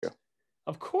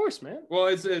Of course, man. Well,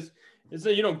 it's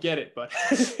that you don't get it, but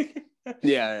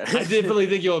Yeah. I definitely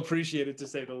think you'll appreciate it, to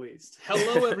say the least.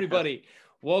 Hello, everybody.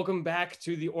 Welcome back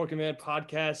to the Orca Man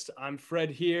podcast. I'm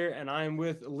Fred here, and I'm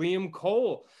with Liam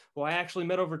Cole, who I actually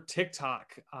met over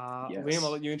TikTok. Yes. Liam,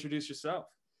 I'll let you introduce yourself.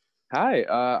 Hi,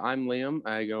 I'm Liam.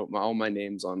 All my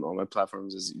names on all my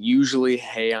platforms is usually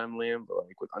 "Hey, I'm Liam," but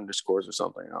like with underscores or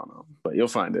something. I don't know, but you'll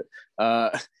find it.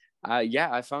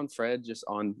 I found Fred just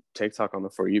on TikTok on the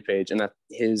For You page, and that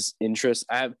his interests.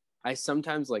 I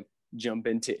sometimes like jump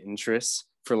into interests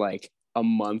for like a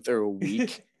month or a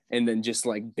week. And then just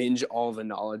like binge all the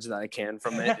knowledge that I can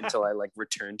from it until I like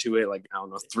return to it, like, I don't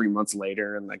know, 3 months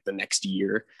later and like the next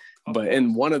year.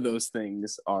 And one of those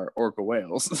things are orca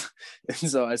whales. And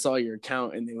so I saw your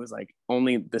account and it was like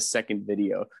only the second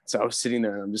video. So I was sitting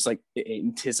there and I'm just like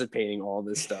anticipating all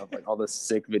this stuff, like all the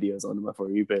sick videos on my For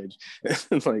You page.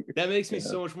 Like that makes me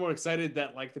so much more excited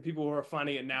that like the people who are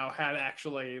finding it now had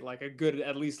actually like a good,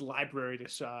 at least, library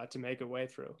to make a way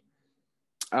through.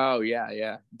 Oh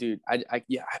yeah, dude.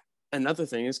 Another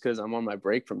thing is because I'm on my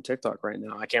break from TikTok right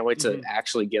now. I can't wait to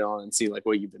actually get on and see like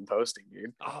what you've been posting,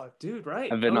 dude. Oh, dude,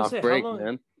 right. I've been off break,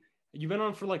 man. You've been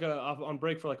on for like on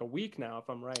break for like a week now, if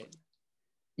I'm right.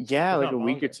 Yeah, like a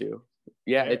week or two.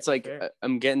 Yeah, it's like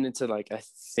I'm getting into like I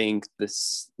think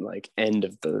this like end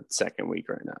of the second week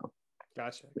right now.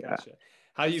 Gotcha.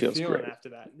 How you feeling great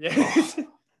after that? Yeah.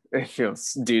 It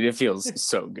feels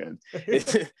so good.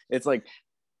 It's like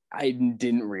I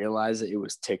didn't realize that it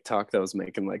was TikTok that was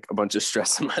making like a bunch of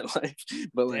stress in my life,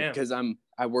 but like because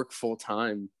I work full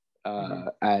time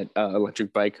at an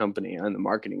electric bike company on the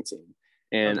marketing team,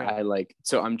 and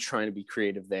so I'm trying to be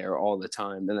creative there all the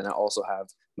time, and then I also have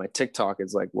my TikTok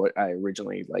is like what I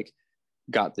originally like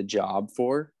got the job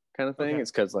for kind of thing.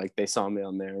 It's because like they saw me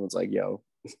on there and was like, "Yo,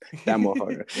 that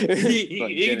motherfucker,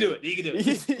 he can do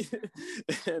it.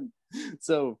 And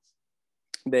so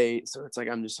it's like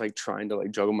I'm just like trying to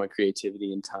like juggle my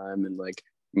creativity and time, and like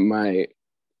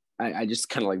I just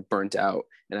kind of like burnt out,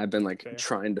 and I've been like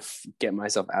trying to get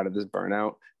myself out of this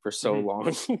burnout for so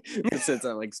long since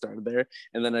I like started there.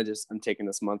 And then I'm taking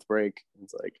this month break.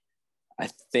 It's like I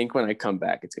think when I come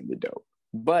back it's gonna be dope,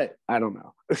 but I don't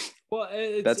know. Well,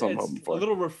 that's what I'm hoping for. A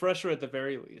little refresher at the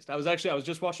very least. I was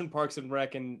just watching Parks and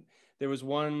Rec, and there was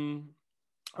one.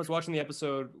 I was watching the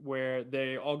episode where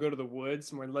they all go to the woods,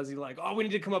 and where Leslie like, "Oh, we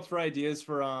need to come up for ideas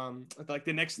for like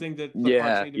the next thing that the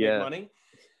parks need to make money."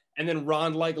 And then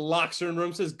Ron like locks her in the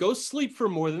room, says, "Go sleep for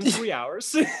more than 3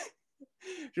 hours."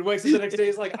 She wakes up the next day,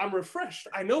 is like, "I'm refreshed.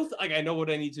 I know what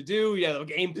I need to do. Yeah, the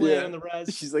game plan and the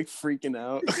rest." She's like freaking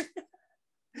out.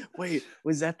 Wait,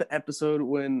 was that the episode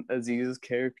when Aziz's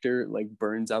character like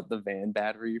burns out the van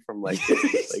battery from like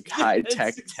like high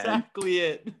tech? Exactly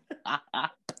it.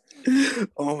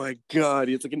 Oh my god,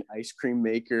 he has like an ice cream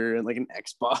maker and like an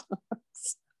Xbox.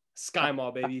 Sky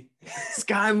Mall, baby.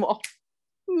 Sky Mall.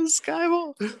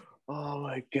 Oh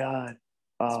my god.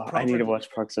 I need to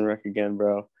watch Parks and Rec again,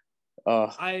 bro.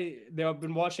 I've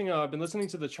been listening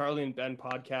to the Charlie and Ben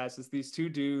podcast. It's these two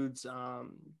dudes.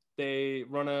 They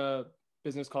run a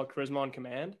business called Charisma on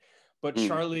Command. But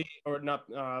Charlie, or not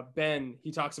Ben,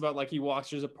 he talks about like he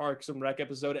watches a Parks and Rec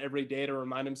episode every day to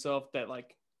remind himself that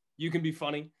like you can be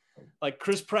funny. Like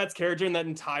Chris Pratt's character in that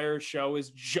entire show is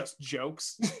just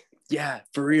jokes. Yeah,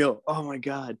 for real. Oh my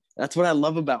god, that's what I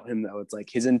love about him though. It's like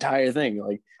his entire thing,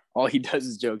 like all he does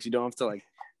is jokes. You don't have to like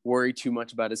worry too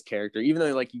much about his character, even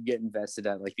though like you get invested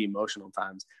at like the emotional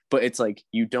times, but it's like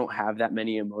you don't have that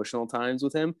many emotional times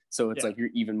with him, so it's like you're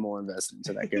even more invested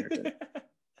into that character.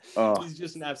 He's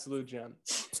just an absolute gem.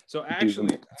 So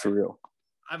actually, for real,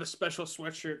 I have a special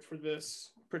sweatshirt for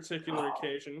this particular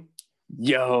occasion.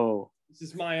 Yo, this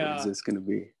is my what is this gonna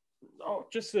be? Oh,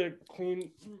 just a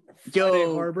clean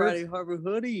Friday Harbor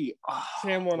hoodie.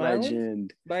 San Juan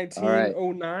Island,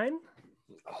 1909.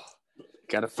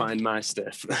 Gotta find my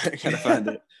stuff. Gotta find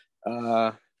it.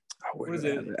 What is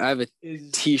it? I have a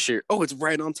t-shirt. Oh, it's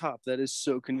right on top. That is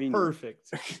so convenient.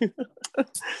 Perfect.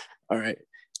 All right.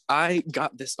 I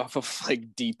got this off of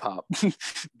like Depop,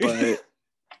 but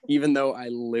even though I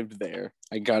lived there,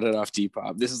 I got it off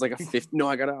Depop. This is like I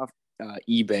got it off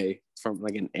eBay from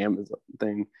like an Amazon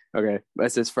thing. Okay, but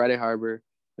it says Friday Harbor.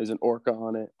 There's an orca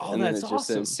on it, and then it just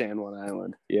says San Juan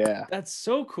Island. Yeah, that's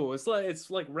so cool. It's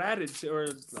like ratted or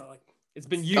like it's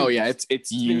been used. Oh yeah,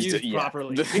 it's used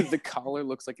properly. The collar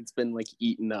looks like it's been like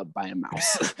eaten up by a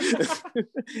mouse.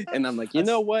 And I'm like, you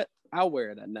know what? I'll wear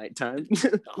it at nighttime.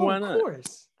 Why not? Of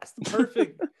course, that's the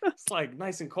perfect. It's like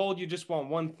nice and cold. You just want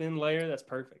one thin layer. That's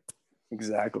perfect.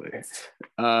 Exactly.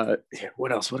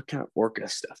 What else? What kind of orca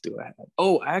stuff do I have?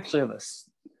 Oh, I actually have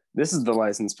This is the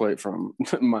license plate from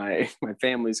my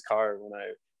family's car when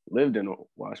I lived in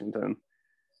Washington.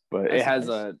 But that's it has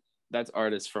nice. That's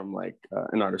artist from like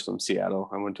an artist from Seattle.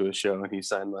 I went to a show and he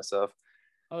signed my stuff.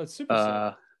 Oh, it's super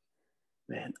sick.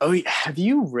 Man, oh, have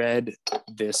you read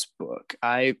this book?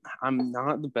 I'm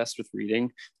not the best with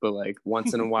reading, but like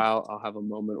once in a while I'll have a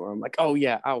moment where I'm like, oh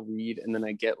yeah, I'll read, and then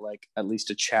I get like at least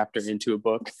a chapter into a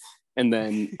book, and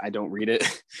then I don't read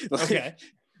it. Like, okay,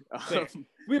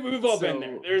 we've all been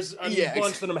there. There's a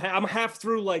bunch that I'm half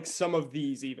through like some of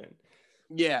these even.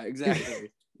 Yeah,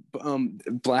 exactly.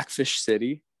 Blackfish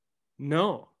City.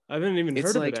 No, I haven't even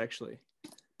heard of it actually.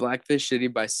 Blackfish City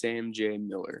by Sam J.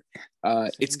 Miller.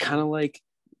 It's kind of like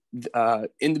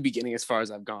in the beginning, as far as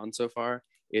I've gone so far,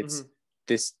 it's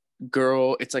this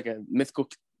girl. It's like a mythical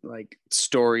like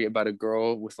story about a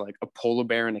girl with like a polar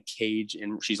bear in a cage,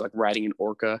 and she's like riding an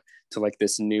orca to like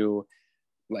this new,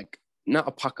 like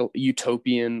not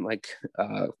utopian like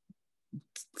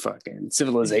fucking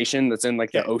civilization that's in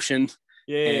like the ocean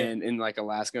and in like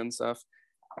Alaska and stuff.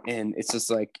 And it's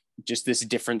just this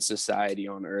different society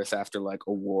on Earth after like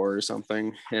a war or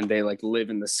something, and they like live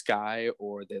in the sky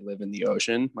or they live in the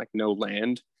ocean, like no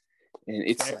land, and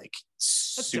it's like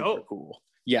super cool.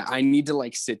 Yeah, I need to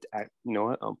like you know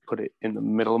what? I'll put it in the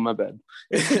middle of my bed.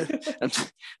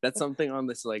 That's something on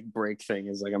this like break thing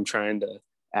is like I'm trying to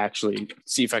actually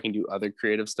see if I can do other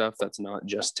creative stuff that's not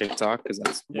just TikTok, because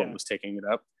that's what was taking it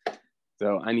up.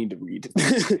 So I need to read.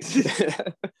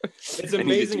 It's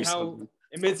amazing how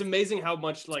it's amazing how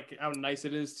much like how nice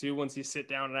it is too once you sit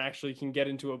down and actually can get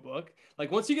into a book. Like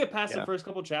once you get past the first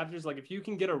couple chapters, like if you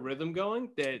can get a rhythm going,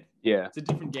 that it's a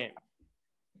different game.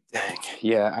 Dang.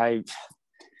 Yeah,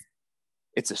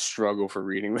 it's a struggle for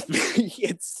reading with me.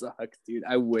 It sucks, dude.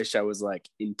 I wish I was like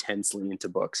intensely into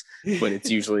books, but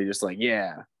it's usually just like,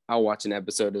 I'll watch an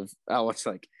episode of I'll watch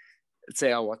like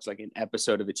an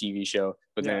episode of a TV show,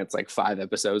 but then it's like 5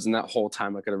 episodes, and that whole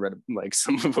time I could have read like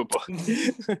some of a book.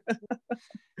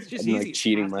 It's just easy. Like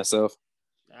cheating myself.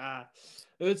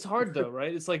 It's hard though,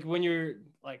 right? It's like when you're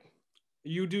like,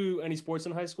 you do any sports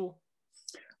in high school?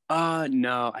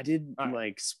 No, I did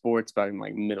like sports back in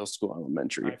like middle school,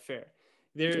 elementary. All right, fair.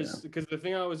 Because the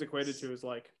thing I always equated to is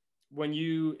like when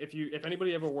if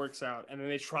anybody ever works out and then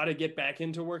they try to get back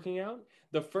into working out,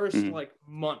 the first like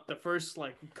month, the first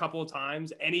like couple of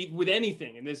times, with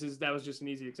anything, and that was just an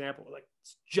easy example. Like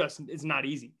it's not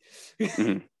easy.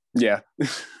 Yeah.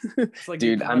 It's like,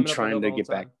 dude, I'm trying to get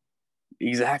back.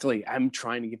 Exactly. I'm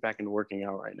trying to get back into working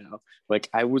out right now. Like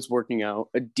I was working out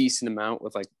a decent amount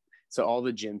with like, so all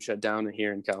the gyms shut down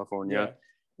here in California.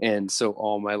 Yeah. And so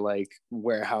all my like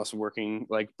warehouse working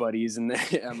like buddies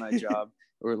at my job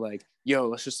were like, yo,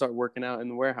 let's just start working out in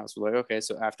the warehouse. We're like, okay.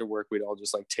 So after work, we'd all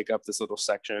just like take up this little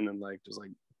section and like just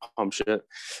like pump shit.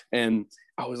 And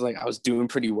I was doing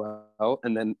pretty well.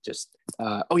 And then just,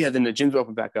 then the gyms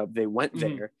opened back up. They went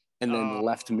there and then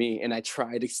left me. And I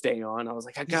tried to stay on. I was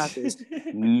like, I got this.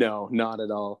 No, not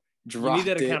at all. You need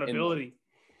that accountability.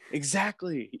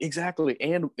 Exactly.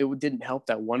 And it didn't help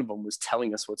that one of them was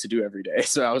telling us what to do every day.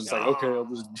 So I was like, okay, I'll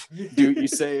just do what you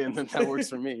say, and then that works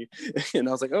for me. And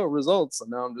I was like, oh, results.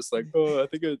 And now I'm just like, I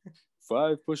think I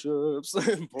 5 push-ups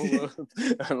and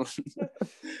pull-ups.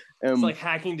 It's like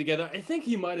hacking together. I think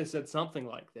he might have said something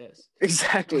like this.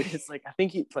 Exactly. It's like, I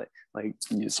think he like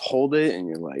you just hold it and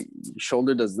you're like, your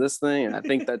shoulder does this thing, and I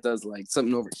think that does like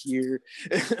something over here.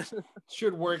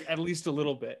 Should work at least a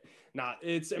little bit.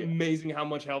 It's amazing how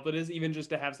much help it is, even just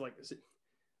to have like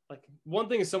one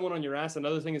thing is someone on your ass,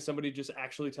 another thing is somebody just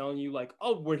actually telling you like,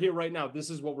 oh, we're here right now, this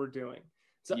is what we're doing.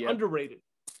 It's underrated.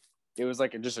 It was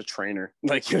like just a trainer.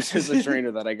 Like it was just a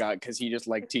trainer that I got because he just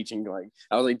liked teaching. Like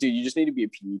I was like, dude, you just need to be a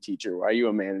PE teacher. Why are you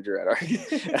a manager at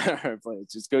our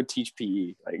place? Just go teach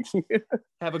PE. Like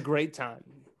have a great time.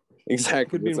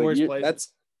 Exactly. Could be in worse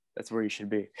places. That's where you should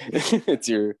be. It's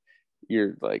your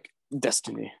like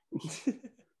destiny.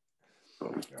 Oh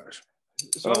my gosh.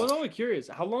 So I was always curious,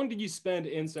 how long did you spend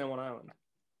in San Juan Island?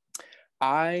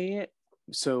 I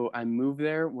moved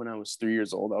there when I was 3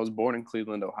 years old. I was born in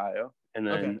Cleveland, Ohio. And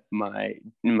then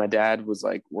my dad was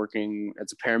like working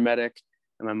as a paramedic,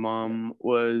 and my mom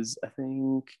was, I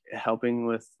think, helping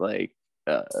with like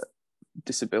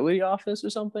disability office or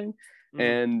something,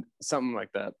 and something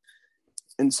like that.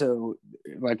 And so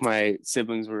like my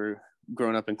siblings were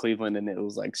growing up in Cleveland, and it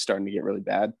was like starting to get really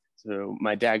bad. So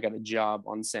my dad got a job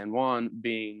on San Juan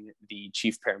being the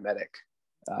chief paramedic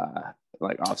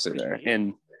like officer there.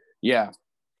 And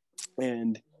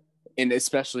and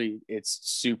especially it's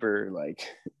super like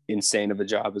insane of a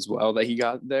job as well that he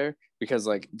got there, because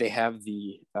like they have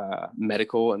the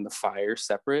medical and the fire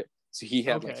separate. So he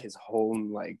had like his whole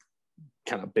like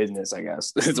kind of business, I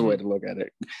guess. That's a way to look at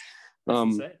it.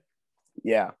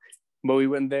 Yeah. But we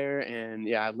went there,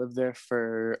 and I lived there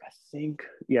for, I think,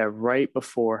 right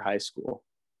before high school.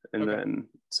 And then,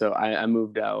 so I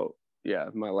moved out,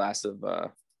 my last of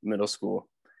middle school.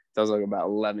 That was like about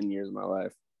 11 years of my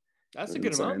life. That's a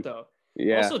good amount, though.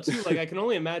 Yeah. Also, too, like, I can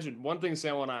only imagine one thing,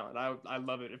 San Juan Island. I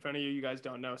love it. If any of you guys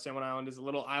don't know, San Juan Island is a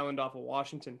little island off of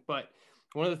Washington. But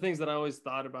one of the things that I always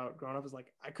thought about growing up is,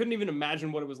 like, I couldn't even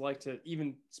imagine what it was like to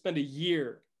even spend a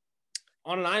year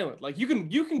on an island. Like, you can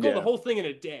go the whole thing in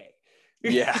a day.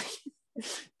 Yeah.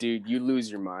 Dude, you lose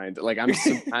your mind. Like,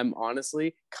 I'm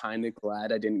honestly kind of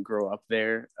glad I didn't grow up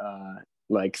there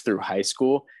like through high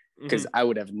school, because I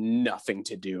would have nothing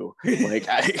to do. Like,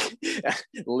 I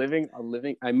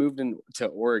moved into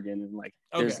Oregon, and like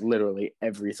there's literally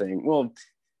everything. Well,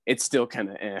 it's still kind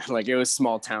of like it was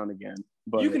small town again,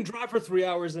 but you can drive for 3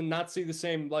 hours and not see the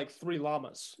same like 3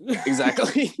 llamas.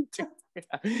 Exactly.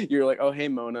 You're like, oh, hey,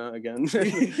 Mona again.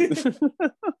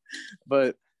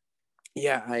 But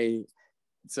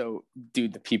so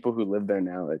dude, the people who live there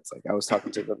now, it's like I was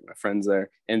talking to my friends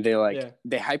there, and they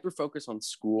they hyper focus on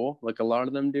school, like a lot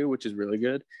of them do, which is really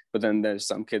good. But then there's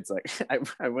some kids like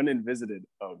I went and visited.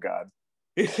 Oh God.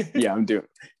 Yeah, I'm doing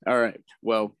all right.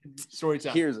 Well, story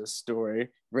time. Here's a story.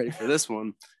 Ready for this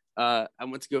one? I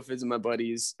went to go visit my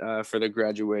buddies for their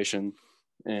graduation,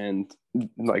 and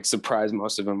like surprise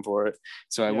most of them for it.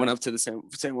 So I went up to the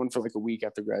same one for like a week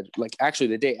after like actually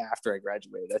the day after I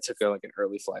graduated. I took like an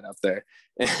early flight up there.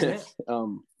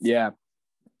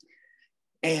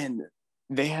 And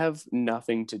they have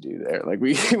nothing to do there. Like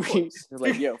we were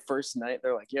like, first night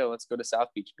they're like, let's go to South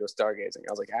Beach and go stargazing.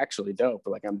 I was like, actually dope,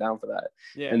 but like I'm down for that.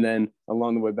 And then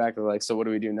along the way back they're like, so what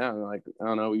do we do now? And I'm like, I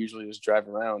don't know, we usually just drive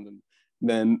around. And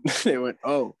then they went,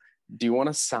 oh, do you want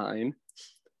a sign?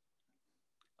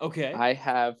 Okay. I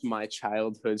have my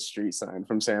childhood street sign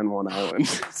from San Juan Island.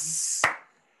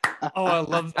 Oh, I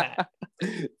love that.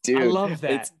 Dude, I love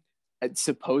that. It's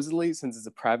supposedly, since it's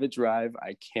a private drive,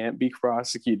 I can't be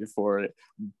prosecuted for it,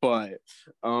 but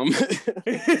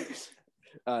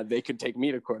they could take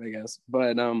me to court, I guess.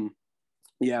 But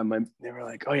they were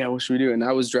like, oh yeah, what should we do? And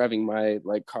I was driving my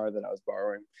like car that I was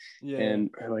borrowing, and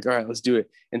they're like, all right, let's do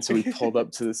it. And so we pulled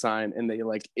up to the sign, and they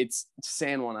like, it's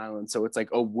San Juan Island, so it's like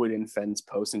a wooden fence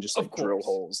post and just like drill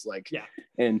holes, like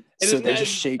and so they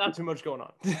just shake. Not too much going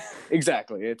on.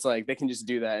 Exactly, it's like they can just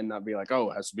do that and not be like,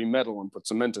 oh, it has to be metal and put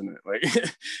cement in it,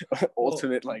 like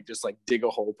ultimate like just like dig a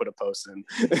hole, put a post in.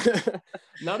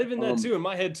 Not even that too. In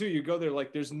my head too, you go there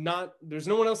like there's no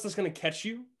one else that's gonna catch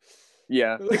you.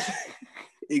 Yeah.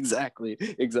 Exactly.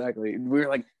 We're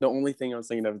like, the only thing I was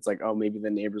thinking of, it's like, oh, maybe the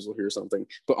neighbors will hear something.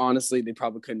 But honestly, they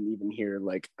probably couldn't even hear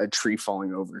like a tree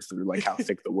falling over through like how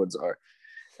thick the woods are.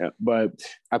 Yeah, but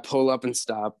I pull up and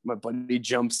stop. My buddy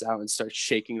jumps out and starts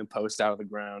shaking the post out of the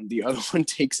ground. The other one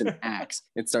takes an axe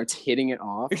and starts hitting it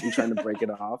off and trying to break it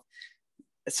off.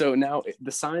 So now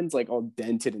the sign's like all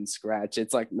dented and scratched.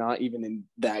 It's like not even in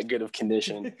that good of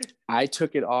condition. I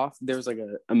took it off. There was like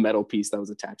a metal piece that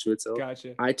was attached to it. So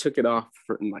gotcha. I took it off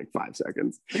in like 5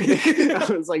 seconds. I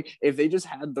was like, if they just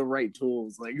had the right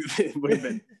tools, like it would have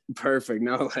been perfect.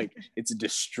 Now like it's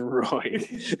destroyed.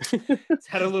 It's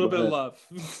had a little bit of love.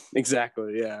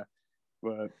 Exactly. Yeah.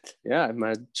 But yeah,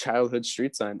 my childhood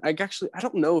street sign. I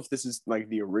don't know if this is like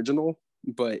the original,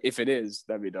 but if it is,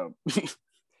 that'd be dope.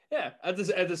 Yeah, at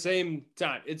the same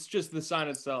time, it's just the sign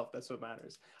itself that's what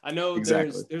matters. I know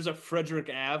there's a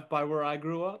Frederick Ave by where I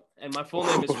grew up, and my full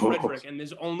name is Frederick, and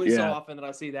there's only so often that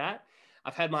I see that.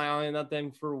 I've had my eye on that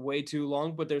thing for way too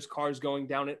long, but there's cars going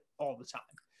down it all the time.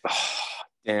 Oh,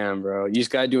 damn, bro. You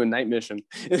just got to do a night mission.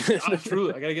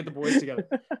 Truly, I got to get the boys together.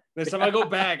 Next time I go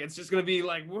back, it's just going to be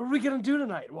like, what are we going to do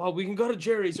tonight? Well, we can go to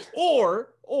Jerry's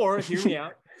or hear me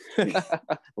out.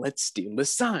 Let's steal the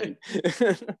sign.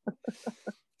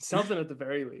 Something at the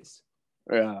very least.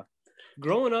 Yeah.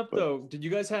 Growing up, though, did you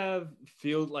guys have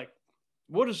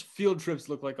what does field trips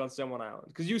look like on San Juan Island?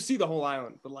 Because you see the whole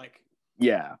island, but like.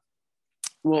 Yeah.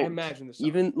 Well, I imagine this.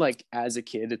 Even like as a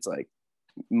kid, it's like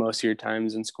most of your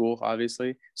time's in school,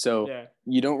 obviously. So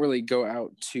you don't really go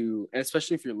out to,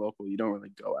 especially if you're local, you don't really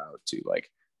go out to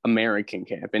like American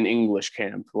camp and English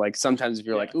camp. Like sometimes if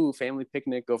you're like, ooh, family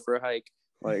picnic, go for a hike.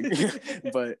 Like,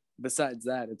 but besides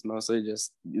that, it's mostly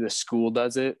just the school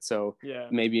does it. So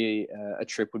maybe a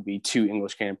trip would be to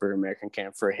English camp or American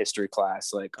camp for a history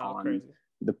class, like on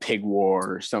the Pig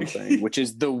War or something, which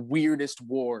is the weirdest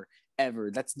war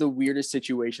ever. That's the weirdest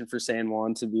situation for San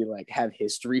Juan to be like have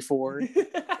history for.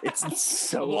 It's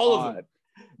so odd.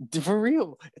 For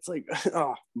real. It's like,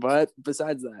 but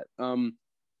besides that,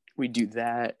 we do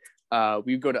that.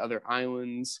 We go to other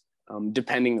islands.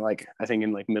 depending, like I think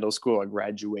in like middle school, a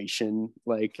graduation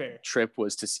like Fair. trip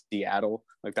was to Seattle.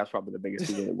 Like that's probably the biggest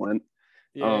we really went.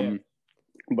 Yeah.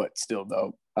 But still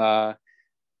though,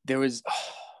 there was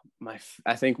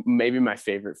I think maybe my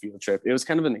favorite field trip. It was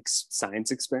kind of an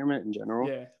science experiment in general.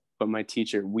 Yeah. But my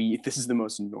teacher, this is the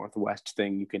most Northwest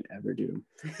thing you can ever do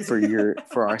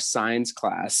for our science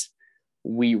class.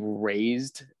 We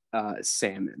raised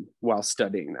salmon while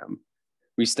studying them.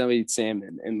 We studied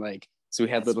salmon, and like, so we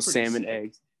had little salmon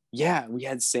eggs. Yeah, we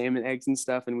had salmon eggs and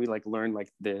stuff, and we like learned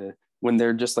like when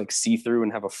they're just like see-through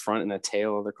and have a front and a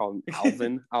tail, they're called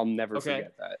alvin. I'll never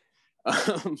forget that.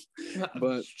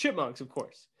 But chipmunks, of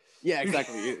course. Yeah,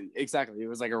 exactly. It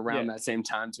was like around that same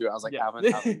time too. I was like, Alvin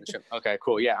the chip. Okay,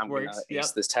 cool. Yeah, I'm gonna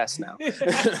ace this test now.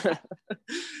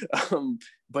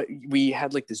 But we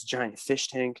had like this giant fish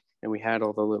tank, and we had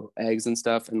all the little eggs and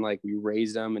stuff, and like we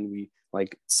raised them, and we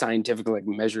like scientifically like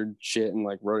measured shit and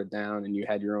like wrote it down, and you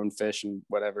had your own fish and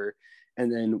whatever.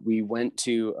 And then we went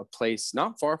to a place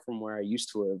not far from where I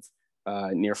used to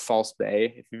live, near False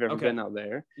Bay, if you've ever been out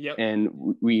there. Yep.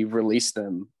 And we released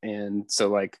them, and so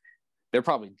like they're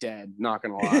probably dead, not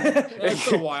gonna lie. It's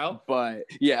been a while. But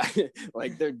yeah,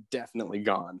 like they're definitely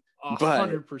gone.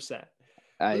 100%.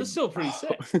 But it's still pretty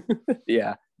sick.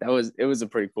 Yeah, it was a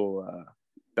pretty cool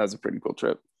that was a pretty cool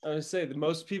trip. I would say the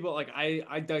most people, like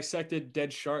I dissected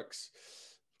dead sharks.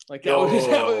 Like that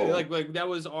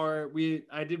was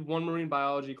I did one marine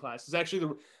biology class. It's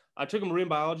actually I took a marine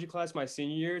biology class my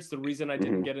senior year. It's the reason I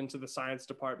didn't get into the science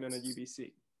department at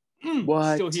UBC.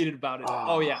 What? Still heated about it.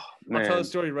 Oh yeah. I'll tell the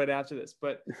story right after this.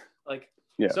 But like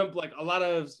a lot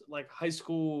of like high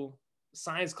school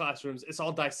science classrooms, it's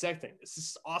all dissecting. It's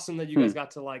just awesome that you guys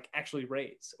got to like actually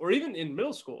raise, or even in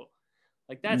middle school.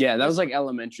 Like that. Yeah, that was like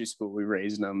elementary school. We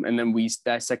raised them, and then we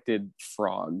dissected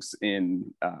frogs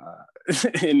in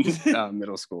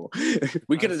middle school.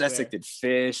 We could have dissected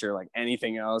fish or like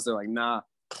anything else. They're like, nah,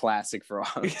 classic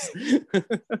frogs.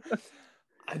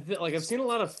 I've seen a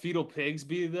lot of fetal pigs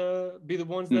be the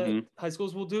ones that high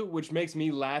schools will do, which makes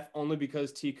me laugh only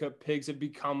because teacup pigs have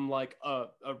become like a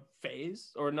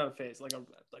phase, or not a phase, like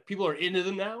people are into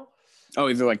them now.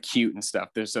 Oh, they're like cute and stuff.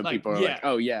 There's some people are like,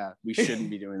 oh yeah, we shouldn't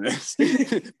be doing this.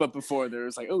 But before there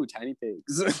was like, oh, tiny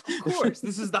pigs. Of course,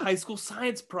 this is the high school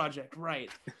science project, right?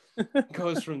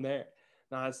 Goes from there.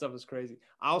 Nah, that stuff is crazy.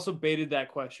 I also baited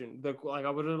that question. I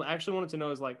would have actually wanted to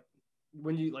know is like,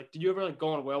 when you like, did you ever like go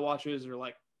on whale watches or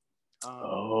like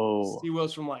see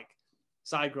whales from like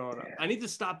side growing up? I need to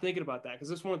stop thinking about that, because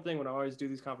that's one thing when I always do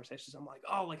these conversations, I'm like,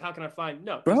 oh, like how can I find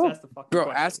that's the fucking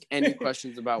question. Ask any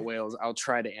questions about whales. I'll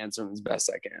try to answer them as best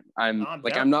I can.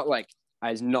 I'm not like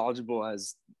as knowledgeable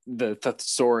as the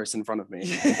thesaurus in front of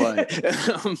me, but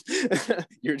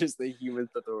you're just the human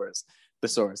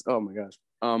thesaurus. Oh my gosh.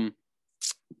 All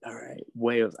right,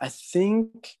 whales. I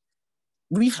think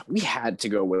we had to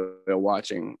go whale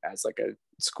watching as like a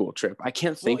school trip. I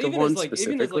can't think of one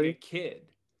specifically. Even as like a kid.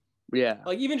 Yeah.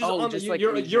 Like even just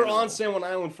you're on San Juan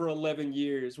Island for 11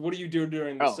 years. What do you do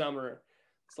during the summer?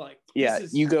 It's like,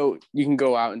 you can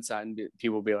go out inside and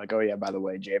people will be like, oh yeah, by the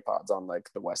way, J-Pod's on like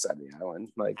the west side of the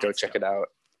island. Like go check it out.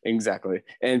 Exactly.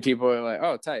 And people are like,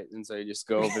 oh, tight. And so you just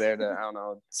go over there to, I don't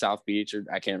know, South Beach, or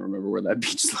I can't remember where that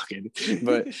beach is located,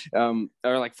 but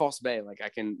or like False Bay. Like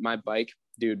my bike,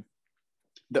 dude,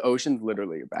 the ocean's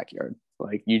literally your backyard.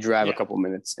 Like you drive a couple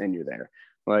minutes and you're there.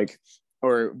 Like,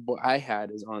 or what I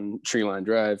had is on Treeline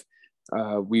Drive.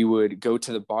 We would go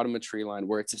to the bottom of Treeline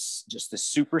where it's just a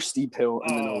super steep hill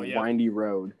and then a windy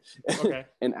road. Okay.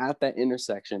 And at that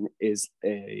intersection is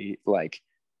a like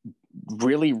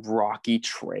really rocky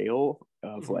trail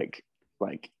of like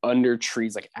under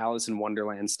trees, like Alice in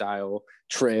Wonderland style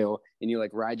trail, and you like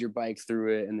ride your bike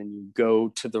through it, and then you go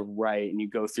to the right and you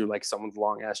go through like someone's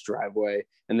long ass driveway,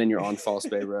 and then you're on False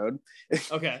Bay Road.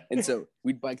 Okay. And so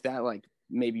we'd bike that like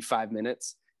maybe 5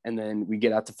 minutes, and then we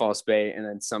get out to False Bay, and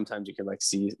then sometimes you could like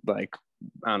see like,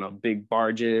 I don't know, big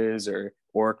barges or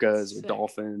orcas or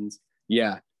dolphins.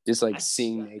 Yeah, just like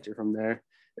seeing nature from there.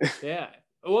 Yeah.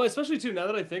 Well, especially too, now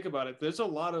that I think about it, there's a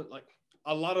lot of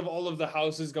all of the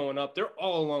houses going up, they're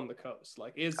all along the coast.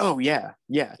 Like it's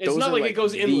it's those not like it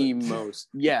goes inland.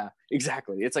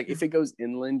 Exactly. It's like if it goes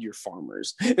inland, you're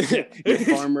farmers. You're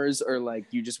farmers, or like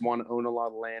you just want to own a lot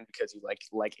of land because you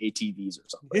like ATVs or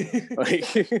something.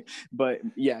 Like, but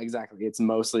yeah, exactly. It's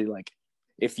mostly like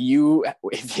if you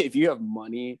have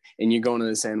money and you're going to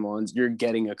the San Juans, you're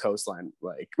getting a coastline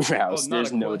like house.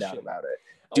 There's no doubt about it.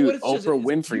 Dude, Oprah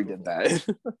Winfrey did that.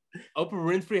 Oprah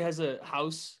Winfrey has a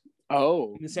house.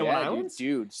 Oh, in the San Juan Islands?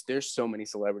 Dude, there's so many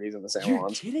celebrities in the San Juan. You're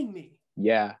kidding me.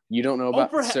 Yeah, you don't know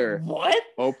about Oprah sir. What?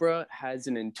 Oprah has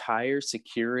an entire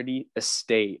security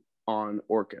estate on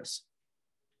Orcas.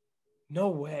 No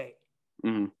way.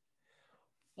 Mm-hmm.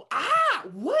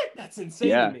 What? That's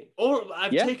insane to me. Or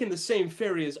I've taken the same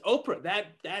ferry as Oprah.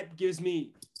 That gives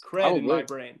me cred in my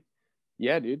brain.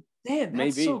 Yeah, dude. Damn,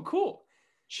 that's so cool.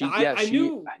 I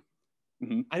knew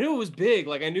it was big.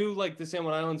 Like I knew like the San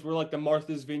Juan Islands were like the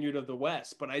Martha's Vineyard of the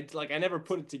West, but I never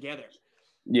put it together.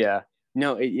 Yeah.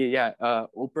 No,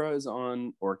 Oprah is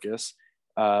on Orcas.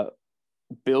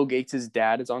 Bill Gates'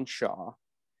 dad is on Shaw.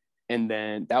 And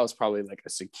then that was probably like a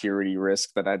security risk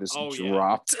that I just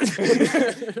dropped.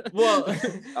 Yeah. Well,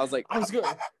 I was like, I was going.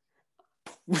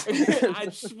 I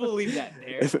just believe that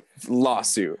there.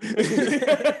 Lawsuit.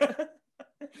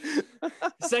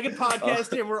 Second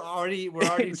podcast, and we're already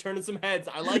turning some heads.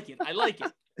 I like it.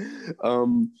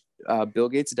 Bill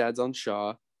Gates' dad's on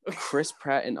Shaw. Chris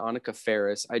Pratt and Annika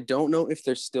Ferris. I don't know if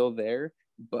they're still there,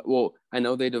 but I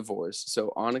know they divorced.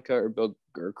 So Annika or Bill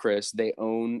or Chris, they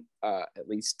own at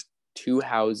least 2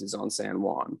 houses on San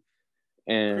Juan.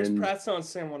 And Chris Pratt's on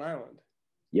San Juan Island.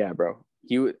 Yeah, bro.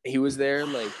 He was there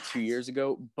like 2 years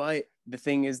ago, but the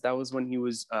thing is that was when he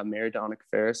was married to Annika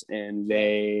Ferris, and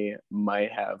they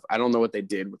might have, I don't know what they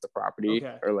did with the property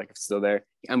or like if it's still there.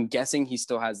 I'm guessing he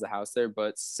still has the house there,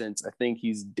 but since I think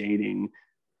he's dating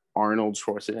Arnold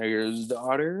Schwarzenegger's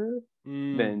daughter,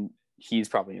 then he's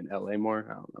probably in LA more.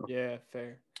 I don't know. Yeah,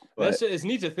 fair. But it's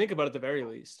neat to think about at the very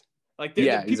least. Like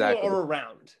people are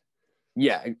around.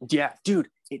 Yeah, dude.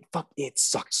 It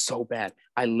sucked so bad.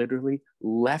 I literally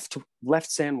left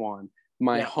San Juan,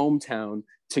 my hometown,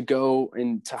 to go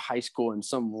into high school in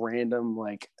some random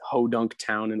like hodunk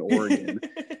town in Oregon.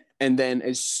 And then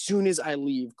as soon as I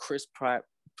leave, Chris Pratt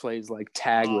plays like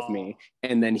tag with me,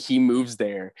 and then he moves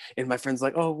there, and my friend's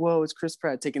like, oh whoa, it's Chris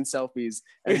Pratt taking selfies,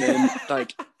 and then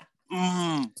like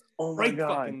oh my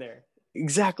god, fucking there.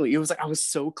 Exactly. It was like I was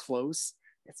so close.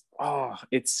 It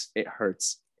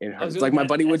hurts. It hurts. Like my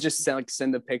buddy would just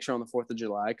send a picture on the 4th of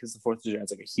July, because the 4th of July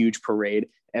is like a huge parade.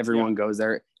 Everyone goes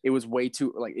there. It was way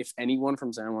too, like, if anyone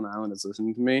from San Juan Island is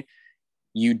listening to me,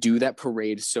 you do that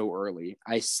parade so early.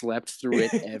 I slept through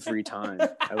it every time.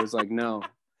 I was like, no,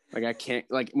 like I can't,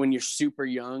 like when you're super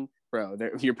young, bro,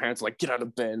 your parents are like, get out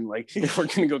of bed. And like, you're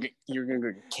going to get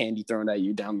candy thrown at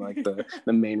you down like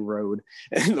the main road,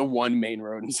 and the one main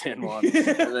road in San Juan.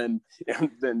 And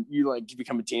then you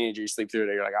become a teenager, you sleep through it,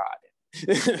 and you're like,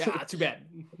 yeah, too bad.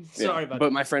 Sorry about that.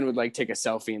 But my friend would like take a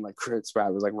selfie, and like Chris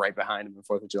Pratt was like right behind him on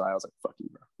 4th of July. I was like, fuck you,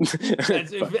 bro.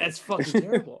 That's fucking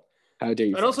terrible. How dare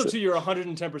you? And also, too, you're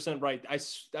 110% right. I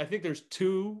think there's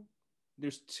two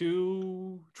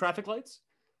traffic lights,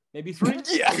 maybe 3.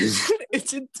 Yeah,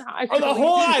 it's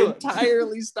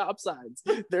entirely stop signs.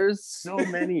 There's so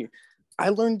many. I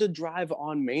learned to drive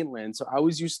on mainland, so I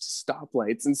was used to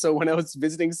stoplights. And so when I was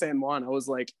visiting San Juan, I was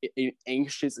like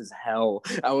anxious as hell.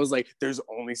 I was like, there's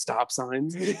only stop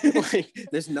signs. Like,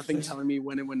 there's nothing telling me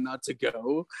when and when not to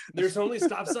go. There's only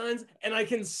stop signs, and I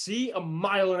can see a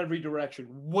mile in every direction.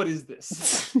 What is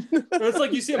this? It's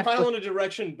like you see a mile in a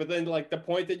direction, but then like the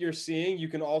point that you're seeing, you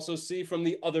can also see from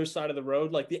the other side of the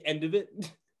road, like the end of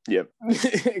it. Yep.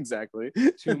 Exactly.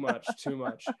 Too much.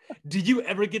 Did you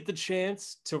ever get the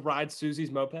chance to ride Susie's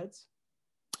mopeds?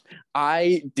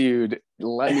 Dude,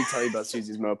 let me tell you about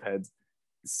Susie's mopeds.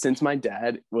 Since my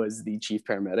dad was the chief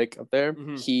paramedic up there,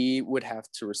 he would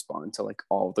have to respond to like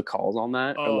all the calls on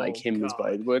that, or like him and his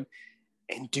buddies would.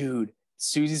 And dude,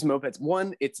 Susie's mopeds,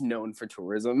 one, it's known for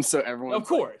tourism, so everyone, of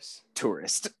course, like,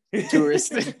 tourist,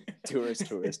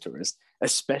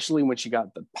 especially when she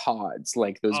got the pods,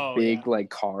 like those big like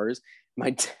cars.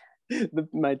 My dad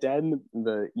and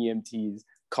the EMTs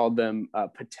called them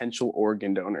potential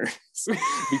organ donors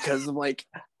because of like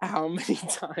how many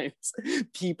times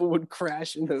people would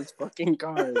crash in those fucking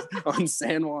cars on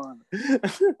San Juan.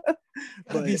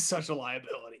 That'd be such a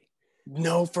liability.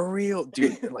 No, for real,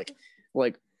 dude.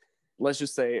 Like let's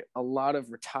just say a lot of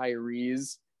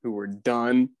retirees who were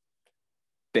done,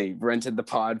 they rented the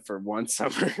pod for one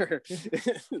summer.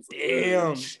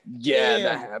 Damn. Yeah,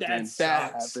 that happened.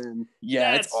 That happened.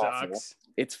 Yeah, it's awful.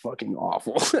 It's fucking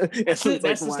awful. That's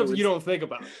the stuff you don't think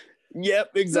about.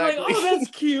 Yep, exactly. Like, oh, that's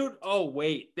cute. Oh,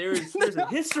 wait, there's a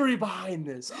history behind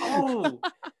this. Oh,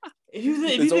 if you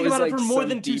think about it for more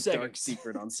than 2 seconds. Dark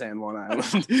secret on San Juan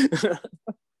Island.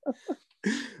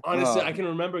 Honestly, I can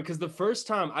remember because the first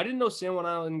time I didn't know San Juan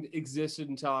Island existed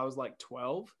until I was like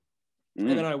 12. And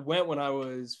then I went when I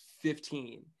was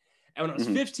 15. And when I was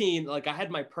 15, like I had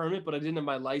my permit, but I didn't have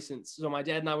my license. So my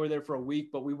dad and I were there for a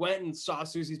week, but we went and saw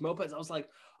Susie's mopeds. I was like,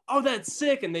 oh, that's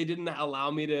sick. And they didn't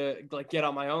allow me to like get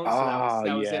on my own. So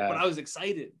that was it. But I was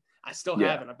excited. I still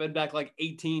haven't. I've been back like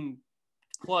 18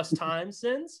 plus times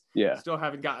since. Yeah. Still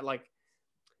haven't got like,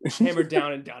 hammered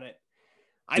down and done it.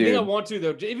 I think I want to,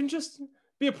 though, even just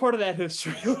be a part of that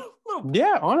history.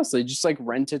 Yeah, honestly, just like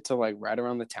rent it to like ride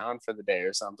around the town for the day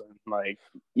or something. Like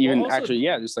even also,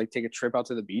 just like take a trip out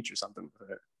to the beach or something with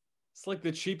it. It's like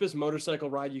the cheapest motorcycle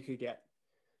ride you could get.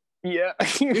 Yeah,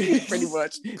 pretty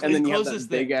much. And then you have that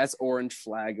big ass orange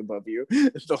flag above you.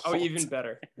 Even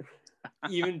better.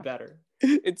 Even better.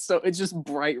 It's just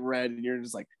bright red, and you're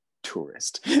just like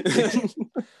tourist.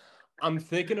 I'm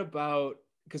thinking about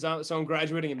because I'm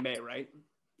graduating in May, right?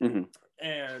 Mm-hmm.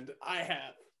 And I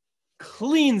have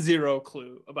clean zero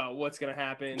clue about what's gonna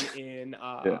happen in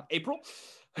April,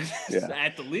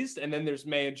 at the least. And then there's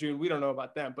May and June. We don't know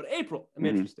about them, but April, I'm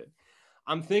interested.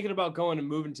 I'm thinking about going and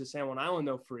moving to San Juan Island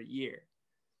though for a year.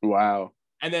 Wow.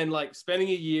 And then like spending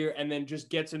a year and then just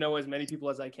get to know as many people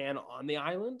as I can on the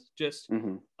island. Just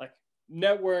like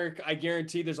network. I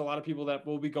guarantee there's a lot of people that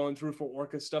will be going through for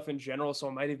Orca stuff in general. So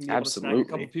I might even be able to snag a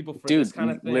couple people for this kind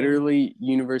of thing. Literally,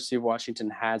 University of Washington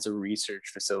has a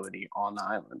research facility on the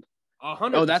island.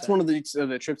 100%. Oh, that's one of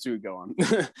the trips we would go on.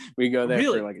 We go there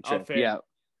for like a trip. Yeah.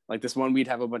 Like this one, we'd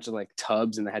have a bunch of like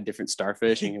tubs and they had different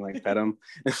starfish and you can like pet them.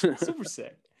 Super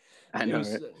sick. I know.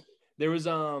 There was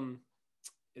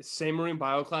same marine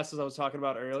bio classes I was talking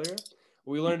about earlier.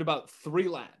 We learned about 3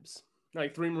 labs,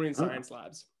 like 3 marine science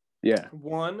labs. Yeah.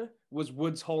 One was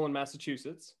Woods Hole in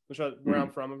Massachusetts, where I'm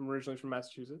from. I'm originally from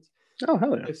Massachusetts. Oh,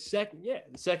 hell yeah. The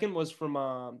second was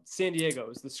from San Diego.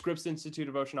 It's the Scripps Institute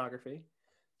of Oceanography.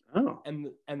 Oh.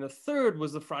 And the third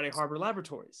was the Friday Harbor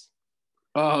Laboratories.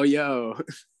 Oh, yo.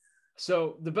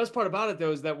 So the best part about it,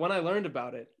 though, is that when I learned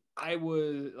about it, I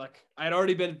was like, I'd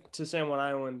already been to San Juan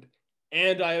Island,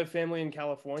 and I have family in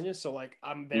California, so like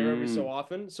I'm there every so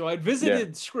often. So I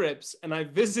visited Scripps, and I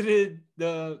visited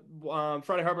the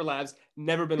Friday Harbor Labs.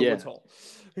 Never been to Woods Hole.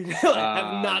 I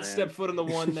have not stepped foot in the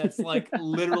one that's like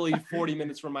literally 40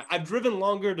 minutes from I've driven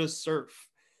longer to surf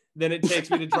than it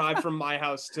takes me to drive from my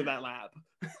house to that lab,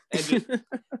 and just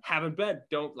haven't been.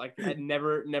 I'd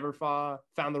never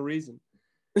found the reason.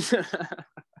 That's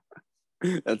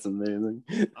amazing.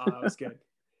 That was good.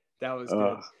 That was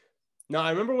good. No,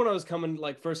 I remember when I was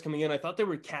first coming in, I thought they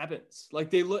were cabins. Like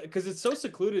they look, because it's so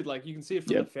secluded, like you can see it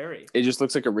from the ferry. It just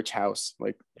looks like a rich house.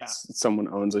 Like someone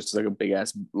owns it's just like a big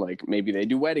ass, like maybe they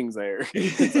do weddings there.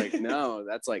 It's like, no,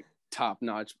 that's like top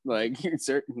notch, like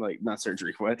certain, like not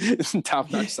surgery, what top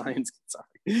notch science.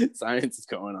 Sorry, science is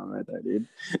going on right there, dude.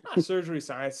 Not surgery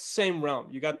science, same realm.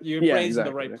 You got your brain's in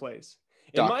the right place.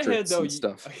 In my head, though,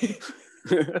 stuff.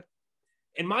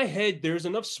 In my head, there's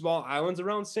enough small islands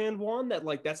around San Juan that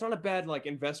like that's not a bad like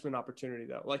investment opportunity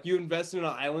though. Like you invest in an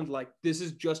island, like this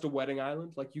is just a wedding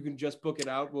island. Like you can just book it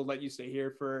out. We'll let you stay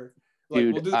here for like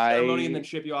we'll do the ceremony and then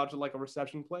ship you out to like a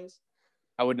reception place.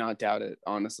 I would not doubt it,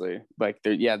 honestly. Like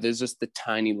there's just the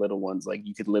tiny little ones. Like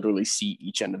you could literally see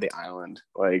each end of the island.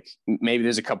 Like maybe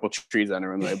there's a couple trees on the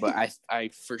runway, but I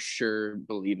for sure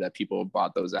believe that people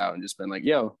bought those out and just been like,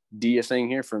 yo, do your thing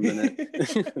here for a minute.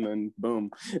 And then boom.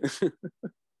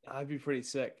 That'd be pretty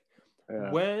sick.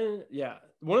 One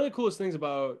of the coolest things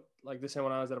about like the San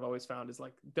Juan Islands that I've always found is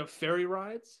like the ferry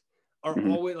rides are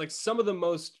always like some of the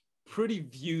most pretty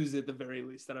views at the very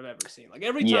least that I've ever seen. Like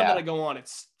every time that I go on,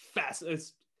 it's fast.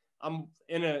 I'm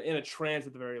in a trance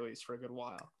at the very least for a good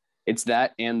while. It's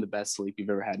that and the best sleep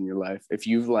you've ever had in your life. If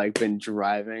you've like been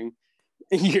driving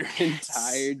your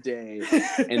entire day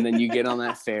and then you get on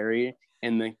that ferry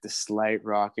and like the slight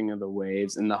rocking of the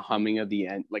waves and the humming of the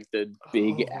end, like the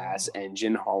big ass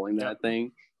engine hauling that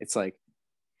thing, it's like,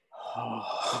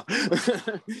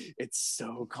 it's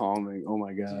so calming. Oh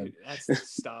my god. Dude, that's the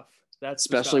stuff. That's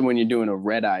especially when you're doing a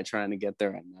red eye trying to get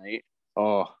there at night.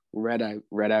 Oh, red eye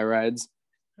rides.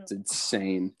 It's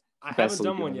insane. I haven't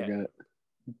done one yet.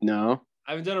 No,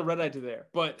 I haven't done a red eye to there,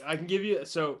 but I can give you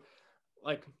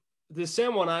like the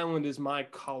San Juan Island is my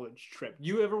college trip.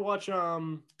 You ever watch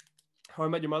How I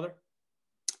Met Your Mother?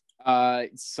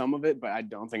 Some of it, but I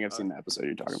don't think I've seen the episode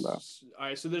you're talking about. All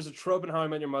right, so there's a trope in How I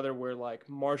Met Your Mother where like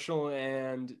Marshall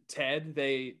and Ted,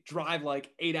 they drive like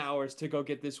 8 hours to go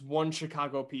get this one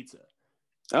Chicago pizza.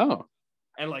 Oh.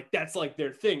 And like that's like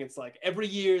their thing. It's like every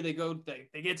year they go,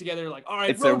 they get together. Like, all right,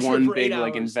 it's their one big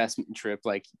like investment trip.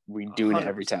 Like we doing 100%. It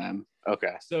every time.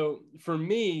 Okay. So for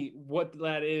me, what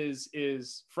that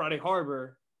is Friday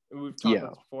Harbor. And we've talked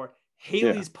about this before.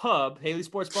 Haley's Pub, Haley's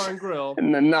Sports Bar and Grill,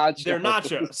 and the nachos. They're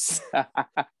nachos.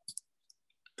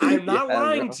 I'm not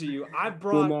lying to you. I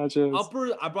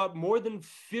brought more than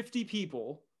 50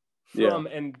 people from,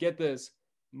 and get this,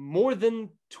 more than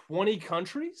 20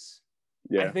 countries.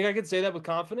 Yeah. I think I could say that with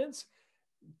confidence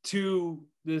to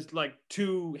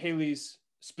Haley's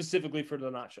specifically for the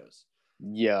nachos.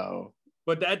 Yo.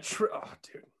 But that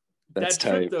dude, That's that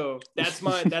trip tight. though, that's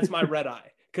my red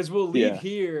eye. Because we'll leave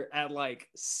here at like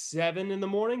 7 in the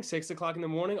morning, 6 o'clock in the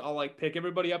morning. I'll like pick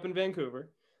everybody up in Vancouver,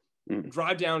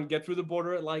 drive down, get through the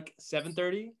border at like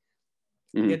 7:30,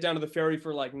 get down to the ferry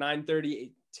for like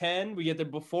 9:30, 10. We get there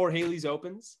before Haley's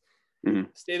opens.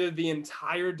 Stay there the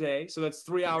entire day. So that's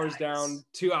 3 hours down,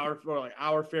 2 hour or like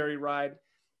hour ferry ride.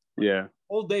 Yeah.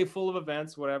 Whole day full of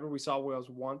events, whatever. We saw whales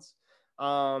once.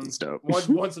 Dope.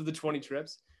 once of the 20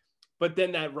 trips. But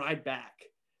then that ride back.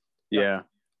 Yeah.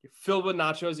 You're filled with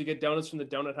nachos. You get donuts from the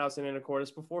donut house in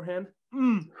Anacortes beforehand.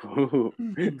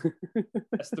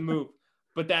 That's the move.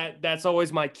 But that's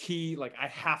always my key. Like, I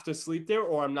have to sleep there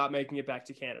or I'm not making it back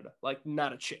to Canada. Like,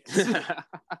 not a chance.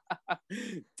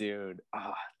 Dude,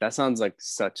 that sounds like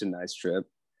such a nice trip.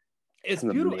 It's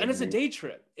beautiful. Amazing. And it's a day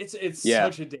trip. It's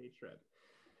such a day trip.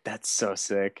 That's so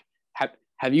sick.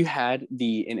 Have you had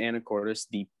in Anacortes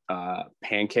the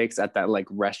pancakes at that like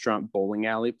restaurant bowling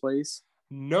alley place?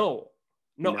 No,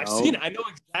 I've seen it. I know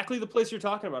exactly the place you're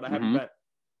talking about. I haven't been.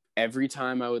 Every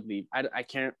time I would leave, I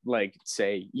can't like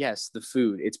say yes, the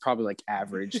food. It's probably like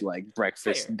average like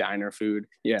breakfast diner food.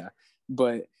 Yeah,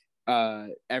 but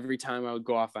every time I would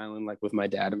go off island like with my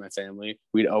dad and my family,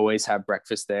 we'd always have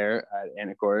breakfast there at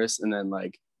Anacortes, and then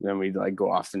we'd like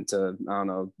go off into, I don't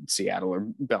know, Seattle or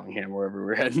Bellingham, wherever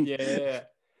we're heading. Yeah.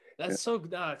 That's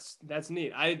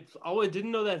neat. I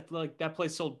didn't know that like that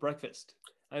place sold breakfast.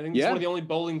 I think it's one of the only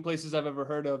bowling places I've ever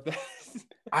heard of.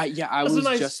 I was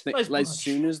just thinking, like, as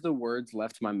soon as the words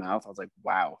left my mouth, I was like,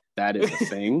 wow, that is a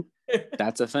thing.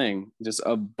 That's a thing. Just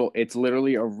it's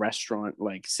literally a restaurant,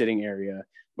 like sitting area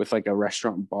with like a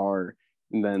restaurant bar.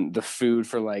 And then the food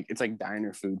for like, it's like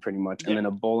diner food pretty much. And then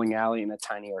a bowling alley and a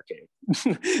tiny arcade.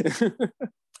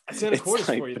 That's Anacortes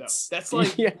like, for you though. That's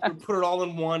like, you put it all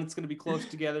in one. It's going to be close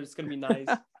together. It's going to be nice.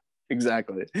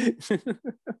 Exactly.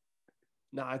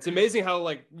 It's amazing how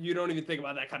like you don't even think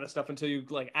about that kind of stuff until you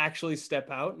like actually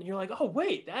step out and you're like, oh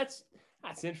wait, that's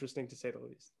interesting to say the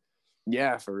least.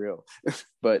 Yeah, for real.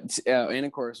 But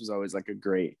Anacortes was always like a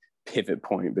great pivot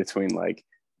point between like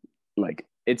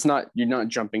it's not, you're not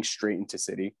jumping straight into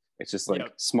city. It's just like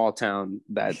small town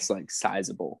that's like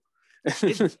sizable.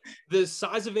 The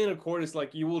size of Anacortes,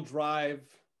 like you will drive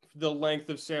the length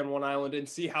of San Juan Island and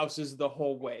see houses the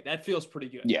whole way. That feels pretty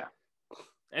good. Yeah.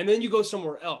 And then you go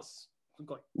somewhere else.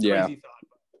 Like crazy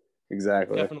thought.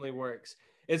 Exactly. It definitely works.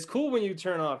 It's cool when you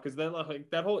turn off because then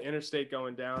like that whole interstate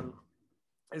going down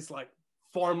is like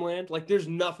farmland. Like there's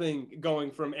nothing going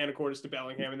from Anacortes to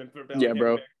Bellingham and then from Bellingham. Yeah,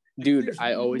 bro. Dude,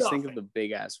 I always think of the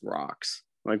big ass rocks.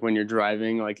 Like when you're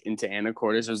driving like into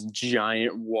Anacortes, there's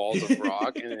giant walls of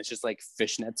rock and it's just like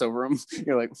fishnets over them.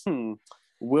 You're like,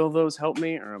 will those help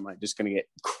me, or am I just gonna get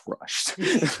crushed?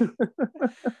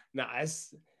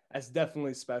 That's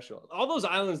definitely special. All those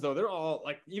islands though, they're all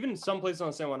like, even some places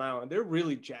on San Juan Island, they're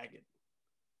really jagged.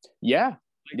 Yeah,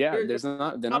 like,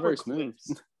 they're not very smooth.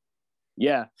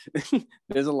 Yeah,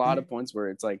 there's a lot of points where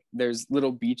it's like there's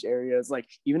little beach areas, like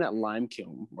even at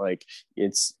Limekiln, like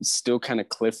it's still kind of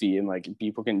cliffy and like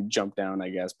people can jump down, I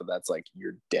guess, but that's like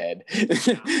you're dead.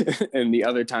 And the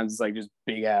other times it's like just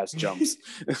big ass jumps.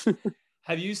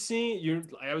 Have you seen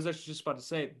I was actually just about to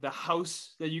say the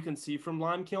house that you can see from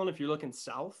Limekiln if you're looking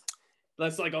south?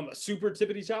 That's like on the super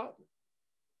tippity top.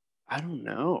 I don't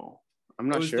know. I'm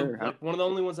not sure. Like one of the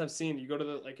only ones I've seen. You go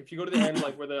to if you go to the end,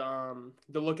 like where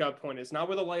the lookout point is, not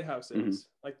where the lighthouse is,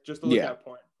 like just the lookout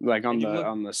point. Like on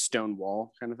the stone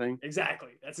wall kind of thing.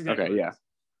 Exactly. That's exactly. Okay. Yeah.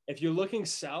 If you're looking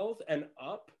south and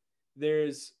up,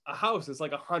 there's a house that's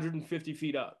like 150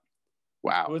 feet up.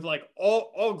 Wow. With like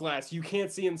all glass, you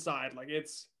can't see inside. Like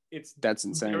it's that's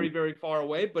insane. Very, very far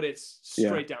away, but it's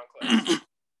straight down cliffs.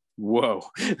 Whoa.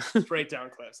 Straight down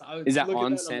cliffs. Is that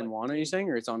on San Juan, are you saying,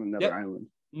 or it's on another island?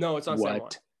 No, it's on San Juan.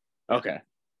 Okay.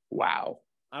 Wow.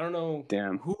 I don't know.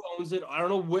 Damn. Who owns it. I don't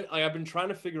know what. Like, I've been trying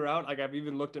to figure out. Like, I've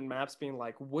even looked at maps, being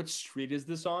like, "Which street is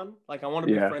this on?" Like, I want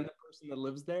to befriend the person that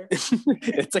lives there.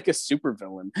 It's like a super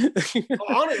villain.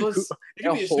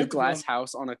 A whole glass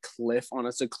house on a cliff on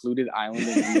a secluded island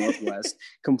in the Northwest,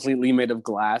 completely made of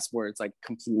glass, where it's like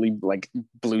completely like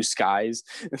blue skies.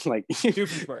 Like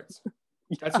Doofenshmirtz.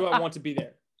 That's who I want to be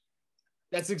there.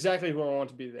 That's exactly who I want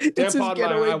to be there. It's his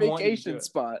getaway vacation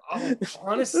spot. Oh,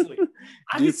 honestly,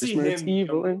 I could see him.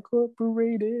 Evil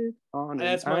Incorporated on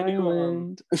an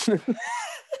island.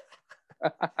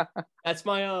 That's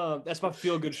my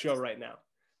feel good show right now.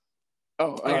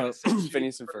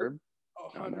 Phineas and Ferb.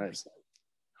 Oh, nice.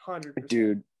 100%.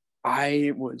 Dude,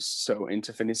 I was so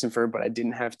into Phineas and Ferb, but I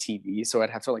didn't have TV, so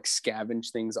I'd have to like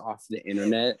scavenge things off the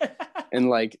internet. And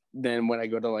like then when I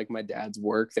go to like my dad's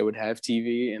work, they would have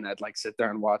TV, and I'd like sit there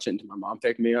and watch it until my mom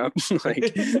picked me up,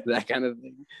 like that kind of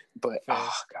thing. But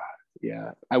oh god,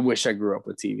 yeah, I wish I grew up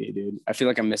with TV, dude. I feel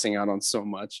like I'm missing out on so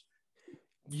much.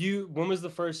 When was the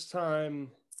first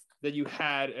time that you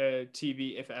had a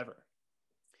TV, if ever?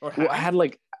 Or well, I had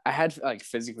like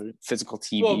physical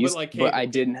TVs, but I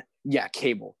didn't. Yeah,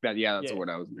 cable. That's the word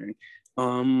I was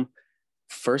meaning.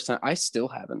 First time, I still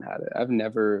haven't had it. I've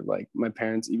never, like, my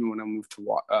parents, even when I moved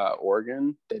to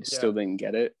Oregon, they still didn't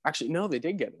get it. Actually, no, they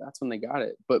did get it. That's when they got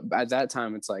it. But at that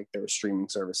time, it's like there were streaming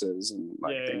services and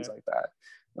like things like that.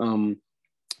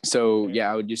 So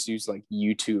I would just use like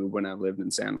YouTube when I lived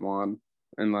in San Juan,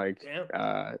 and like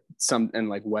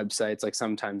like websites. Like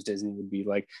sometimes Disney would be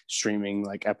like streaming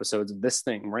like episodes of this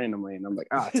thing randomly, and I'm like,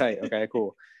 tight, okay,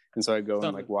 cool. And so I go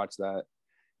and like watch that.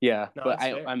 Yeah, no, but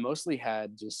I mostly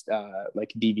had just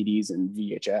like DVDs and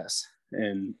VHS,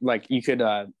 and like you could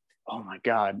oh my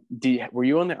god, were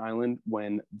you on the island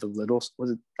when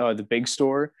the big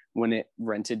store when it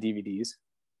rented DVDs?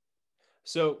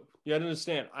 So you gotta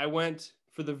understand, I went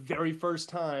for the very first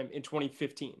time in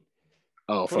 2015.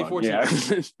 Oh, 2014. Yeah.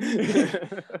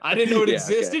 I didn't know it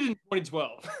existed in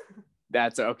 2012.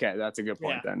 That's okay. That's a good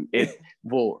point then.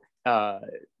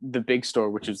 The big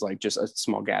store, which is like just a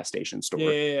small gas station store,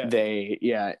 they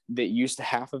used to,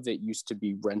 half of it used to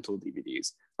be rental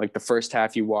DVDs. Like the first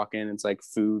half you walk in, it's like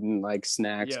food and like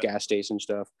snacks, gas station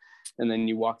stuff. And then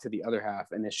you walk to the other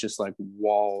half and it's just like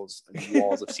walls and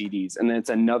walls of CDs. And then it's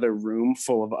another room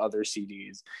full of other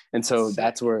CDs. And so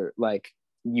that's where like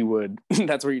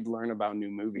that's where you'd learn about new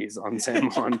movies on San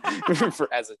Juan.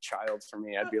 As a child, for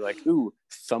me, I'd be like, ooh,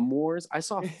 Thumb Wars. I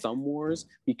saw Thumb Wars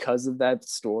because of that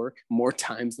store more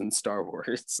times than Star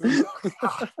Wars.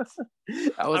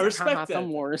 I respect that. Thumb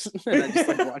Wars. And I just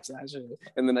like watch that shit.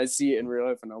 And then I see it in real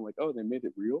life and I'm like, oh, they made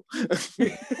it real.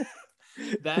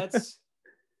 That's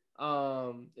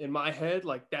in my head,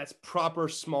 like that's proper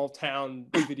small town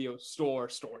video store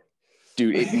story.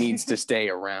 Dude, it needs to stay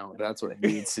around. That's what it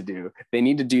needs to do. They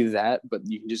need to do that, but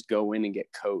you can just go in and get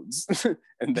codes,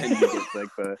 and then you get like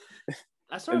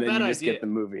that's not a bad idea. Get the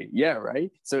movie. Yeah, right.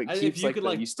 So it keeps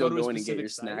like you still go in and get your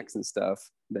snacks and stuff.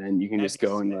 Then you can just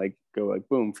go and like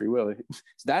boom, Free Willy.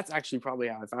 So that's actually probably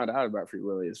how I found out about Free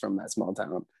Willy, is from that small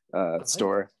town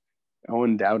store. I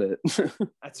wouldn't doubt it.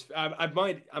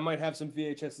 I might have some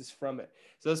VHSs from it.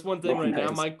 So that's one thing now.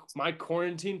 My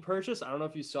quarantine purchase, I don't know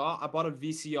if you saw, I bought a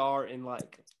VCR in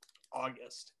like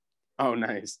August. Oh,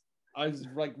 nice. I was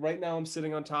like, right now I'm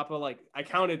sitting on top of like, I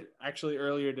counted actually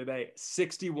earlier today,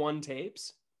 61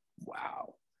 tapes.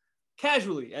 Wow.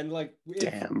 Casually. And like,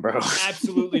 damn, bro.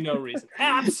 Absolutely no reason.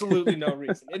 Absolutely no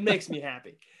reason. It makes me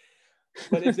happy.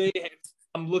 But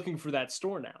I'm looking for that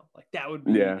store now. Like that would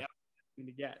be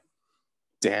to get.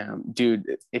 Damn,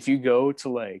 dude, if you go to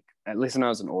like, at least when I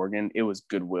was in Oregon, it was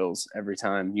Goodwill's every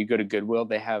time. You go to Goodwill,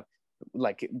 they have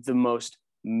like the most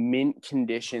mint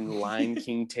condition Lion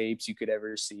King tapes you could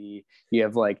ever see. You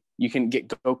have like, you can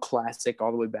go classic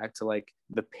all the way back to like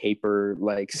the paper,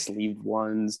 like sleeved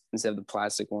ones instead of the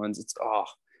plastic ones. It's,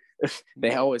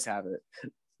 they always have it.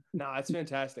 No, it's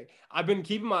fantastic. I've been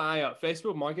keeping my eye out.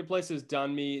 Facebook Marketplace has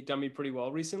done me pretty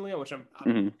well recently, which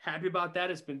I'm happy about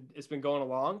that. It's been going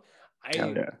along.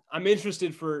 I'm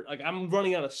interested for like, I'm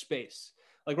running out of space.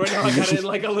 Like right now I got in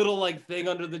like a little like thing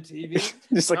under the TV.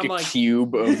 Just like a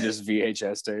cube of just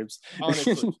VHS tapes.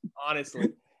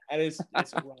 honestly. And it's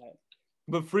wild.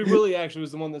 But Free Willy actually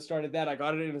was the one that started that. I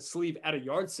got it in a sleeve at a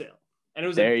yard sale. And it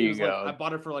was like, I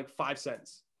bought it for like 5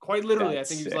 cents. Quite literally, I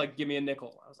think he was like, give me a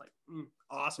nickel. I was like,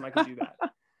 awesome, I can do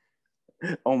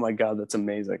that. Oh my God, that's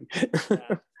amazing.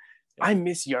 Yeah. I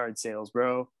miss yard sales,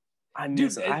 bro. I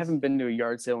haven't been to a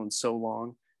yard sale in so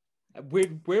long.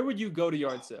 Where would you go to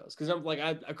yard sales? Because I'm like,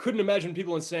 I couldn't imagine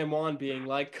people in San Juan being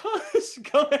like,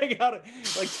 go hang out,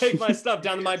 like take my stuff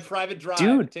down to my private drive.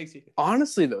 Dude,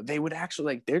 honestly though, they would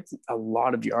actually like, there's a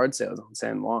lot of yard sales on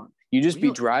San Juan. You just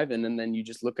be driving and then you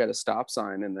just look at a stop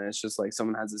sign and then it's just like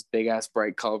someone has this big ass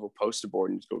bright colorful poster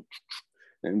board and you just go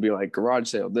and be like garage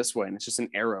sale this way, and it's just an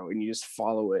arrow and you just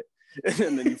follow it.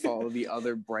 And then you follow the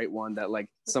other bright one that like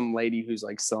some lady who's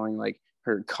like selling like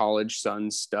her college son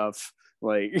stuff,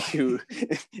 like who,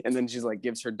 and then she's like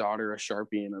gives her daughter a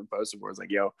Sharpie and a poster board. It's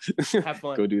like, yo, have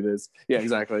fun, go do this. Yeah,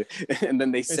 exactly. And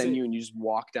then they send you and you just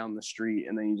walk down the street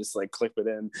and then you just like clip it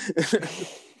in.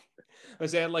 I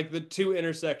say like the 2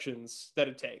 intersections that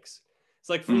it takes. It's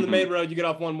like from the main road, you get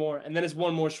off one more, and then it's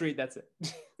one more street. That's it.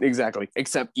 Exactly.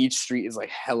 Except each street is like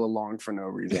hella long for no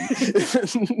reason.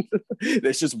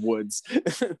 It's just woods.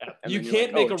 Yeah. You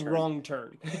can't make a wrong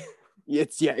turn.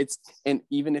 It's and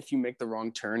even if you make the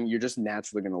wrong turn, you're just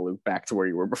naturally going to loop back to where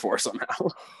you were before somehow.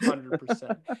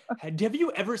 100%. Have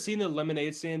you ever seen the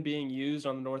lemonade stand being used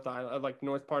on the north island, like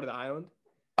north part of the island?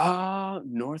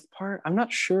 North part? I'm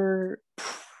not sure.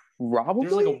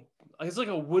 Probably. It's like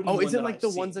a wooden. Oh, is it like the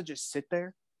ones that just sit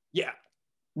there? Yeah.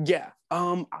 Yeah.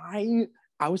 I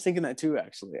was thinking that too,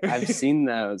 actually. I've seen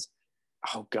those.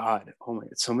 Oh God. Oh my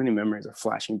God. So many memories are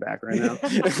flashing back right now.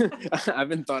 I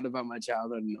haven't thought about my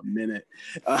childhood in a minute.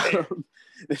 I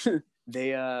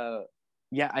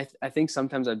think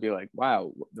sometimes I'd be like,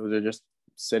 wow, those are just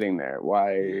sitting there.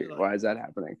 Why is that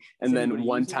happening? And then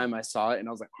one time I saw it and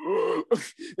I was like, I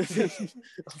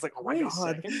was like, oh my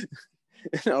God.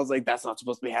 And I was like, that's not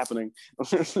supposed to be happening. I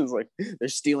was like, they're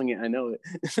stealing it. I know it.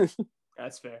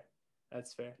 That's fair.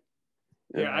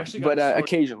 Yeah, actually, but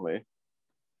occasionally.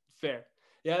 Fair.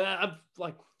 Yeah, I'm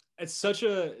like, it's such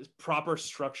a proper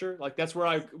structure. Like that's where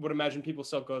I would imagine people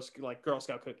sell Girl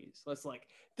Scout cookies. That's like,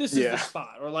 this is the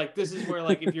spot, or like this is where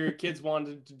like if your kids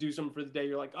wanted to do something for the day,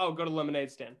 you're like, oh, go to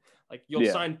lemonade stand. Like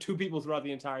you'll sign 2 people throughout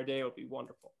the entire day. It would be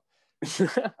wonderful.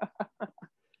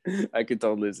 I could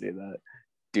totally see that.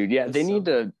 Dude, yeah, they need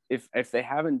to, if they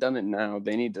haven't done it now,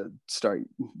 they need to start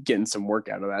getting some work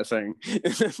out of that thing.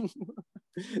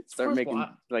 Start making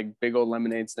like big old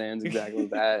lemonade stands, exactly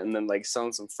that, and then like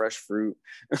selling some fresh fruit.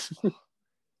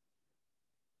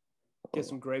 Get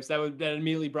some grapes. That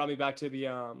immediately brought me back to the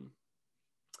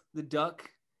duck.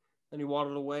 Then he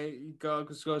waddled away. He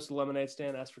goes to the lemonade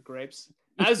stand, ask for grapes.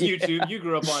 As you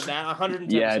grew up on that.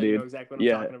 110%. Yeah, dude. You know exactly what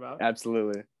I'm talking about.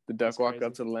 Absolutely. The duck walked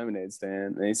up to the lemonade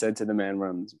stand and he said to the man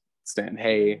running the stand,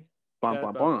 "Hey,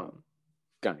 got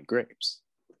any grapes?"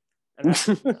 And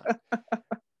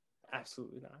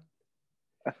absolutely not.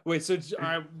 Wait, so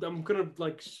I'm gonna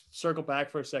like circle back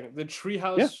for a second. The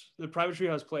treehouse, the private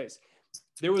treehouse place.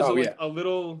 There was a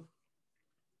little.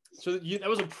 So that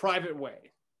was a private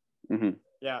way. Mm-hmm.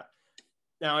 Yeah.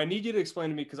 Now I need you to explain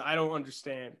to me because I don't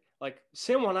understand. Like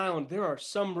San Juan Island, there are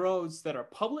some roads that are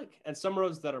public and some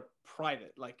roads that are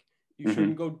private. Like you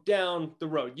shouldn't go down the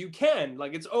road. You can,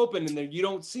 like it's open and there you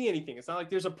don't see anything. It's not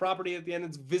like there's a property at the end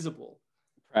that's visible.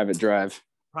 Private drive.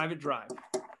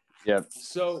 Yep.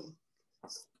 So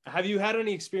have you had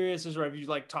any experiences or have you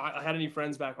like had any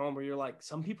friends back home where you're like,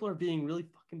 some people are being really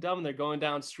fucking dumb and they're going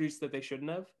down streets that they shouldn't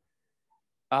have?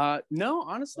 No,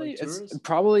 honestly, like it's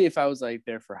probably if I was like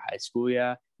there for high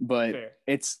school, but fair.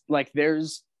 It's like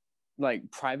there's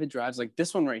like private drives like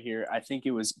this one right here. I think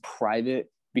it was private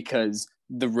because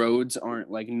the roads aren't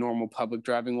like normal public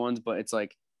driving ones, but it's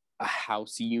like a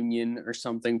house union or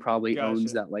something probably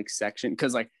owns that like section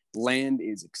because like land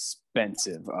is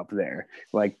expensive up there.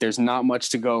 Like there's not much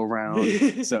to go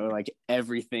around. So like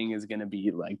everything is going to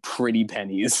be like pretty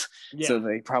pennies. Yeah. So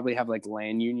they probably have like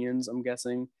land unions, I'm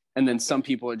guessing. And then some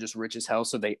people are just rich as hell,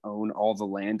 so they own all the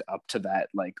land up to that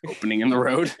like opening in the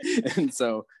road. And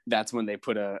so that's when they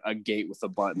put a gate with a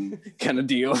button kind of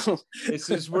deal. This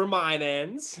is where mine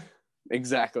ends.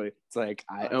 Exactly. It's like,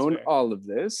 I own all of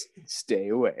this, stay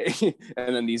away.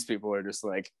 And then these people are just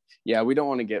like, yeah, we don't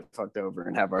want to get fucked over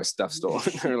and have our stuff stolen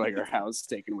or like our house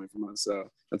taken away from us.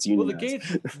 So that's unionized. Well,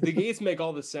 the gates make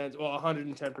all the sense. Well,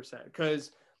 110%.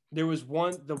 Because there was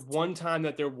the one time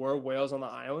that there were whales on the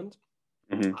island.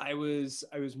 Mm-hmm. I was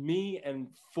me and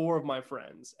 4 of my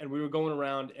friends, and we were going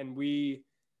around and we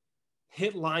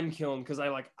hit Lime Kiln because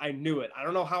I knew it. I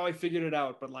don't know how I figured it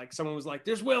out, but like someone was like,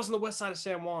 "There's whales on the west side of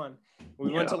San Juan."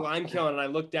 We went to Lime Kiln and I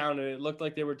looked down and it looked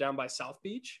like they were down by South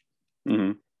Beach.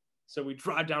 Mm-hmm. So we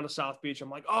drive down to South Beach. I'm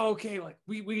like, "Oh, okay, like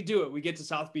we do it." We get to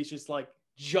South Beach, it's like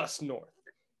just north,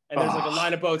 and there's like a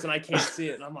line of boats and I can't see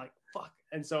it, and I'm like, "Fuck!"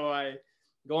 And so I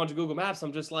go onto Google Maps.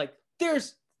 I'm just like,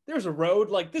 "There's a road,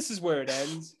 like this is where it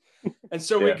ends." And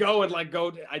so we go and like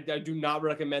I do not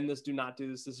recommend this. Do not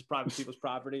do this. This is private people's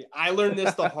property. I learned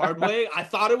this the hard way. I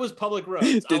thought it was public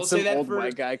roads. Did some old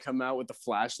white guy come out with a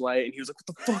flashlight and he was like,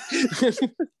 "What the fuck?"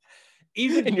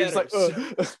 Even and better.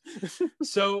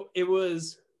 So it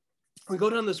was, we go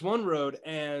down this one road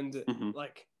and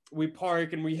like we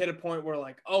park and we hit a point where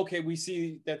like, okay, we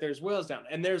see that there's whales down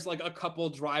and there's like a couple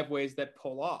driveways that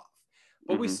pull off.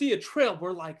 But we see a trail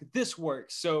where like this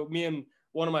works. So me and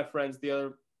one of my friends, the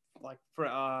other like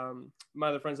my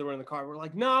other friends that were in the car, were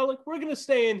like, "No, like we're gonna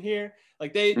stay in here."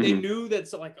 Like they knew that,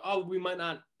 so like, oh, we might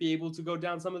not be able to go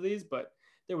down some of these, but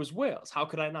there was whales. How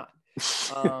could I not?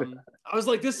 I was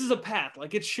like, this is a path.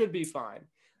 Like it should be fine.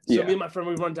 So me and my friend,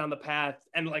 we run down the path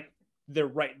and like they're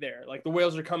right there. Like the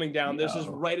whales are coming down. This is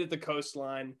right at the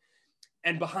coastline,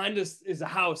 and behind us is a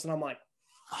house. And I'm like,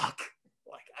 fuck.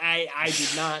 Like I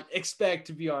did not expect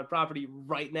to be on property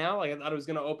right now. Like I thought it was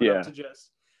gonna open up to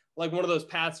just like one of those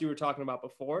paths you were talking about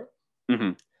before.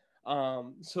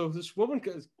 So this woman,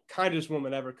 kindest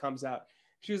woman ever, comes out.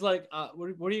 She was like,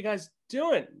 what are you guys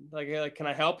doing? Like, can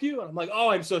I help you? And I'm like, oh,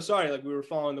 I'm so sorry. Like, we were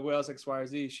following the whales, X, Y, or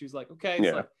Z. She was like, okay.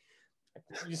 It's like,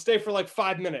 you stay for like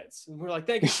 5 minutes. And we're like,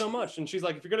 thank you so much. And she's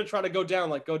like, if you're going to try to go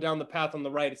down, like, go down the path on the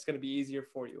right. It's going to be easier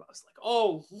for you. I was like,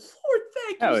 oh, Lord,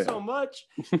 thank you so much.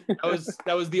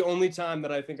 That was the only time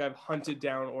that I think I've hunted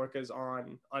down orcas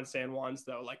on San Juans,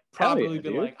 though. Like, properly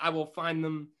been like, I will find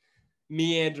them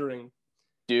meandering.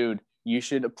 Dude, you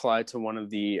should apply to one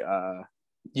of the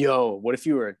what if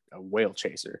you were a whale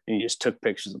chaser and you just took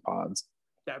pictures of pods?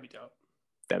 That'd be dope.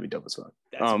 That'd be dope as fuck.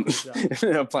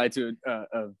 Apply to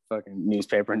a fucking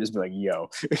newspaper and just be like, yo,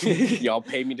 y'all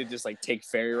pay me to just like take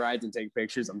ferry rides and take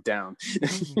pictures. I'm down.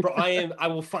 Bro, I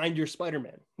will find your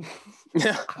Spider-Man.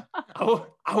 I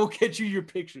will get you your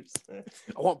pictures.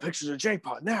 I want pictures of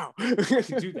J-Pod now. I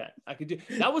could do that.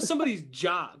 That was somebody's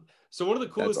job. So one of the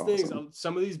coolest things,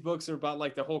 some of these books are about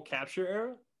like the whole capture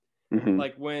era.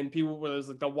 Like when people were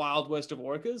like the Wild West of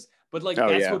orcas, but like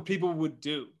that's what people would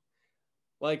do.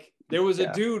 Like there was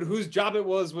a dude whose job it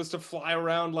was to fly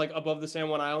around like above the San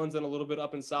Juan Islands and a little bit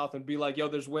up in south and be like, yo,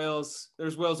 there's whales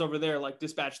over there. Like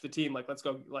dispatch the team. Like let's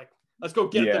go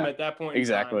get them at that point.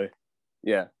 Exactly.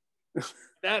 Yeah.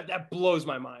 That blows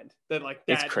my mind. That like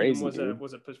that crazy,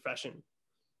 was a profession.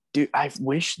 Dude, I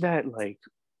wish that like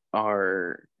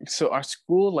our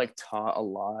school like taught a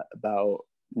lot about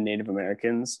Native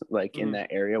Americans like in that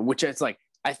area, which it's like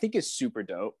I think is super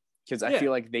dope because I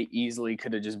feel like they easily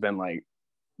could have just been like,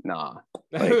 nah,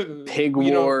 like pig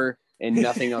war and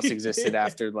nothing else existed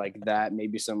after like that.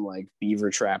 Maybe some like beaver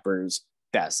trappers.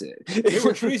 That's it. There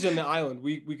were trees on the island.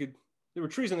 There were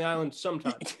trees on the island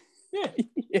sometimes.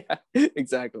 Yeah,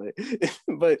 exactly.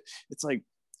 But it's like,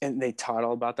 and they taught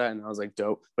all about that, and I was like,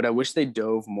 dope. But I wish they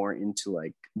dove more into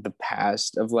like the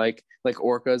past of like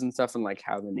orcas and stuff, and like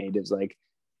how the natives like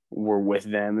were with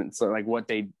them, and so like what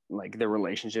they like their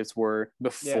relationships were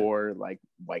before like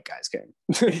white guys came.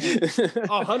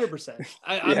 100%.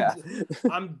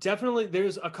 I'm definitely,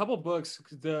 there's a couple books.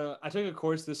 I took a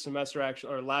course this semester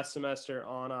or last semester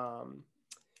on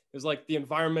it was like the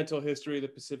environmental history of the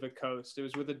Pacific Coast. It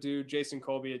was with a dude, Jason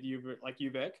Colby at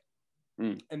UVic.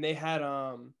 And they had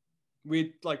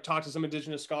we like talked to some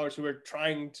indigenous scholars who were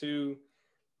trying to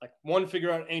like figure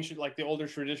out ancient, like the older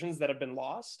traditions that have been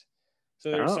lost. So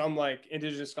there's some like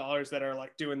indigenous scholars that are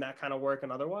like doing that kind of work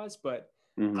and otherwise, but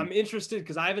I'm interested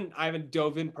because I haven't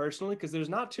dove in personally because there's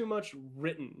not too much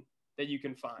written that you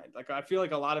can find. Like I feel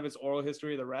like a lot of it's oral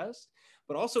history of the rest,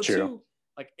 but also too,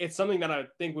 like it's something that I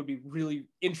think would be really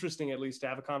interesting at least to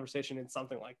have a conversation in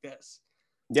something like this.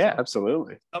 Yeah,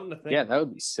 absolutely. Something to think. Yeah, that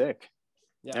would be sick.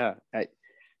 Yeah.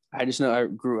 I just know I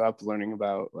grew up learning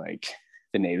about like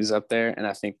the natives up there, and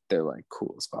I think they're like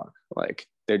cool as fuck. Like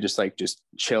they're just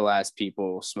chill ass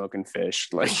people smoking fish.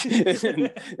 Like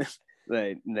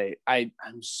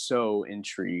I'm so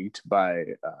intrigued by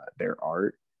their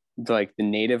art. Like the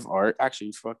native art,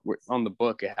 actually, on the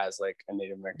book it has like a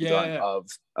Native American drawing of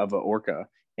an orca,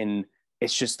 and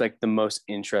it's just like the most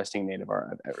interesting native art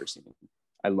I've ever seen.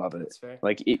 I love it.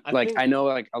 Like I know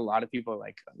like a lot of people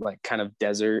like kind of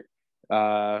desert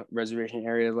reservation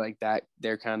area like that,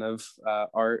 their kind of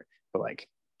art, but like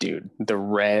dude, the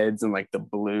reds and like the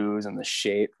blues and the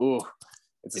shade,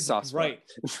 it's a soft spot.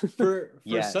 for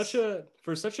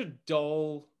such a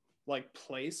dull like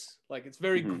place, like it's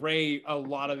very gray a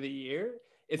lot of the year.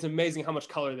 It's amazing how much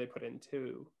color they put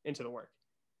into the work.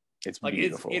 It's like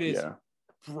beautiful. It is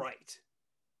bright,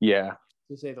 to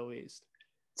say the least.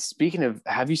 Speaking of,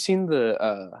 have you seen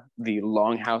the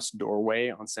Longhouse doorway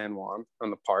on San Juan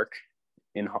on the park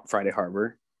in Friday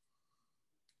Harbor?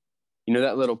 You know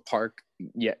that little park?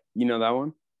 Yeah, you know that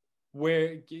one?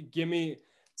 Where give me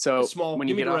when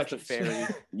you get off the ferry,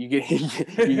 you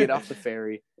get off the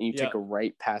ferry and you take a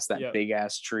right past that big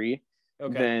ass tree.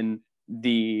 Okay. Then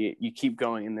you keep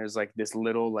going and there's like this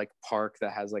little like park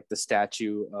that has like the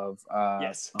statue of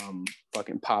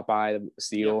fucking Popeye the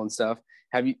seal and stuff.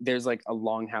 There's like a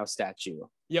Longhouse statue.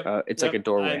 It's like a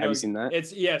doorway. Have you seen that?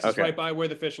 It's right by where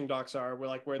the fishing docks are.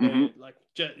 Where they like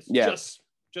just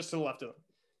to the left of them.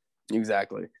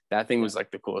 Exactly. That thing was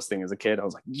like the coolest thing as a kid. I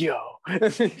was like, yo,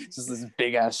 it's just this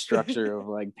big ass structure of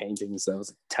like painting and stuff. It was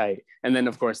like, tight. And then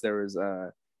of course there was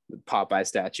the Popeye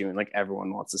statue, and like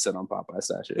everyone wants to sit on Popeye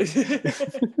statue.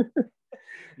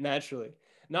 Naturally.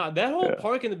 No, that whole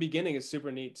park in the beginning is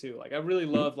super neat too. Like I really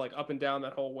love like up and down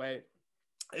that whole way.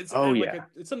 It's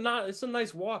a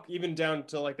nice walk even down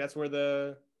to like that's where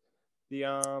the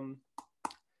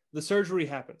surgery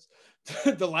happens.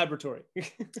 The laboratory.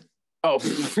 Oh,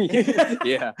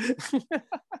 yeah.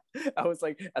 I was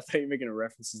like, I thought you were making a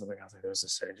reference to something. I was like, there was a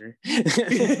surgery.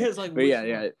 It's like, but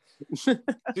yeah.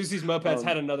 Susie's Mopeds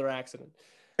had another accident.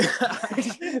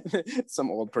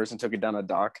 Some old person took it down a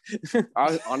dock.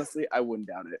 Honestly, I wouldn't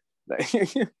doubt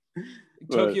it.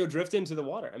 Tokyo drift into the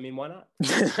water. I mean, why not?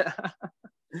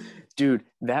 Dude,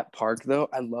 that park though,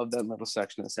 I love that little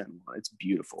section of San Juan. It's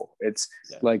beautiful. It's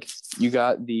like you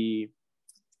got the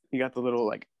little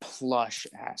like plush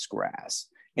ass grass,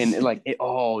 and like it.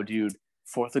 Oh, dude,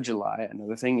 4th of July.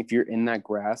 Another thing, if you're in that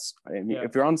grass,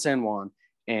 if you're on San Juan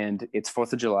and it's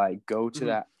 4th of July, go to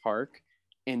that park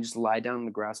and just lie down on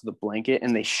the grass with a blanket,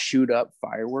 and they shoot up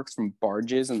fireworks from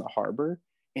barges in the harbor,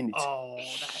 and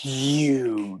it's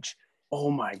huge.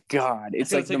 Oh my god,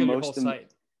 it's like the most.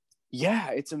 Yeah,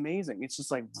 it's amazing. It's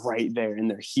just like right there,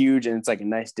 and they're huge, and it's like a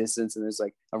nice distance, and there's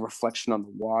like a reflection on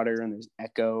the water, and there's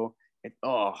echo.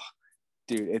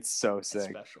 Dude, it's so sick. It's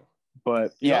special.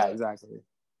 But yeah, exactly.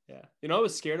 Yeah, I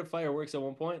was scared of fireworks at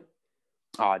one point.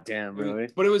 Oh damn, really?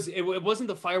 But it wasn't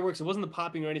the fireworks, it wasn't the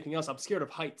popping or anything else. I'm scared of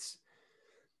heights.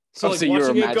 So like so you're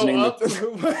imagining it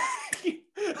go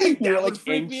up, you're like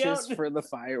anxious for the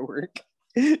firework.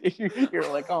 You're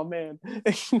like, oh man,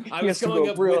 I was going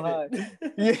up real high.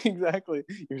 Yeah, exactly.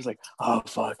 You're just like, oh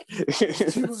fuck.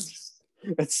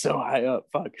 It's so high up.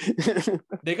 Fuck.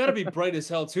 They gotta be bright as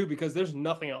hell too, because there's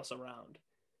nothing else around.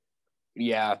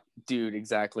 Yeah, dude,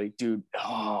 exactly. Dude,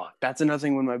 that's another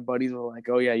thing when my buddies were like,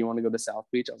 oh yeah, you want to go to South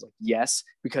Beach? I was like, yes,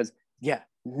 because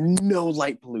no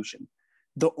light pollution.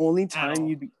 The only time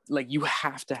you'd be like, you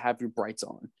have to have your brights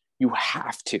on. You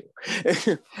have to.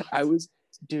 I was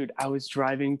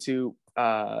driving to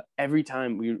every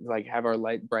time we like have our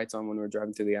light brights on when we were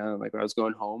driving to the island, like when I was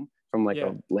going home from like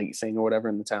a late thing or whatever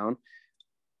in the town,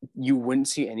 you wouldn't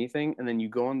see anything, and then you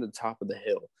go on the top of the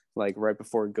hill like right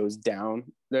before it goes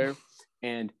down there,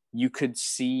 and you could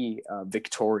see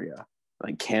Victoria,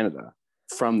 like Canada,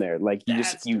 from there. Like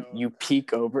you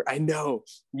peek over. I know,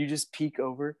 you just peek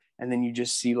over, and then you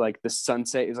just see like the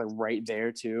sunset is like right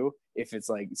there too, if it's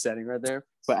like setting right there.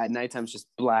 But at nighttime it's just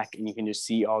black, and you can just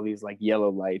see all these like yellow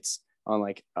lights on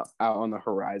like out on the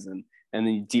horizon, and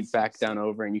then you deep back down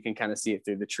over, and you can kind of see it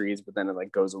through the trees, but then it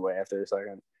like goes away after a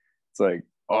second. It's like,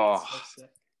 oh, so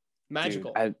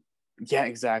magical. Dude, yeah,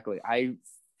 exactly.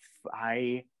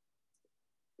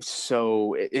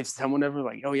 So if someone ever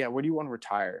like, oh yeah, where do you want to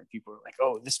retire? And people are like,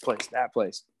 oh, this place, that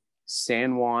place,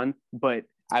 San Juan. But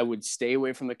I would stay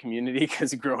away from the community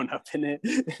because growing up in it,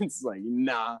 it's like,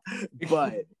 nah.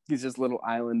 But it's just little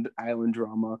island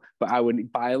drama. But I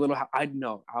would buy a little.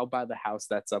 I'll buy the house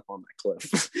that's up on that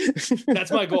cliff.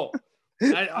 That's my goal.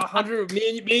 100.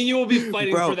 Me and you will be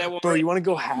fighting for that one. Bro, you want to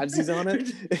go halvesies on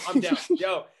it? I'm down.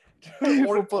 Yo.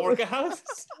 Orca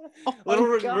house, little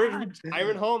retirement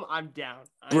home. I'm down,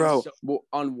 bro. Well,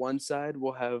 on one side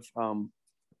we'll have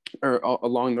or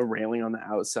along the railing on the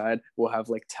outside we'll have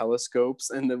like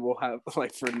telescopes, and then we'll have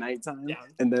like for nighttime,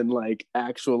 and then like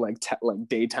actual like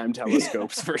daytime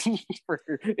telescopes for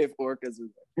if orcas are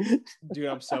there. Dude,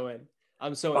 I'm so in.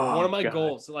 One of my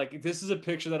goals, like this is a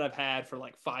picture that I've had for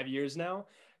like 5 years now,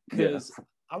 because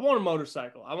I want a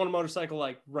motorcycle. I want a motorcycle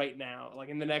like right now, like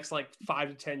in the next like 5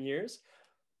 to 10 years.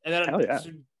 And then I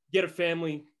get a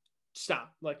family.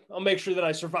 Stop. Like I'll make sure that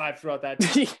I survive throughout that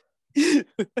time.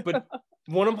 But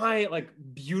one of my like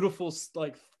beautiful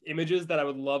like images that I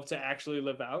would love to actually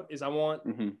live out is I want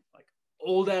like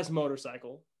old ass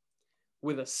motorcycle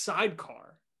with a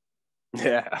sidecar.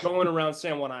 Yeah. Going around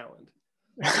San Juan Island.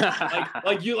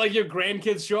 like your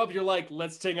grandkids show up, you're like,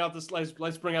 let's bring out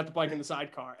the bike in the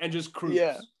sidecar and just cruise.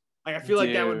 Like I feel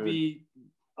like that would be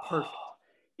perfect.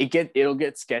 It'll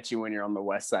get sketchy when you're on the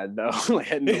west side though, like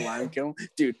heading to Limekiln.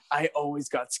 Dude, I always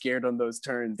got scared on those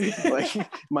turns. Like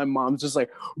my mom's just like,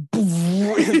 and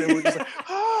then we're just like,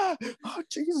 oh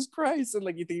Jesus Christ, and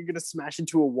like you think you're gonna smash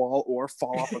into a wall or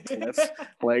fall off a cliff.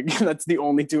 Like that's the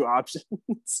only two options.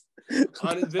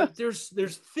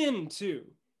 There's thin too.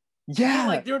 Yeah,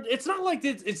 like it's not like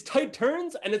it's tight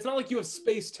turns, and it's not like you have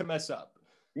space to mess up.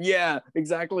 Yeah,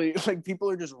 exactly. Like people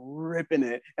are just ripping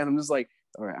it, and I'm just like,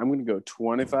 all right, I'm gonna go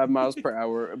 25 miles per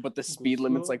hour, but the speed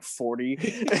limit's like 40.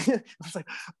 I was like,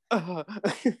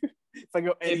 if I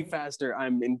go any faster,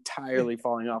 I'm entirely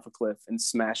falling off a cliff and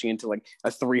smashing into like a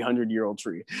 300-year-old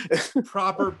tree.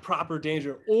 proper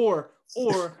danger, or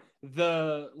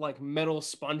the like metal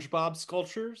SpongeBob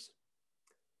sculptures.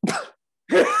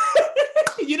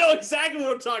 You know exactly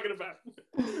what I'm talking about.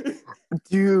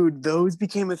 Dude, those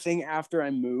became a thing after I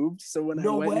moved. So when I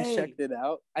went and checked it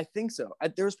out, I think so.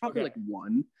 There was probably like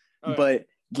one, but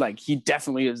like he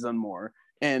definitely has done more.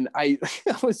 And I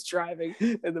was driving,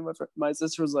 and then my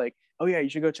sister was like, "Oh yeah, you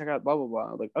should go check out blah blah blah."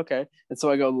 I was like, "Okay." And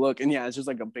so I go look, and yeah, it's just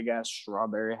like a big ass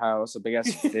strawberry house, a big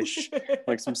ass fish,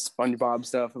 like some SpongeBob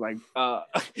stuff, like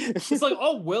it's like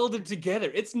all welded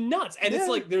together. It's nuts, and Yeah. it's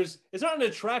like it's not an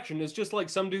attraction. It's just like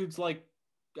some dude's like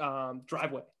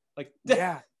driveway, like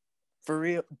yeah, for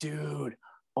real, dude.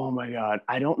 Oh my god,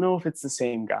 I don't know if it's the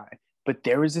same guy, but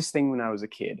there was this thing when I was a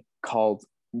kid called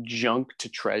Junk to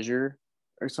Treasure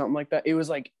or something like that. It was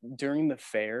like during the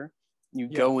fair, you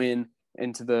go into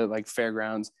the like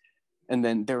fairgrounds, and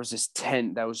then there was this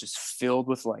tent that was just filled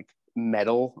with like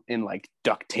metal and like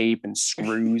duct tape and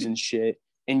screws and shit.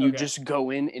 And you just go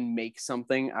in and make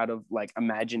something out of like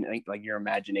like your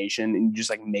imagination, and you just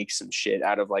like make some shit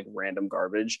out of like random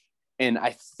garbage. And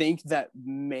I think that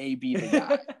may be the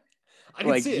guy. I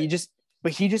can see it.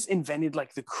 He just invented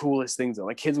like the coolest things.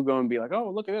 Like kids will go and be like,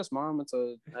 "Oh, look at this, mom! It's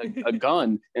a gun,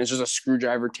 and it's just a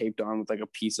screwdriver taped on with like a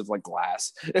piece of like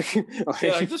glass."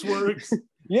 Like this works.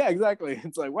 Yeah, exactly.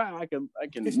 It's like, wow, I can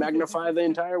magnify the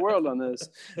entire world on this.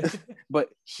 But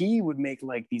he would make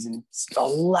like these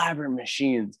elaborate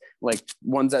machines, like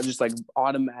ones that just like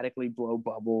automatically blow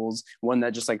bubbles, one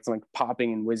that just like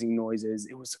popping and whizzing noises.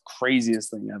 It was the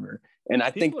craziest thing ever. And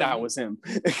I think that was him.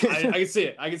 I can see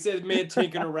it. I can see the man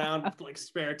tinkering around with like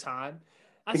spare time.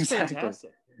 That's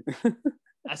fantastic.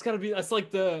 That's gotta be. It's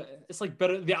like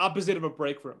better the opposite of a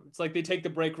break room. It's like they take the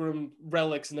break room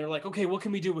relics and they're like, okay, what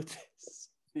can we do with this?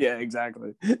 Yeah,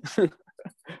 exactly.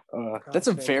 That's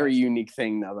a very unique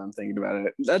thing now that I'm thinking about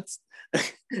it.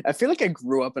 I feel like I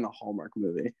grew up in a Hallmark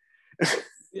movie.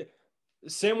 Yeah.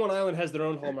 San Juan Island has their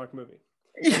own Hallmark movie.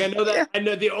 Like I know that. I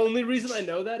know the only reason I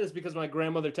know that is because my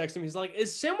grandmother texted me. He's like,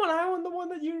 "Is San Juan Island the one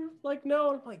that you like?"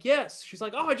 No, I'm like, "Yes." She's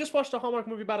like, "Oh, I just watched a Hallmark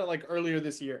movie about it like earlier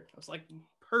this year." I was like,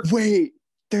 "Perfect." Wait,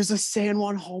 there's a San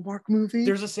Juan Hallmark movie?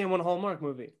 There's a San Juan Hallmark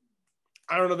movie.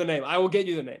 I don't know the name. I will get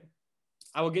you the name.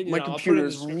 I will get you. My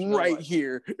computer's right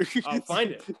here. I'll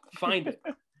find it. Find it.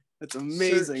 That's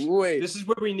amazing. Search. Wait. This is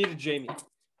where we needed Jamie.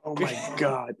 Oh my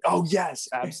god. Oh yes,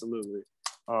 absolutely.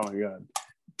 Oh my god.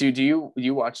 Dude, do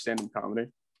you watch stand-up comedy?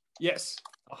 Yes.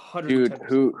 100%. Dude,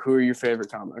 who are your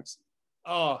favorite comics?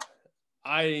 Oh,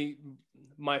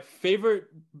 my favorite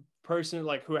person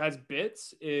like who has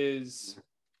bits is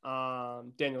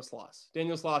Daniel Sloss.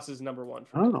 Daniel Sloss is number one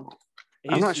for me.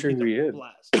 I'm not sure who he is.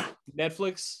 Blast.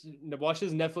 Netflix, watch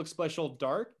his Netflix special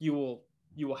Dark. You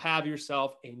will have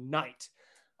yourself a night.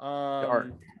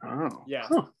 Dark. Yeah.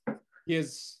 Huh. He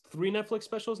has 3 Netflix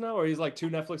specials now, or he's like 2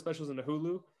 Netflix specials in the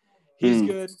Hulu. He's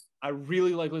good. I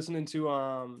really like listening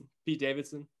to Pete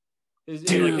Davidson. His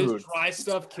dry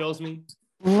stuff kills me.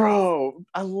 Bro,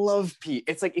 I love Pete.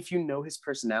 It's like if you know his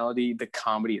personality, the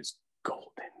comedy is golden.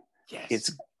 Yes.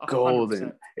 It's golden.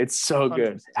 100%. It's so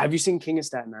good. 100%. Have you seen King of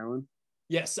Staten Island?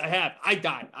 Yes, I have. I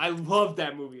died. I love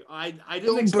that movie. I didn't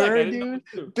Bill expect Burr, I didn't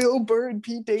dude. Bill Burr and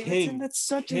Pete Davidson. That's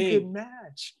such a good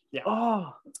match. Yeah.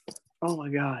 Oh my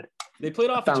God. They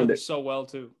played off each other so well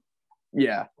too.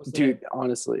 Yeah, dude.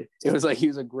 Honestly, it was like he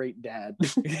was a great dad.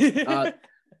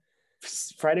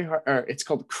 It's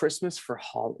called Christmas for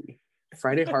Holly.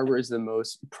 Friday Harbor is the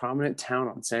most prominent town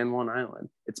on San Juan Island.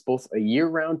 It's both a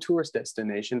year-round tourist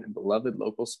destination and beloved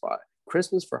local spot.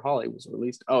 Christmas for Holly was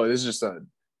released. Oh, this is just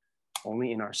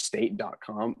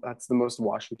onlyinurstate.com. That's the most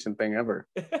Washington thing ever.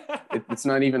 It's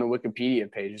not even a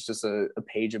Wikipedia page. It's just a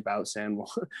page about San Juan,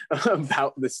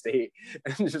 about the state,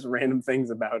 and just random things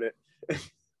about it.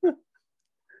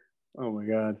 Oh my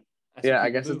God. I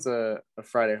guess it's a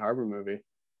Friday Harbor movie.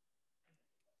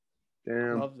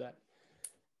 Damn. Love that.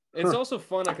 It's also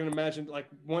fun. I can imagine, like,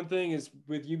 one thing is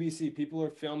with UBC, people are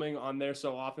filming on there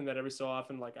so often that every so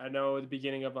often, like, I know at the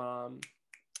beginning of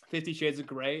 50 Shades of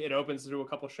Grey, it opens to a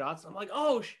couple shots. I'm like,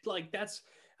 oh, like, that's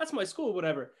my school,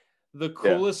 whatever. The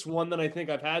coolest one that I think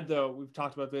I've had, though, we've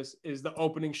talked about this, is the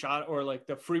opening shot or, like,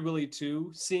 the Free Willy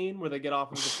 2 scene where they get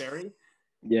off of the ferry.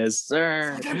 Yes,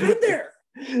 sir. Like, I've been there.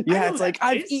 Yeah, it's like,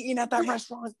 I've eaten at that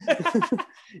restaurant.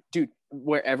 Dude,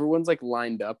 where everyone's like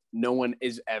lined up, no one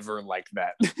is ever like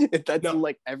that.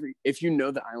 If you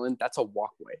know the island, that's a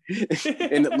walkway.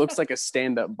 And it looks like a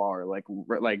stand-up bar. Like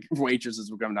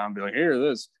waitresses will come down and be like,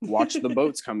 here, watch the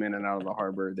boats come in and out of the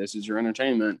harbor. This is your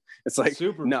entertainment. It's like,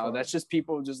 super fun. That's just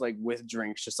people just like with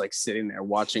drinks, just like sitting there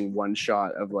watching one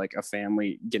shot of like a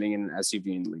family getting in an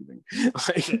SUV and leaving.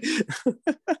 Like,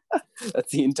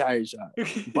 that's the entire shot.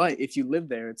 But if you live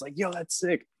there, it's like, yo, that's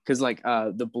sick. Because like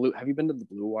have you been to the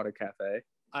Blue Water Cafe?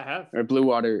 I have. Or Blue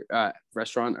Water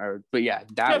restaurant, but yeah,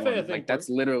 that cafe, one, like that's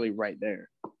literally right there.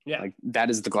 Yeah, like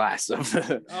that is the glass of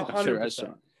the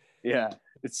restaurant. Yeah,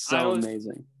 it's so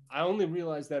amazing. I only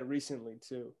realized that recently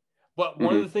too. But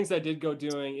one of the things I did go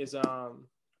doing is I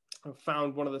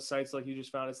found one of the sites like you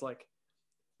just found. It's like,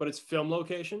 but it's film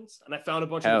locations, and I found a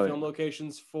bunch of the film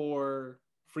locations for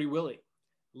Free Willy.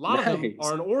 A lot of them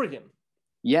are in Oregon.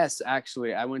 Yes,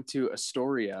 actually, I went to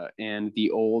Astoria and the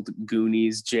old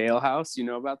Goonies jailhouse. You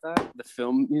know about that? The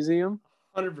film museum?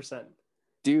 100%.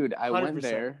 Dude, I 100%. Went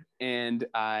there and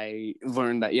I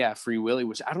learned that, Free Willy,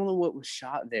 which I don't know what was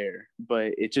shot there,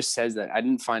 but it just says that. I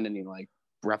didn't find any like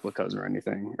replicas or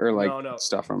anything or like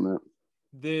stuff from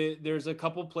it. There's a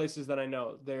couple places that I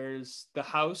know. There's the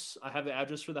house. I have the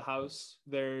address for the house.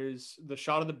 There's the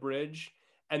shot of the bridge.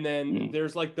 And then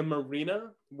there's like the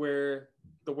marina where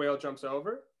the whale jumps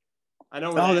over. I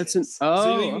know where that is.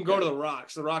 So you can go to the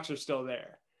rocks. The rocks are still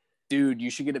there. Dude, you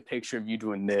should get a picture of you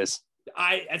doing this.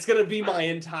 It's gonna be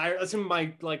that's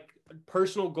my like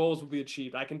personal goals will be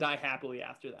achieved. I can die happily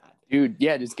after that. Dude,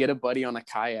 yeah, just get a buddy on a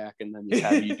kayak and then just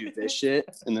have you do this shit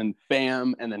and then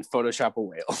bam and then Photoshop a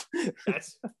whale.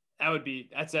 That's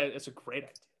a great idea.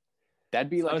 That'd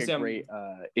be like a great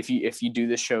if you do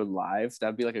this show live,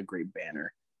 that'd be like a great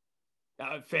banner.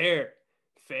 Fair.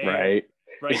 Right.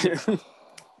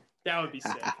 That would be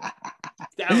sick.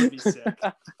 That would be sick.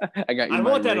 I got you. I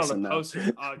want that on a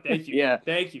poster. Oh, thank you. Yeah.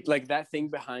 Thank you. Like that thing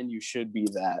behind you should be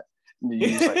that.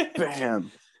 You just like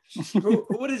bam.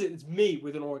 What is it? It's me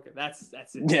with an orca. That's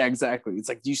it. Yeah, exactly. It's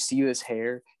like, do you see this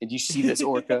hair? And do you see this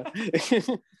orca?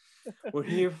 We're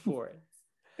here for it.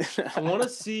 I want to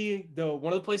see though.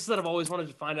 One of the places that I've always wanted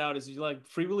to find out is like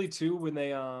Free Willy 2 when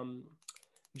they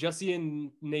Jesse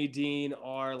and Nadine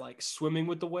are like swimming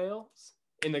with the whales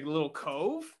in the little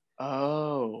cove.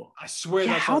 Oh, I swear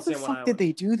that's how the fuck did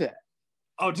they do that?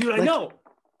 Oh, dude, like,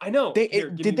 I know.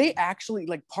 Did they actually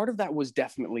like part of that was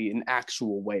definitely an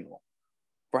actual whale,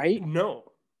 right? No,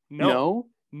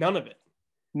 none of it.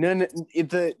 None.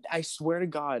 I swear to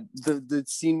God, the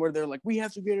scene where they're like, we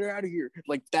have to get her out of here,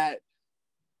 like that.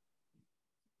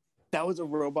 That was a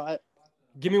robot.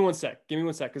 Give me one sec,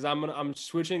 because I'm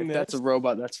switching. If that's a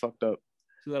robot, that's fucked up.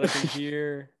 So that I can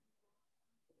hear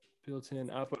built-in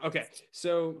output. Okay,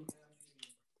 so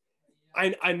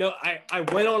I know I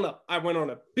went on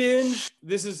a binge.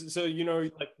 This is so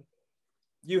like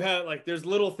you have like there's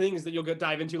little things that you'll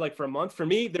dive into like for a month. For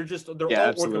me, they're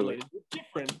all orca related. They're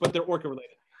different, but they're orca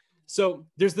related. So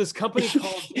there's this company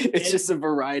called it's just a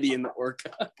variety in the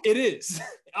orca. It is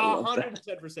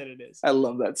 110% it is. I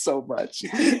love that so much.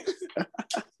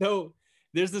 So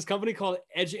there's this company called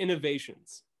Edge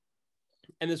Innovations,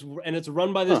 and it's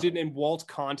run by this dude named Walt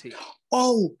Conti.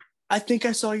 Oh, I think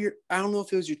I saw I don't know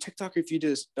if it was your TikTok or if you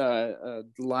did a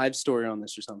live story on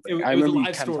this or something. I remember you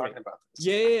kind of talking about this.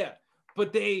 Yeah.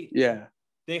 But they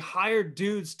hired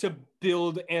dudes to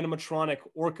build animatronic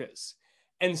orcas.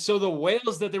 And so the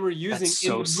whales that they were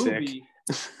using in the movie,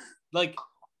 like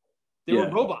they were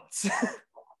robots.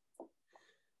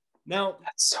 Now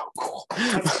that's so cool.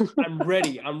 I'm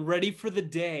ready. I'm ready for the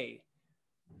day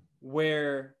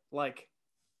where like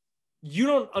you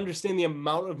don't understand the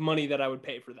amount of money that I would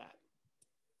pay for that.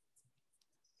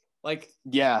 Like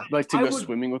like to go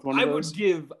swimming with one of those.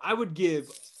 I would give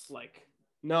like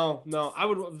no,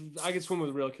 I could swim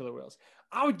with real killer whales.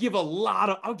 I would give a lot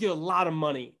of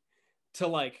money to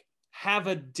like have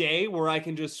a day where I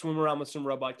can just swim around with some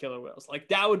robot killer whales. Like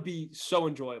that would be so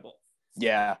enjoyable.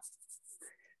 Yeah.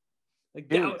 Like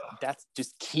dude, that's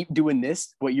just keep doing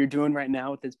this, what you're doing right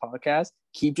now with this podcast.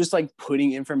 Keep just like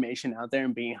putting information out there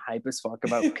and being hype as fuck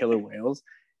about killer whales.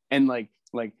 And like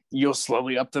you'll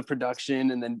slowly up the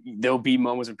production and then there'll be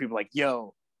moments where people are like,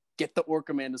 yo, get the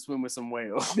orca man to swim with some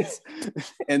whales.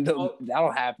 And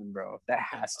that'll happen, bro. That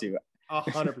has to.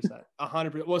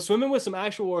 100%. Well, swimming with some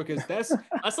actual orcas,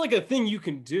 that's like a thing you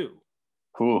can do.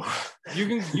 Cool.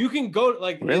 You can go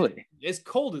like really. It's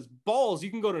cold as balls. You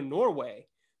can go to Norway,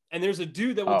 and there's a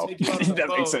dude that will take you out of the that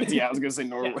boat. Makes sense. Yeah, I was gonna say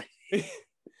Norway.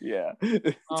 Yeah.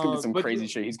 It's gonna be some crazy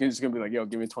shit. He's just gonna be like, yo,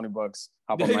 give me $20.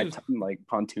 Hop on my like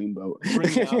pontoon boat.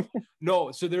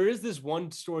 No, so there is this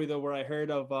one story though where I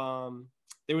heard of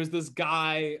there was this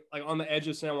guy like on the edge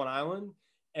of San Juan Island.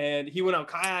 And he went out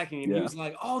kayaking and he was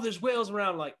like, oh, there's whales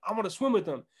around. Like, I want to swim with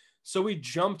them. So we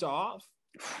jumped off.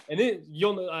 And then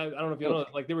you'll know, I don't know if you know,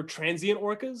 like they were transient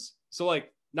orcas. So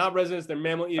like not residents, they're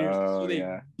mammal eaters. So they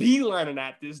beelining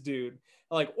at this dude.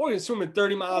 Like orcas swimming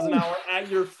 30 miles an hour at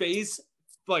your face,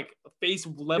 like face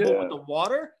level with the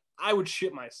water. I would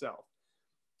shit myself.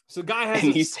 So guy has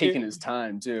he's taking his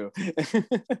time too.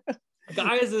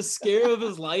 Guy is the scare of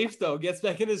his life though. Gets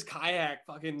back in his kayak,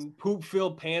 fucking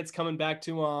poop-filled pants, coming back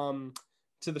to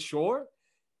the shore.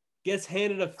 Gets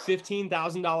handed a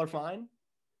 $15,000 fine.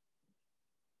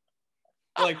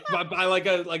 like by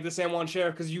like the San Juan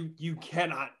sheriff, because you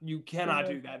cannot do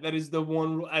that. That is the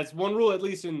one rule. As one rule, at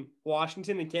least in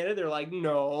Washington and Canada, they're like,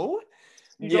 no,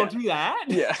 you don't do that.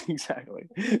 Yeah, exactly.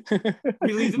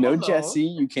 Release him no alone. Jesse,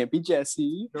 you can't be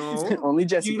Jesse. No, only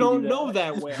Jesse. You don't know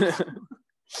that well.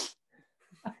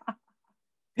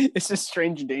 It's a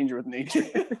strange danger with nature.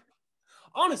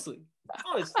 honestly.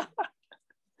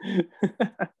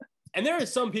 And there are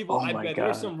some people, I bet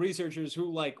there's some researchers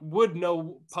who like would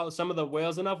know some of the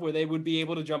whales enough where they would be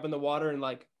able to jump in the water and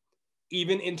like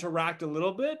even interact a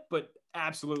little bit, but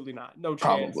absolutely not. No chance.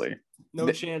 Probably. No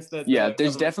chance that.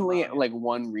 There's definitely like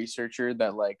one researcher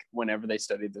that like whenever they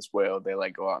studied this whale, they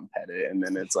like go out and pet it, and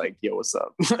then it's like, yo, what's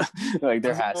up? Like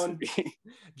there has to be.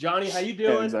 Johnny, how you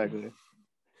doing? Yeah, exactly.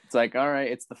 It's like, all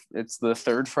right, it's the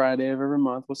third Friday of every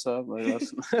month. What's up? Like,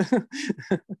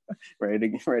 ready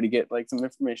to get like some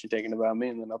information taken about me,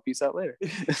 and then I'll peace out later.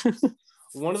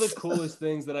 One of the coolest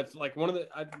things that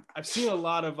I've seen a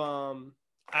lot of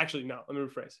actually no, let me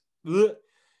rephrase.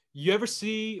 You ever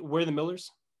see Where the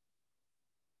Millers?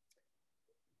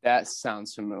 That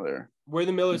sounds familiar. Where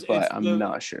the Millers, but I'm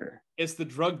not sure. It's the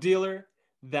drug dealer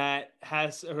that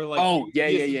has her like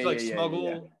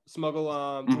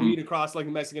smuggle weed across like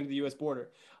the Mexican to the U.S.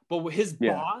 border, but his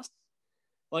boss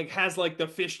like has like the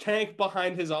fish tank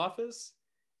behind his office,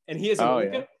 and he has an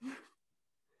orca.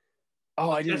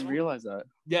 Oh, I didn't realize that.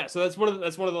 Yeah, so that's one of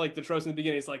the like the tropes in the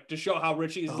beginning. It's like to show how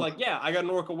rich he is. He's like, yeah, I got an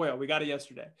orca whale. We got it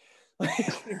yesterday,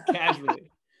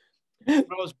 casually. I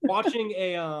was watching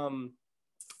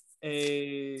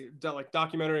a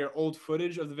documentary or old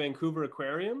footage of the Vancouver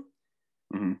Aquarium.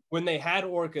 When they had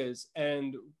orcas,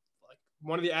 and like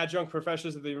one of the adjunct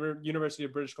professors at the University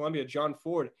of British Columbia, John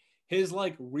Ford, his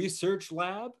like research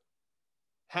lab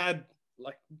had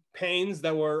like panes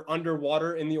that were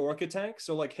underwater in the orca tank.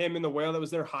 So like him and the whale that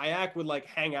was there, Hayak, would like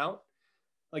hang out.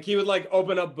 Like he would like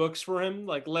open up books for him,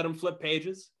 like let him flip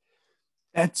pages.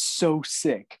 That's so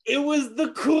sick. It was the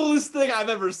coolest thing I've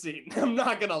ever seen. I'm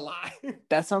not gonna lie.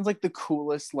 That sounds like the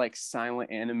coolest like silent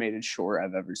animated short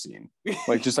I've ever seen.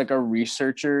 Like just like a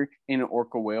researcher and an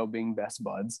orca whale being best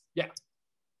buds. Yeah.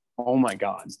 Oh my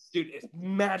god. Dude, it's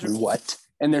magical. What?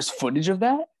 And there's footage of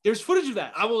that? There's footage of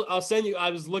that. I'll send you.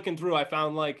 I was looking through. I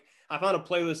found a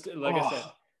playlist. Like I said,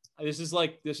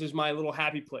 this is my little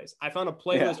happy place. I found a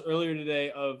playlist earlier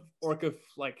today of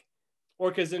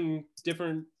orcas in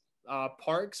different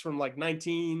parks from like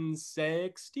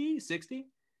 1960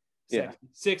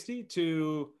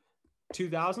 to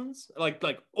 2000s,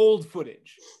 like old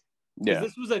footage.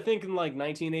 This was, I think, in like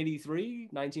 1983,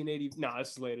 1980. No,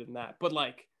 this is later than that, but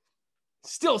like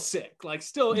still sick, like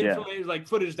still information, like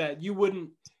footage that you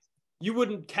wouldn't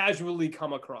casually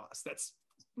come across. That's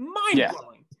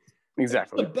mind-blowing.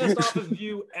 Exactly. That's the best office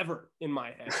view ever in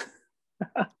my head.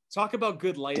 Talk about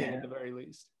good lighting at the very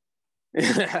least.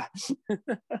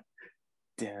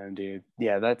 Damn, dude.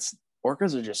 Yeah,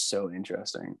 orcas are just so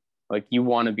interesting. Like you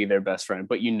want to be their best friend,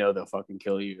 but you know they'll fucking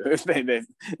kill you if they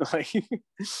like.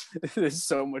 There's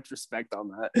so much respect on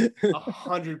that.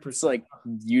 100%. It's like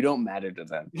you don't matter to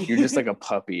them. You're just like a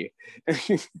puppy.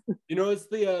 You know, it's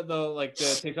the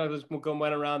TikTok that's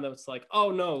went around that's like, oh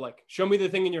no, like show me the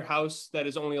thing in your house that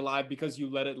is only alive because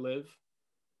you let it live.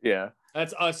 Yeah.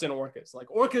 That's us and orcas. Like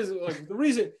orcas, like the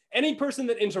reason any person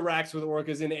that interacts with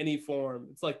orcas in any form,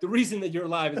 it's like the reason that you're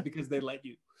alive is because they let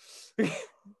you.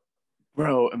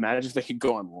 Bro, imagine if they could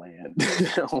go on land.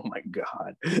 Oh my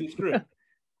god.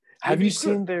 Have you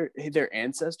seen their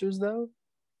ancestors though?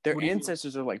 Their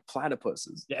ancestors are like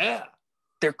platypuses. Yeah.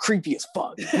 They're creepy as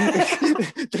fuck.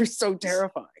 They're so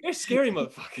terrifying. They're scary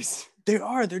motherfuckers. They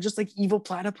are. They're just like evil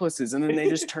platypuses, and then they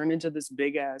just turn into this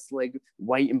big ass like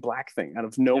white and black thing out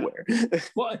of nowhere. Yeah.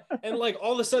 Well, and like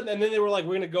all of a sudden, and then they were like,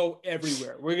 "We're gonna go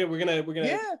everywhere. We're gonna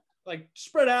like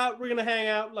spread out. We're gonna hang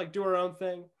out, like do our own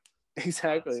thing."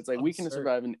 Exactly. It's like we can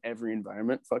survive in every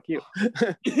environment. Fuck you.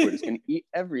 We're just gonna eat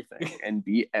everything and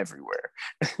be everywhere.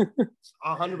 100%.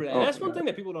 And that's one thing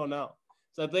that people don't know.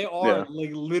 So they are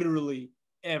like literally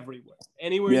everywhere.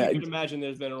 Anywhere you can imagine,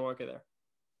 there's been an orca there.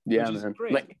 Yeah, man.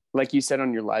 Like you said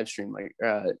on your live stream, like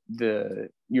you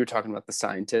were talking about the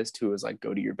scientist who was like,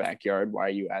 "Go to your backyard. Why are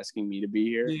you asking me to be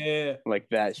here?" Yeah, like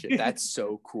that shit. That's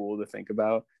so cool to think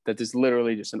about. That there's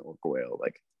literally just an orca whale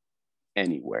like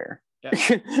anywhere. Yeah.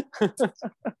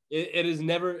 it is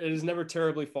never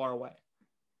terribly far away.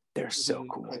 They're so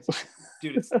cool,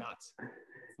 dude. It's nuts.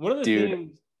 One of the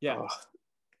things, yeah.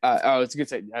 It's a good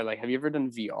say. Have you ever done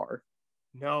VR?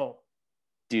 No.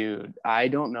 Dude, I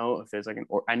don't know if there's like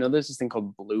I know there's this thing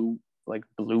called Blue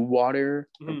Water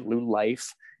or Blue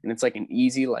Life, and it's like an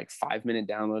easy like 5-minute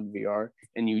download VR,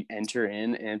 and you enter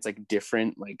in, and it's like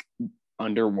different like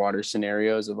underwater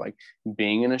scenarios of like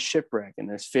being in a shipwreck and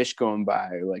there's fish going by,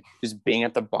 or like just being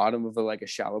at the bottom of like a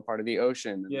shallow part of the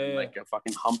ocean, and then like a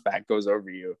fucking humpback goes over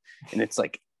you, and it's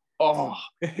like, oh,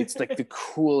 it's like the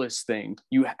coolest thing.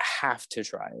 You have to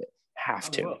try it. Have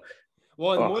to.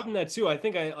 Well, and more than that too, I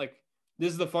think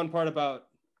this is the fun part about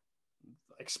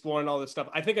exploring all this stuff.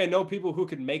 I think I know people who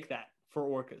could make that for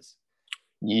orcas.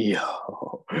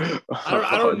 Yo,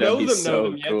 I don't know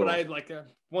them yet, but I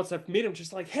once I've met them,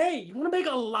 just like, hey, you want to make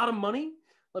a lot of money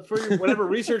for whatever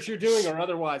research you're doing or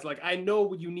otherwise? Like, I know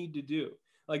what you need to do.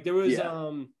 Like there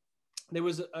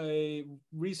was a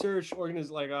research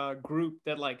group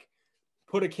that like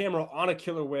put a camera on a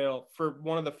killer whale for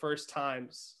one of the first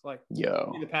times, like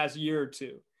in the past year or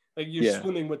two. Like you're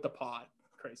swimming with the pod.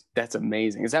 Crazy. That's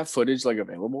amazing. Is that footage like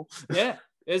available? Yeah.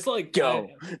 It's like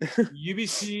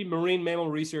UBC Marine Mammal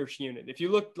Research Unit. If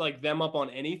you look like them up on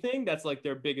anything, that's like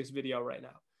their biggest video right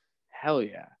now. Hell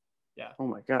yeah. Yeah. Oh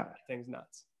my God. That thing's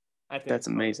nuts. I think that's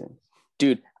amazing.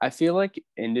 Dude, I feel like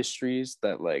industries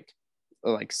that like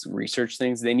research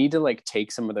things, they need to like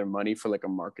take some of their money for like a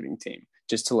marketing team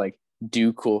just to like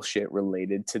do cool shit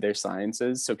related to their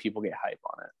sciences so people get hype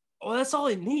on it. Oh, that's all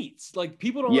it needs. Like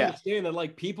people don't understand that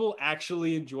like people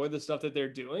actually enjoy the stuff that they're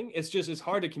doing. It's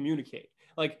hard to communicate.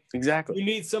 Like exactly, you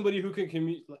need somebody who can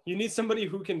you need somebody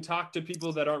who can talk to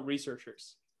people that aren't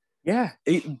researchers. Yeah,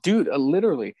 dude,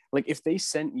 literally, like if they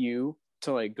sent you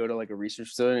to like go to like a research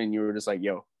facility and you were just like,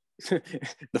 yo,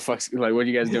 the fuck's like, what are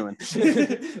you guys doing?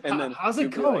 And then how's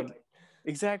it going? Like,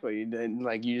 exactly. Then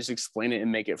like you just explain it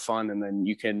and make it fun, and then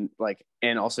you can like,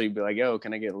 and also you'd be like, yo,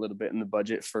 can I get a little bit in the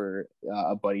budget for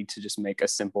a buddy to just make a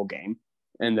simple game,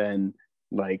 and then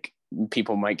like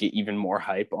people might get even more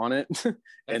hype on it.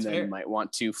 And then might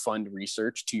want to fund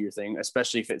research to your thing,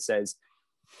 especially if it says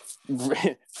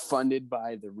funded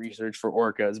by the research for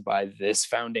orcas by this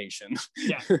foundation.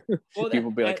 Yeah. Well,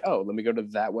 people be like, oh, let me go to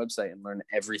that website and learn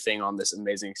everything on this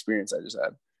amazing experience I just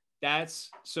had.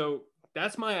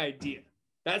 That's my idea.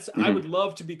 I would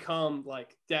love to become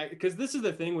like that, because this is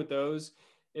the thing with those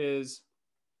is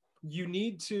you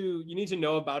need to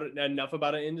know about it enough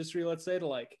about an industry, let's say, to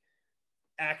like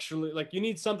actually like you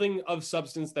need something of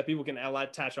substance that people can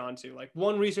attach onto. Like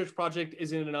one research project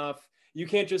isn't enough. You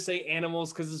can't just say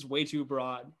animals because it's way too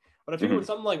broad. But I figure with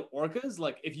something like orcas,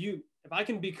 like if I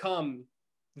can become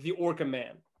the orca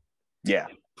man,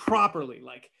 properly,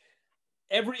 like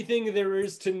everything there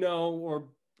is to know or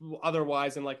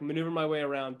otherwise, and like maneuver my way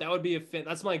around, that would be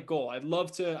that's my goal. I'd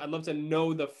love to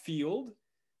know the field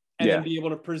and then be able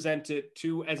to present it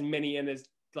to as many and as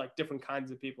like different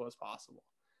kinds of people as possible.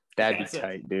 That'd be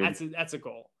tight, dude. That's a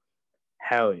goal.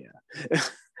 Hell yeah.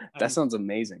 That sounds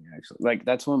amazing, actually. Like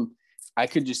that's when I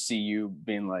could just see you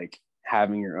being like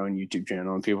having your own YouTube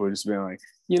channel and people just being like,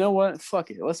 you know what?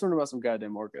 Fuck it. Let's learn about some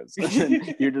goddamn orcas. And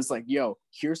then you're just like, yo,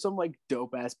 here's some like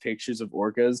dope ass pictures of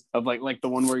orcas, of like the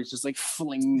one where he's just like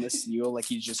flinging the seal like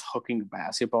he's just hooking a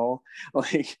basketball,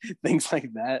 like things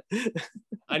like that.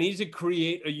 I need to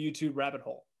create a YouTube rabbit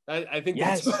hole. I think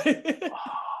that's oh my God.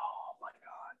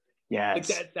 Yes.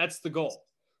 Like that's the goal.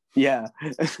 Yeah.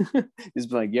 Just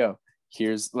be like, yo,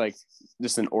 here's like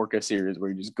just an orca series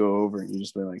where you just go over and you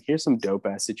just be like, here's some dope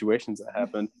ass situations that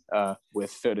happened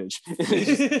with footage.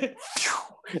 And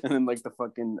then like the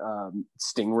fucking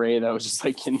stingray that was just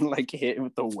like getting like hit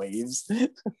with the waves.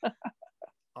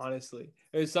 Honestly,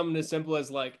 it's something as simple as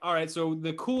like, all right, so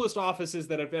the coolest offices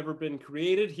that have ever been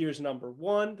created. Here's number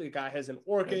one. The guy has an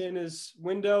orca in his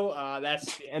window.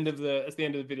 That's the end of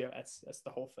the video. That's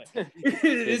the whole thing.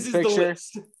 This is the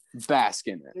list. Bask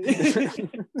in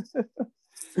it.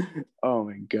 Oh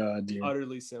my God, dude.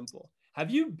 Utterly simple.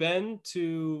 Have you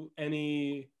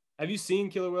seen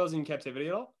killer whales in captivity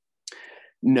at all?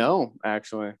 No,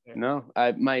 actually, no.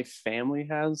 My family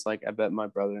has, like, I bet my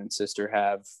brother and sister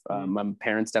have. My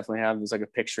parents definitely have. There's like a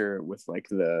picture with like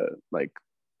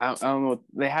I don't know.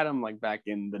 They had them like back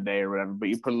in the day or whatever. But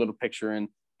you put a little picture in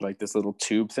like this little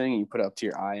tube thing, and you put it up to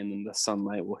your eye, and then the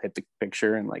sunlight will hit the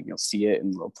picture, and like you'll see it in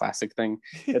a little plastic thing.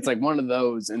 It's like one of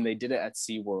those, and they did it at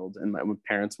SeaWorld, and my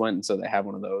parents went, and so they have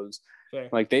one of those. Fair.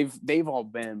 Like they've all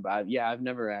been, but I've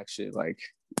never actually like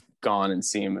gone and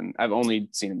seen them, and I've only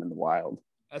seen them in the wild.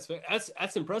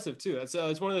 That's impressive too. It's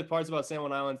one of the parts about San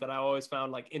Juan Islands that I always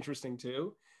found like interesting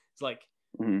too. It's like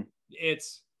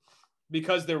it's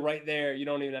because they're right there. You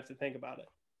don't even have to think about it.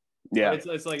 Yeah, but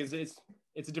it's like it's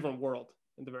a different world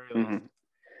at the very least.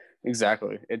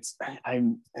 Exactly.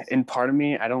 And part of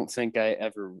me, I don't think I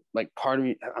ever like. Part of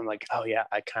me, I'm like, oh yeah,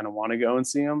 I kind of want to go and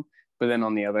see them. But then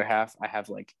on the other half, I have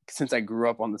like, since I grew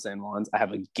up on the San Juans, I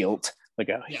have a guilt, like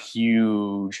a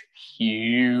huge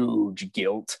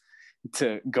guilt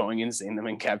to going and seeing them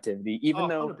in captivity, even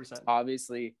though 100%.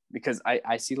 obviously, because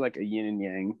I see like a yin and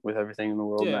yang with everything in the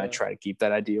world, and I Yeah. try to keep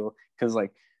that ideal, because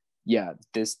like, yeah,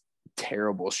 this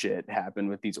terrible shit happened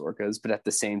with these orcas, but at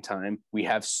the same time, we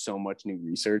have so much new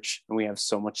research and we have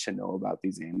so much to know about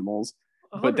these animals.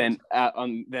 100%. But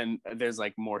then there's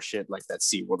like more shit like that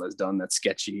SeaWorld has done that's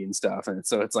sketchy and stuff, and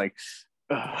so it's like,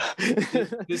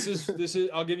 this is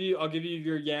I'll give you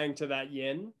your yang to that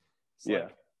yin. It's yeah.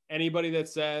 Like anybody that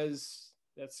says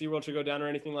that SeaWorld should go down or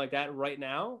anything like that right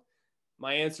now,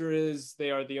 my answer is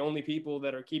they are the only people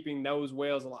that are keeping those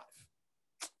whales alive.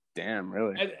 Damn,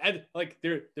 really? And like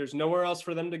there's nowhere else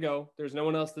for them to go. There's no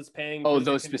one else that's paying. Oh,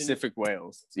 those specific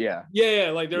whales. Yeah.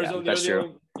 Yeah. Like there's that's true.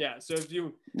 Only, yeah. So if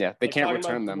you they like, can't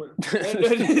return them.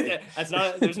 That's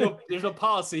not. There's no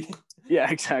policy.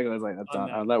 Yeah, exactly. I was like, that's not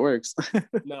how that works.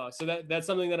 No, so that's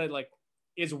something that I like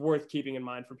is worth keeping in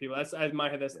mind for people. That's in my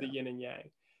head. That's the yin and yang.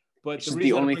 But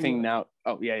the only thing now.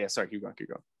 Oh yeah. Sorry, keep going.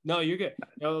 No, you're good.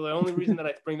 No, the only reason that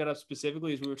I bring that up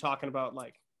specifically is we were talking about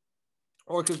like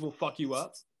orcas will fuck you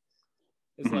up.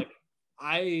 It's like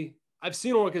I've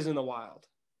seen orcas in the wild.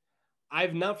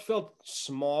 I've not felt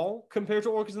small compared to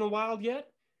orcas in the wild yet,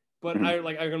 but I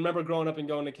remember growing up and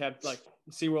going to like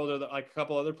SeaWorld or like a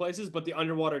couple other places, but the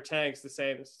underwater tanks, the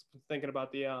same. Thinking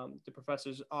about the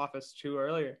professor's office too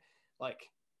earlier, like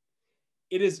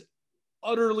it is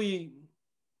utterly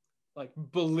like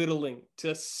belittling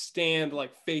to stand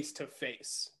like face to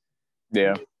face.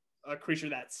 Yeah, a creature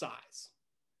that size.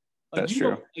 Like, that's true.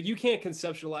 Like you can't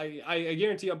conceptualize. I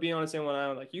guarantee I'll be on the same one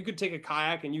island. Like you could take a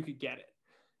kayak and you could get it,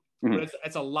 but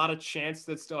it's a lot of chance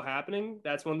that's still happening.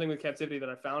 That's one thing with captivity that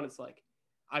I found. It's like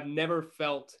I've never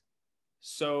felt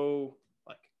so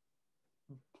like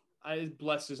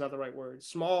blessed is not the right word.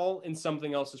 Small in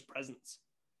something else's presence.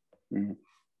 To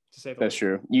say that's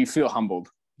true. You feel humbled.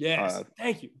 Yes.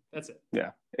 Thank you. That's it.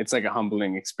 Yeah, it's like a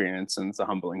humbling experience, and it's a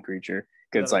humbling creature.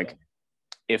 Because like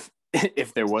if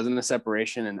there wasn't a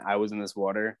separation and I was in this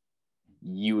water,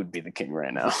 you would be the king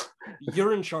right now.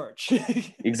 You're in charge.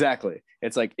 Exactly.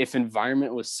 It's like if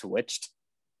environment was switched,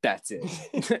 that's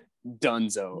it.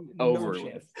 Dunzo. Over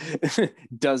with.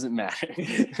 Doesn't matter.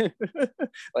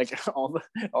 Like all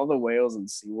the whales in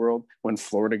SeaWorld when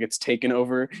Florida gets taken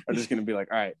over are just gonna be like,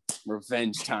 all right,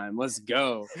 revenge time. Let's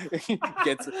go.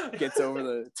 gets over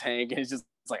the tank and it's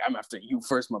like, I'm after you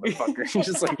first, motherfucker.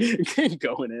 Just like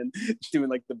going in, doing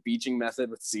like the beaching method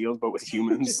with seals, but with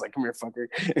humans. Like, come here, fucker.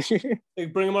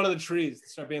 Like, bring them out of the trees.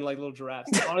 Start being like little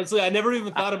giraffes. Honestly, I never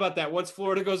even thought about that. Once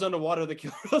Florida goes underwater, the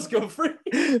killer whales go free.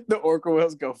 The orca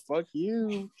whales go, fuck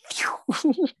you.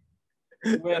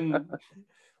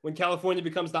 When California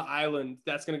becomes the island,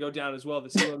 that's gonna go down as well.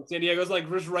 The San Diego's like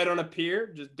just right on a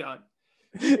pier, just done.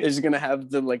 It's gonna have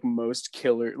the like most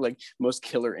killer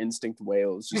instinct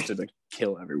whales just to like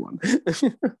kill everyone. That's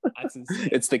insane.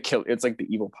 It's like the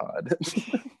evil pod.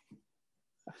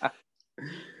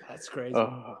 That's crazy.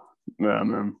 Oh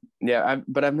man. Yeah,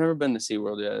 but I've never been to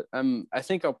SeaWorld yet. I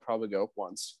think I'll probably go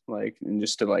once, like, and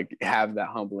just to like have that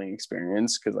humbling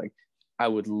experience, because like I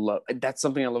would love. That's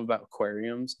something I love about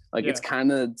aquariums. Like it's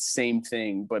kind of same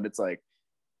thing, but it's like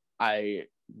I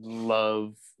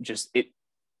love just it.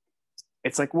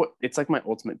 It's like my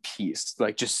ultimate peace.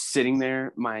 Like just sitting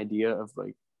there, my idea of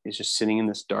like is just sitting in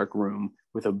this dark room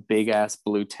with a big ass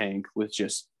blue tank with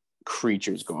just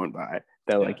creatures going by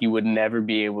that like you would never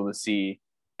be able to see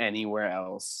anywhere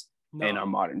else in our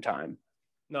modern time.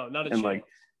 No, not a chance. Like,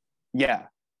 yeah,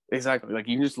 exactly. Like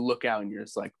you can just look out and you're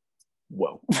just like,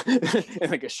 whoa.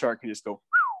 And like a shark can just go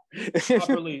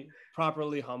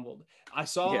properly humbled. I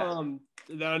saw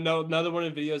another one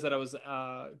of the videos that I was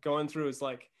going through is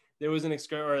like there was an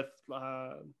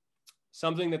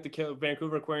something that the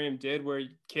Vancouver Aquarium did where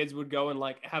kids would go and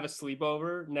like have a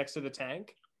sleepover next to the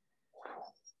tank.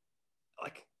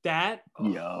 Like that. I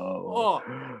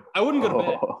wouldn't go to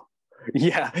bed.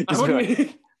 Yeah.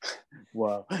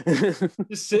 Wow.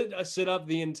 Just sit up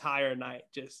the entire night,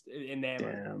 just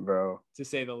enamored. Damn, bro. To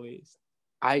say the least.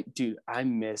 I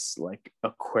miss like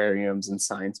aquariums and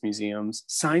science museums.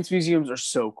 Science museums are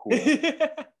so cool.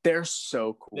 They're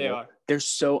so cool. They are. They're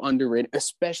so underrated,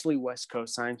 especially West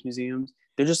Coast science museums.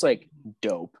 They're just like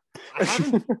dope. I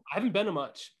haven't been to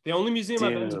much. The only museum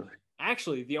I've been to,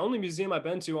 actually, the only museum I've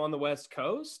been to on the West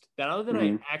Coast, that other than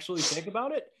I actually think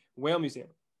about it, Whale Museum.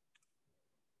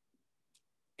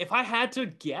 If I had to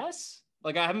guess,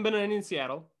 like I haven't been to any in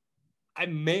Seattle.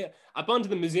 I've gone to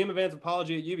the Museum of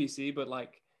Anthropology at UBC, but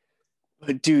like.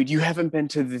 But dude, you haven't been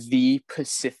to the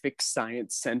Pacific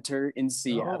Science Center in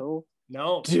Seattle?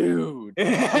 No. Dude.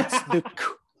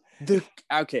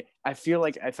 Okay, I feel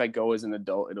like if I go as an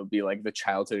adult, it'll be like the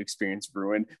childhood experience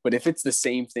ruined. But if it's the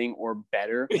same thing or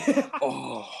better,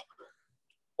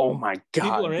 oh my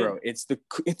God, bro. It's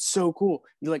so cool.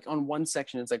 You're like on one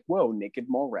section, it's like, whoa, naked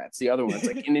mole rats. The other one, it's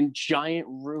like in a giant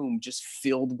room just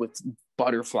filled with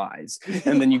butterflies.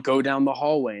 And then you go down the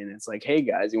hallway and it's like, hey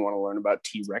guys, you want to learn about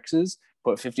T-Rexes?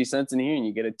 Put 50 cents in here and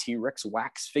you get a T-Rex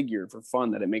wax figure for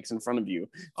fun that it makes in front of you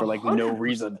for like 100%. No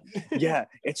reason. Yeah,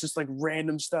 it's just like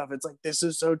random stuff. It's like, this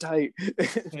is so tight.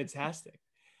 Fantastic.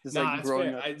 It's like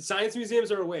growing up. Science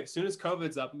museums are a wave. As soon as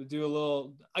COVID's up, do a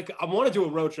little. I want to do a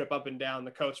road trip up and down the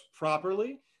coast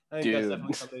properly. I think that's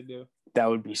definitely something they do. That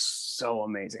would be so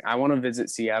amazing. I want to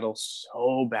visit Seattle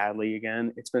so badly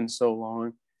again. It's been so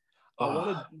long.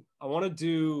 I want to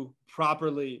do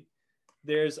properly.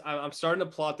 I'm starting to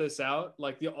plot this out,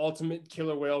 like the ultimate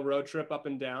killer whale road trip up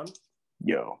and down.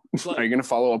 Yo, like, are you gonna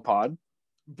follow a pod?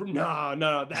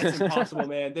 No, that's impossible,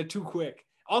 man. They're too quick.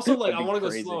 Also, like, I want to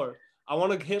go slower. I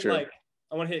want to hit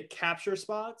I want to hit capture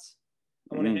spots.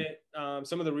 I want to hit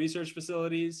some of the research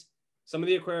facilities, some of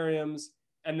the aquariums,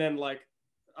 and then like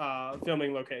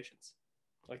filming locations.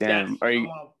 Like, damn, are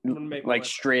you like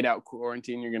straight out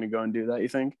quarantine? You're gonna go and do that? You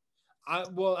think?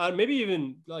 Maybe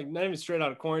even like not even straight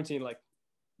out of quarantine. Like,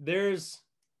 there's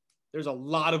a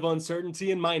lot of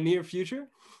uncertainty in my near future.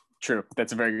 True,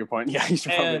 that's a very good point. Yeah, you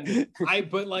should probably.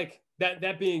 But like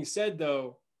that being said,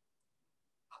 though.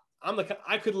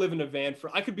 I could live in a van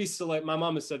I could be select. My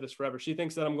mom has said this forever. She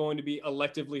thinks that I'm going to be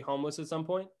electively homeless at some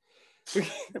point.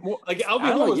 Like, I'll be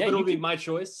homeless, but it'll be my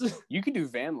choice. You could do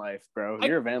van life, bro.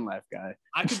 You're a van life guy.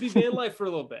 I could be van life for a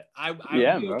little bit. I would be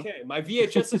okay. My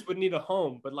VHSs would need a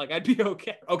home, but like, I'd be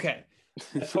okay. Okay.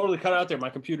 I totally cut out there. My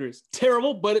computer is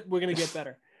terrible, but we're going to get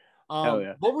better. Hell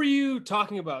yeah. What were you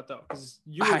talking about though?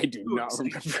 I do not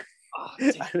remember.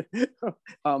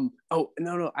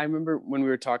 No. I remember when we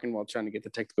were talking while trying to get the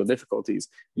technical difficulties.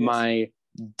 Yes. My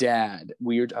dad,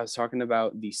 I was talking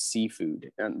about the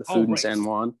seafood and the food in San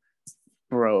Juan.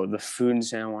 Bro, the food in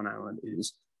San Juan Island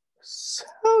is so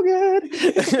good.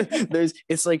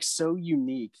 It's like so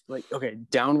unique. Like, okay,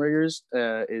 Downriggers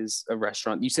is a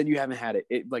restaurant. You said you haven't had it.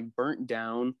 It like burnt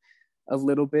down a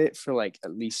little bit for like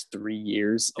at least 3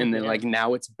 years, and then like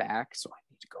now it's back. So I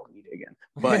need to go eat it again.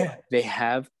 But they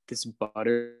have this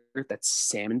butter that's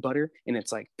salmon butter, and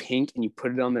it's like pink, and you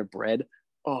put it on their bread.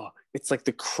 Oh, it's like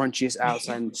the crunchiest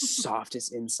outside and the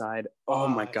softest inside. Oh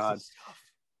my God,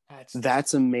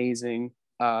 that's amazing.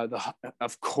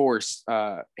 Of course,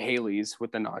 Haley's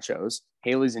with the nachos.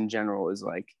 Haley's in general is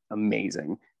like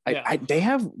amazing. They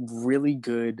have really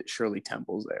good Shirley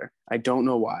Temples there. I don't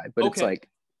know why, but it's like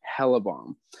hella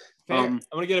bomb. I'm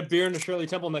gonna get a beer in the Shirley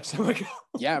Temple next time I go.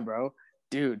 Yeah, bro,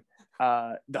 dude.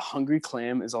 The Hungry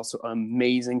Clam is also an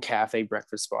amazing cafe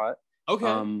breakfast spot. Okay,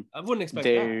 I wouldn't expect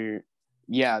that.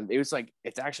 Yeah, it's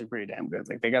actually pretty damn good.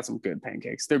 Like, they got some good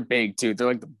pancakes. They're big too. They're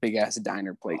like the big ass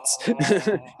diner plates.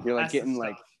 You're like getting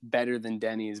like better than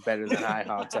Denny's, better than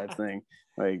IHOP type thing.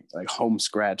 Like home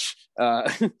scratch.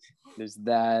 There's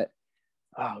that.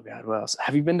 Oh God, what else?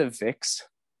 Have you been to Vic's?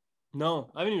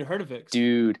 No, I haven't even heard of Vic's.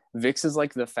 Dude, Vic's is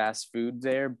like the fast food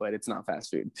there, but it's not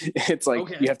fast food. It's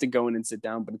like you have to go in and sit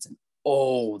down, but it's an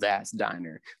old ass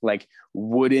diner, like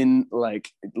wooden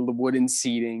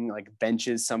seating, like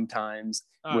benches sometimes,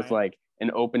 with like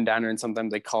an open diner, and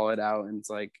sometimes they call it out and it's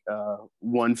like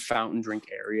one fountain drink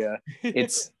area.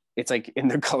 It's like in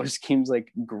their color schemes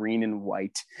like green and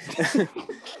white.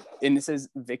 And it says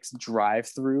Vic's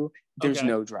drive-through. There's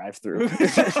no drive-through.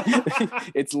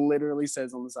 It literally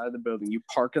says on the side of the building, you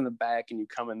park in the back and you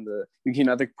can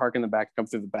either park in the back, come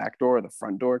through the back door or the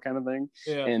front door kind of thing.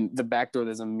 Yeah. And the back door,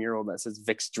 there's a mural that says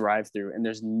Vic's drive-through.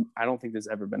 And I don't think there's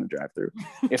ever been a drive-through.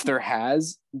 If there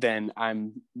has, then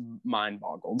I'm mind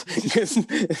boggled, because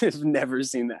I've never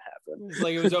seen that happen. It's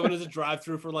like it was open as a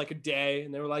drive-through for like a day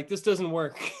and they were like, this doesn't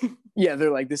work. Yeah,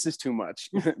 they're like, this is too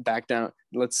much. Back down.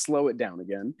 Let's slow it down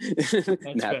again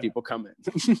and have people come in.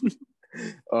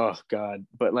 Oh God.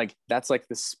 But like, that's like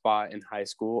the spot in high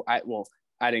school. I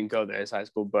didn't go there as high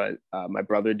school, but my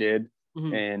brother did.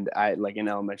 Mm-hmm. And I like in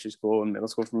elementary school and middle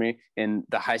school for me, and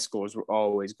the high schoolers would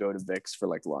always go to Vic's for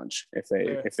like lunch if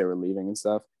they were leaving and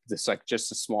stuff. It's like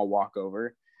just a small walk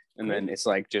over. And then it's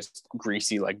like just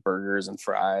greasy like burgers and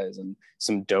fries and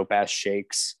some dope ass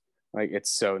shakes. Like,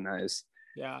 it's so nice.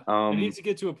 Yeah, it needs to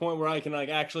get to a point where I can like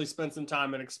actually spend some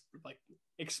time and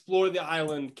explore the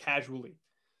island casually.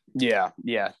 Yeah,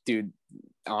 dude.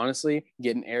 Honestly,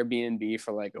 get an Airbnb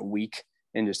for like a week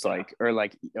and just like, or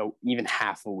like, even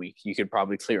half a week, you could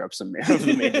probably clear up some of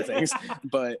the major things.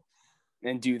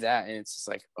 And do that, and it's just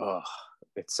like, oh,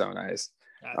 it's so nice.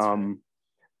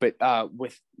 But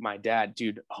with my dad,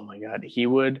 dude, oh my God,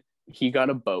 he got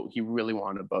a boat. He really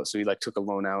wanted a boat. So he like took a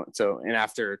loan out. So, and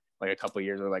after like a couple of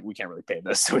years, we're like, we can't really pay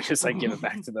this. So we just like give it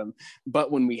back to them.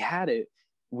 But when we had it,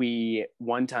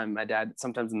 one time my dad,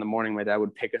 sometimes in the morning, my dad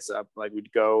would pick us up. Like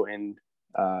we'd go and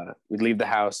we'd leave the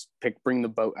house, bring the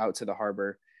boat out to the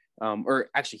harbor. Or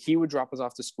actually he would drop us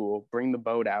off to school, bring the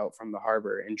boat out from the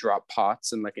harbor and drop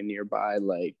pots in like a nearby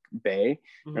like bay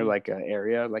or like a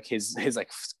area, like his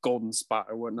like golden spot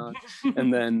or whatnot.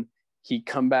 And then he'd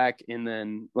come back and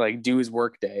then like do his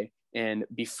work day. And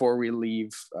before we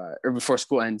leave or before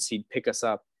school ends, he'd pick us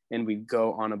up and we'd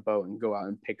go on a boat and go out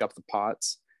and pick up the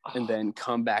pots and then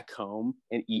come back home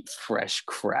and eat fresh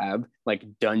crab, like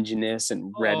Dungeness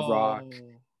and Red Rock.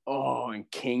 Oh, and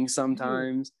King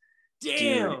sometimes.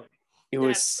 Damn. Dude, it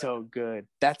was so good.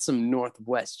 That's some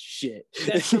Northwest shit.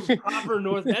 That's some proper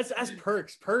North. That's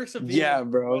perks. Perks of being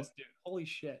bro. Northwest, dude. Holy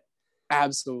shit.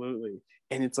 Absolutely.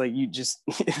 And it's like you just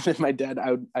my dad,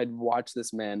 I'd watch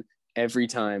this man every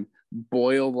time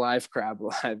boil live crab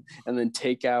alive and then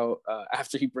take out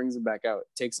after he brings them back out,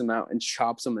 takes them out and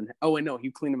chops them. And oh, I know, he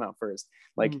cleaned them out first.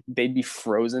 Like they'd be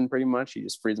frozen pretty much. He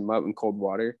just frees them up in cold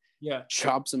water. Yeah.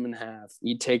 Chops them in half.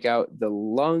 You take out the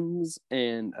lungs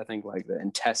and I think like the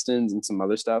intestines and some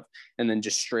other stuff, and then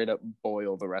just straight up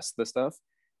boil the rest of the stuff,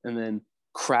 and then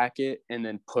crack it, and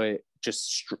then put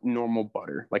just normal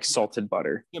butter, like salted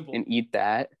butter. Simple. And eat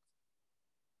that.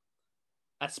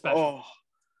 That's special.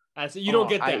 You don't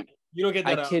get that. You don't get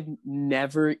that. I could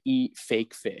never eat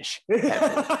fake fish.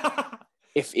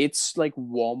 If it's like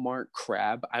Walmart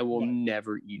crab, I will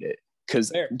never eat it.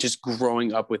 Because just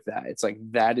growing up with that, it's like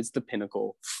that is the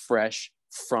pinnacle, fresh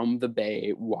from the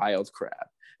bay, wild crab.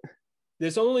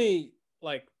 This only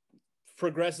like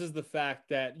progresses the fact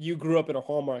that you grew up in a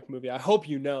Hallmark movie. I hope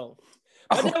you know.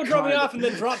 My dad would drop me off and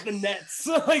then drop the nets.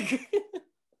 Like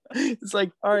it's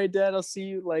like, all right, Dad, I'll see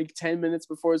you like 10 minutes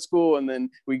before school. And then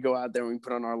we go out there and we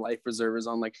put on our life preservers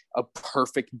on like a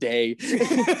perfect day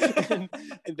and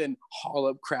then haul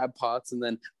up crab pots. And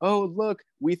then, oh, look,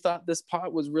 we thought this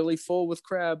pot was really full with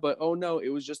crab, but oh no, it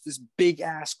was just this big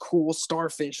ass cool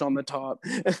starfish on the top.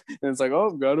 And it's like,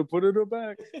 oh, gotta put it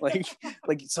back. Like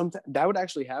sometimes that would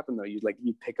actually happen though. You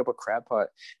pick up a crab pot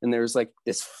and there's like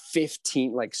this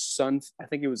 15 like I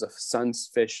think it was a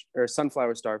sunfish or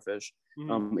sunflower starfish.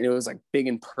 And it was like big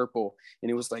and purple, and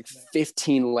it was like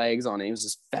 15 legs on it. It was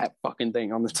this fat fucking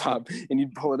thing on the top, and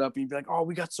you'd pull it up and you'd be like, oh,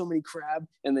 we got so many crab.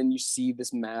 And then you see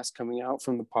this mass coming out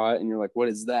from the pot and you're like, what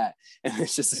is that? And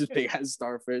it's just this big ass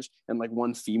starfish and like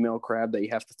one female crab that you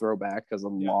have to throw back because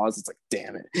of laws. It's like,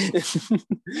 damn it.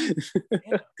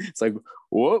 It's like,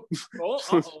 whoop.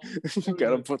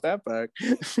 Gotta put that back.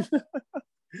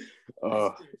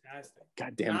 Oh,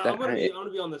 god damn it. I'm gonna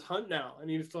be on this hunt now. I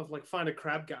need to like find a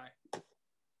crab guy.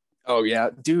 Oh yeah,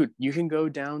 dude, you can go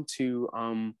down to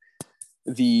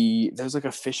there's like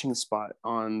a fishing spot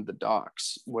on the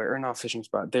docks or not fishing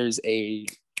spot. There's a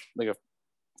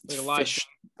fish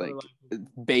like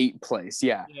bait place,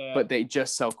 yeah. But they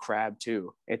just sell crab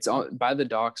too. It's on by the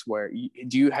docks where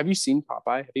have you seen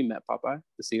Popeye? Have you met Popeye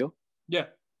the seal? Yeah.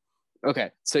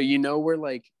 Okay, so you know where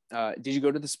like did you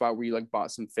go to the spot where you like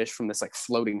bought some fish from this like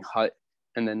floating hut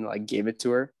and then like gave it to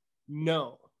her?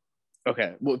 No.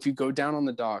 Okay, well, if you go down on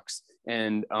the docks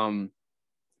and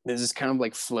there's this kind of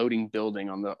like floating building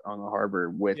on the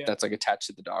harbor that's like attached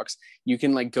to the docks, you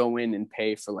can like go in and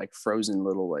pay for like frozen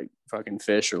little like fucking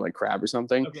fish or like crab or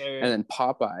something. Okay, and then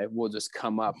Popeye will just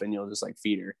come up and you'll just like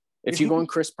feed her. If you go on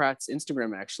Chris Pratt's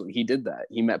Instagram, actually, he did that.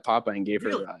 He met Popeye and gave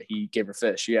her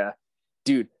fish. Yeah,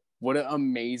 dude. What an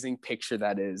amazing picture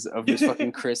that is of this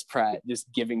fucking Chris Pratt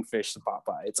just giving fish to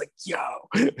Popeye. It's like, yo,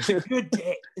 good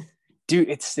day. Dude,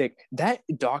 it's sick. That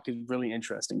dock is really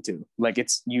interesting too. Like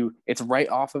it's right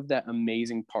off of that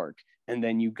amazing park. And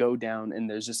then you go down and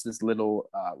there's just this little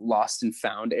lost and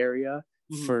found area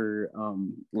for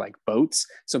like boats.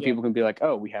 So people can be like,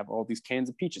 oh, we have all these cans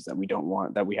of peaches that we don't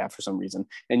want that we have for some reason.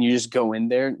 And you just go in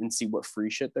there and see what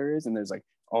free shit there is. And there's like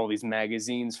all these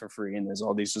magazines for free. And there's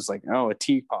all these just like, oh, a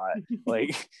teapot.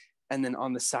 Like, and then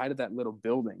on the side of that little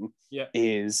building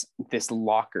is this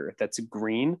locker that's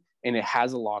green. And it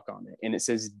has a lock on it, and it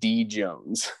says D.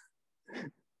 Jones.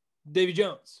 Davy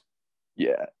Jones.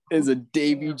 Yeah, it's a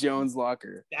Davy Jones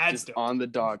locker. That's just on the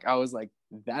dock. I was like,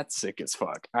 that's sick as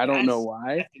fuck. I don't know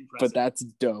why, but that's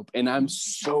dope. And I'm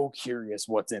so curious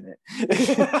what's in it.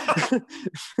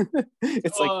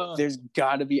 It's like there's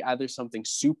got to be either something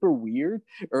super weird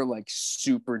or like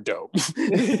super dope.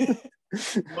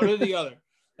 One or the other.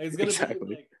 Like, it's gonna be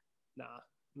like, nah.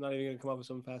 I'm not even gonna come up with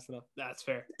something fast enough. That's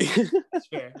fair. That's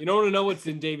fair. You don't want to know what's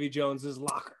in Davy Jones's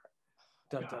locker.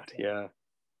 God, yeah.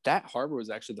 that harbor was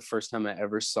actually the first time I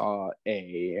ever saw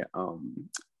a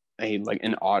like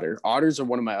an otter. Otters are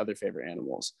one of my other favorite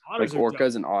animals. Otters like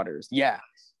orcas and otters. Yeah.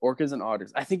 Orcas and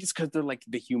otters. I think it's because they're like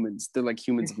the humans. They're like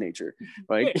humans of nature.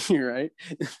 Like you're right.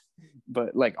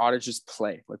 But like otters just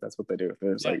play. Like that's what they do.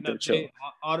 They're they're chill.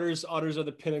 Otters are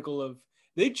the pinnacle of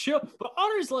they chill. But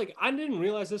otters, like, I didn't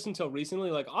realize this until recently.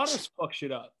 Like otters fuck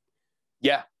shit up.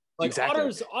 Yeah. Like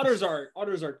exactly. otters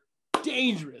are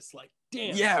dangerous. Like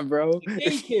damn. Yeah, bro.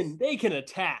 Like, they can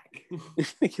attack.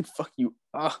 They can fuck you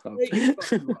up. They can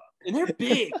fuck you up. And they're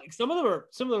big. Like some of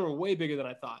them are way bigger than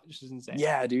I thought. Which is insane.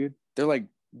 Yeah, dude. They're like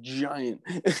giant.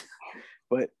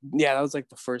 But yeah, that was like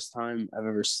the first time I've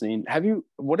ever seen.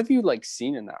 What have you like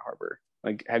seen in that harbor?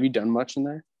 Like, have you done much in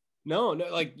there? No,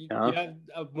 like yeah.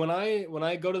 When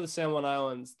I go to the San Juan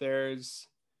Islands,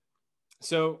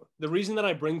 so the reason that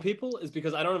I bring people is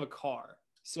because I don't have a car.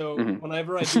 So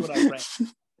whenever I do it, I rent.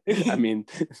 I mean,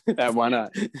 why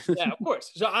not? Yeah, of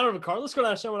course. So I don't have a car. Let's go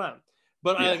down to San Juan Island.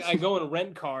 But yeah. I go and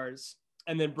rent cars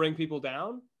and then bring people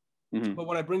down. But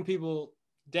when I bring people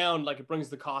down, like it brings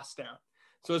the cost down.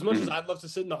 So as much as I'd love to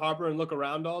sit in the harbor and look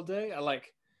around all day,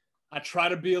 I try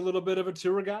to be a little bit of a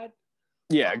tour guide.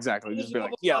 Yeah, exactly. Just be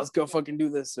like, yeah, let's go fucking do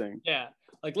this thing. Yeah.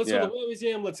 Like, let's go to the Whale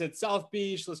Museum. Let's hit South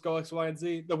Beach. Let's go X, Y, and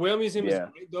Z. The Whale Museum is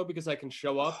great, though, because I can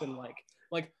show up and like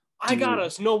I got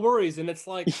us. No worries. And it's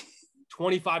like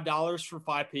 $25 for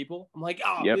 5 people. I'm like,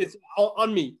 oh, it's all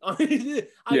on me. I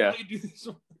do this.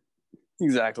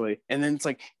 Exactly. And then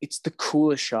it's the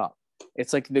coolest shop.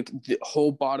 It's like the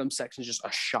whole bottom section is just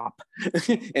a shop.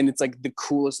 And it's like the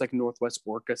coolest like Northwest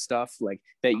Orca stuff like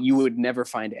that you would never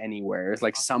find anywhere. It's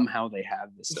like somehow they have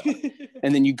this stuff.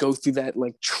 And then you go through that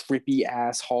like trippy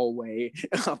ass hallway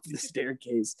up the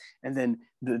staircase, and then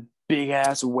the big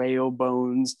ass whale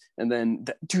bones, and then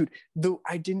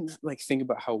I didn't like think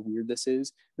about how weird this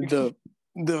is.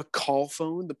 The call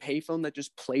phone, the pay phone that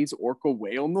just plays orca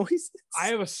whale noises. I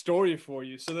have a story for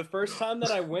you. So the first time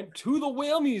that I went to the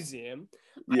Whale Museum,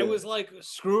 I was like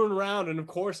screwing around, and of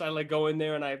course I like go in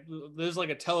there and there's like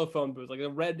a telephone booth, like a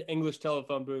red English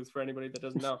telephone booth for anybody that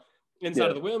doesn't know, inside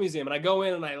of the Whale Museum. And I go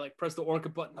in and I like press the orca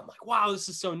button. I'm like, wow, this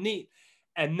is so neat.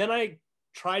 And then I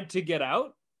tried to get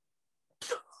out.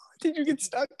 Did you get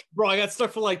stuck? Bro, I got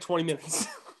stuck for like 20 minutes.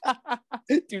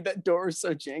 Dude, that door is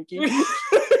so janky.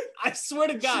 I swear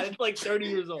to God, it's like 30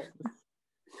 years old.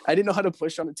 I didn't know how to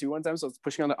push on it too one time, so I was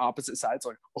pushing on the opposite side. It's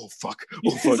like, oh fuck.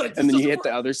 Like, and then you hit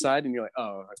the other side, and you're like,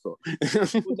 oh, that's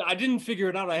cool. I didn't figure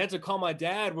it out. I had to call my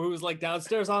dad, who was like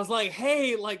downstairs. I was like,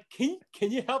 hey, like, can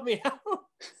you help me out?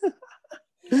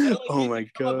 And, like, oh my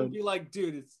God. And be like,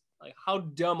 dude, it's like, how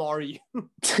dumb are you?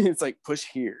 It's like, push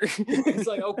here. It's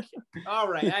like, okay, all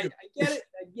right, I get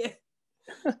it.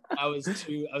 I was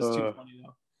too funny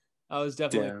though. I was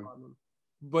definitely fun.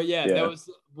 But that was,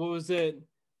 what was it?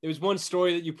 There was one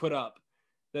story that you put up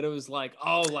that it was like,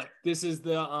 oh, like this is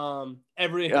the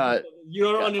you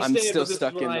don't understand. I'm still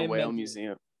stuck in the Whale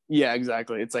Museum. Yeah,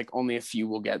 exactly. It's like only a few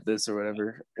will get this or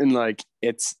whatever. And like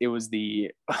it was the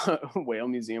Whale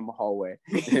Museum hallway.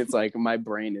 It's like my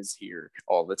brain is here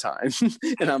all the time.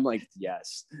 And I'm like,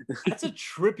 yes. That's a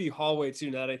trippy hallway too,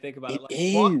 now that I think about it. Like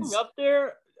is. Walking up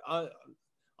there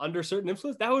under certain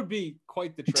influence, that would be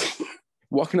quite the trip.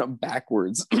 Walking up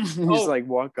backwards. Just like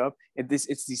walk up.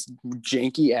 It's these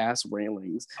janky ass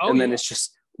railings. And then it's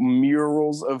just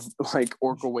murals of like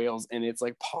orca whales, and it's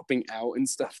like popping out and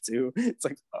stuff too. It's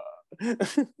like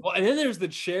well, and then there's the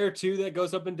chair too that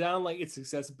goes up and down, like it's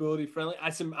accessibility friendly.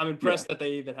 I'm impressed that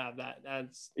they even have that.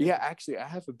 Actually I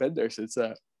haven't been there since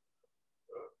I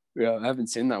haven't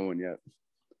seen that one yet.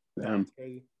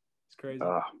 It's crazy.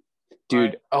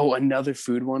 Dude, another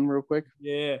food one real quick.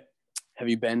 Yeah. Have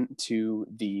you been to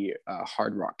the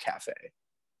Hard Rock Cafe?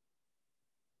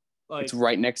 It's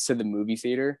right next to the movie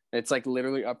theater. It's like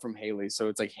literally up from Haley's. So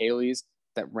it's like Haley's,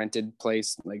 that rented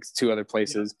place, like 2 other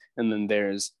places. Yeah. And then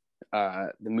there's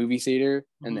the movie theater,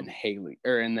 and then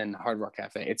and then Hard Rock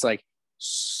Cafe. It's like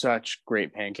such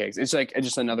great pancakes. It's like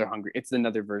just another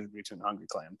version between Hungry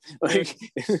Clam. Like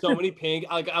so many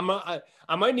pancakes. Like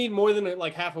I might need more than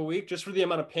like half a week just for the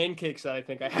amount of pancakes that I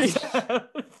think I have.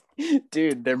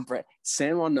 Dude,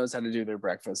 San Juan knows how to do their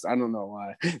breakfast. I don't know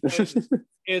why.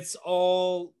 It's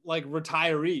all like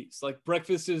retirees. Like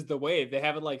breakfast is the wave. They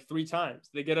have it like 3 times.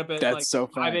 They get up at like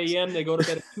 5 a.m. They go to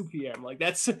bed at 2 p.m. Like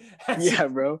that's yeah,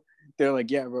 bro. They're like,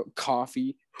 yeah, bro,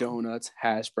 coffee, donuts,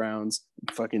 hash browns,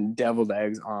 fucking deviled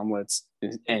eggs, omelets,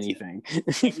 anything.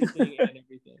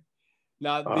 Everything.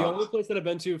 Now, the only place that I've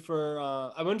been to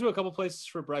I went to a couple places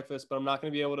for breakfast, but I'm not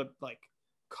going to be able to like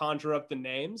conjure up the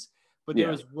names. But there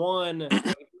was one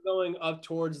going up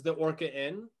towards the Orca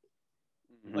Inn.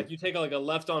 Like you take like a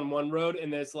left on one road,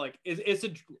 and there's like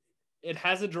it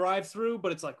has a drive through,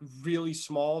 but it's like really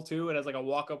small too. It has like a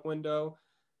walk up window.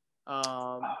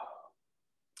 I'm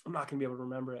not gonna be able to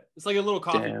remember it. It's like a little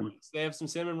coffee place. They have some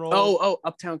cinnamon rolls.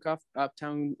 Uptown Coffee,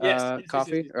 yes.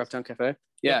 or Uptown Cafe.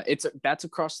 Yeah, that's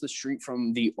across the street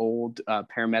from the old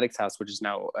paramedics house, which is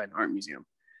now an art museum.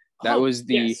 That was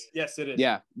the yes, it is.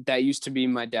 Yeah, that used to be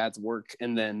my dad's work,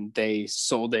 and then they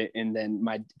sold it, and then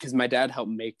because my dad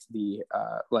helped make the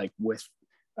like with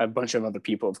a bunch of other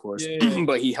people, of course,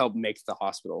 but he helped make the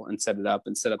hospital and set it up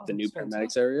and set up the new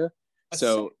paramedics area.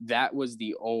 So that was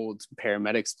the old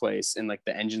paramedics place, and like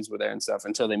the engines were there and stuff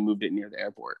until they moved it near the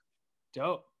airport.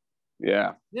 Dope.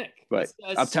 Yeah. Nick. But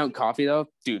Uptown Coffee though,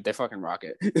 dude, they fucking rock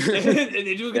it.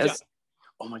 They do a good job.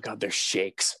 Oh my God, they're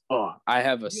shakes. Oh, I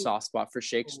have a soft spot for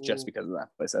shakes just because of that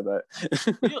place, I bet.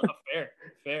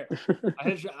 Fair.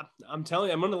 I'm telling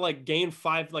you, I'm gonna like gain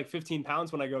 15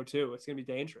 pounds when I go too. It's gonna be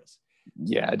dangerous.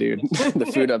 Yeah, dude. The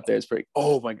food up there is pretty.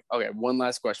 Oh my. Okay, one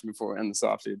last question before we end this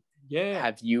off, dude. Yeah.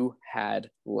 Have you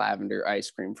had lavender ice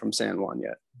cream from San Juan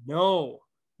yet? No.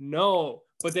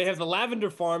 But they have the lavender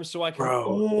farm, so I can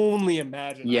only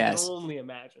imagine. Yes. I can only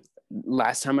imagine.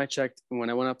 Last time I checked,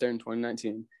 when I went up there in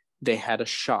 2019, they had a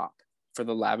shop for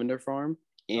the lavender farm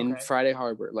in Friday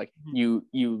Harbor. Like you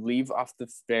leave off the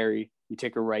ferry, you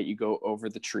take a right, you go over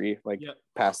the tree,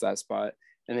 past that spot,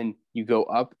 and then you go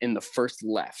up in the first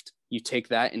left. You take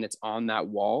that, and it's on that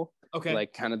wall. Okay.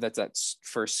 Like kind of that's that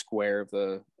first square of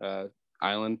the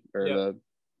island or the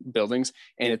buildings,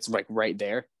 and it's like right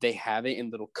there. They have it in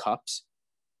little cups.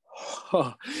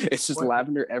 It's just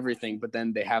lavender everything, but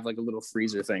then they have like a little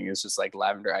freezer thing. It's just like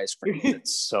lavender ice cream.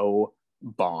 It's so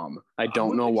bomb. I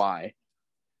don't know why.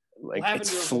 Like lavender,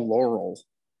 it's floral.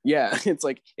 Yeah, it's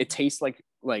like it tastes like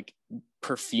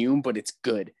perfume, but it's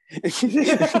good.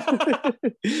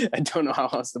 I don't know how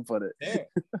else to put it.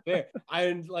 Fair.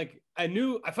 I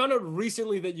found out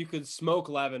recently that you could smoke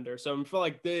lavender, so I feel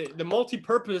like the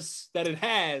multi-purpose that it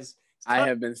has. I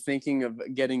have been thinking of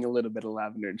getting a little bit of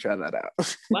lavender and try that out.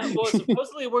 Well,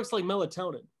 supposedly it works like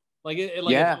melatonin. Like it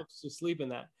helps you sleep in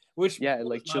that. Which it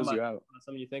like chills you out.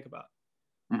 Something you think about.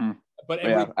 Mm-hmm. But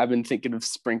I've been thinking of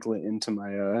sprinkling into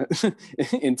my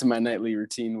into my nightly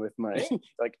routine with my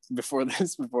like before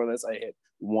this I hit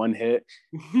one hit.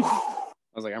 I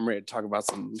was like, I'm ready to talk about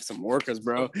some workers,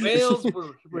 bro. Whales,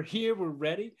 we're here, we're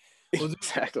ready.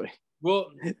 Exactly.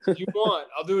 Well, if you want,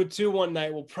 I'll do it too one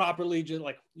night. We'll properly just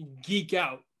like geek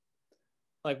out.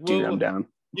 Like, dude, I'm down.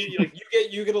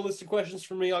 You get a list of questions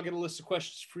for me. I'll get a list of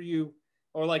questions for you,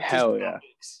 or like hell yeah.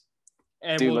 Topics.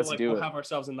 And dude, we'll have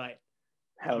ourselves a night.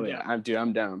 Hell yeah,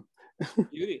 I'm down.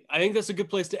 Beauty. I think that's a good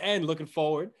place to end. Looking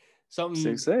forward,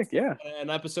 something sick, yeah.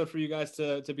 An episode for you guys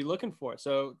to be looking for.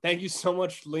 So thank you so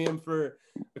much, Liam, for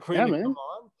agreeing to come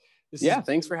on.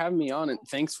 Thanks for having me on, and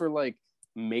thanks for like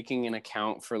making an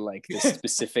account for like this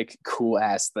specific cool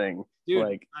ass thing. Dude,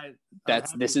 like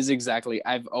this is exactly.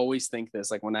 I've always think this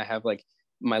like when I have like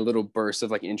my little bursts of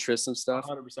like interests and stuff.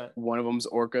 100%. One of them's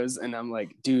orcas, and I'm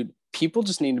like, dude, people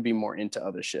just need to be more into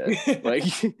other shit. like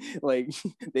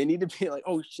they need to be like,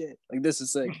 oh shit, like this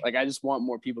is sick. Like I just want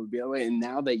more people to be that way. And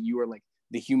now that you are like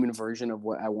the human version of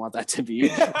what I want that to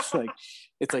be,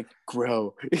 it's like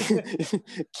grow,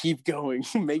 keep going,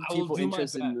 make people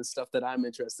interested in the stuff that I'm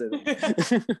interested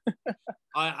in.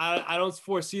 I don't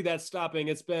foresee that stopping.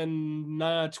 It's been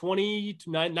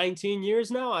 19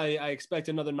 years now. I expect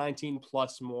another 19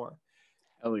 plus more.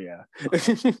 Oh yeah.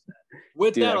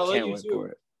 With that, I'll let you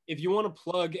too. If you want to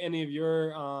plug any of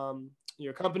your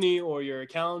company or your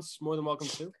accounts, more than welcome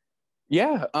to.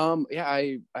 Yeah.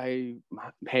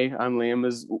 Hey, I'm Liam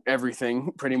is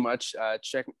everything pretty much.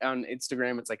 Check on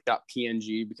Instagram. It's like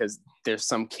 .png because there's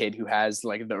some kid who has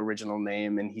like the original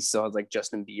name and he still has like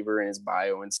Justin Bieber in his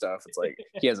bio and stuff. It's like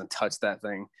he hasn't touched that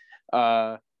thing.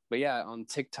 But yeah, on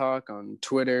TikTok, on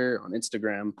Twitter, on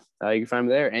Instagram, you can find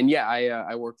me there. And yeah,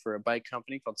 I work for a bike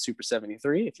company called Super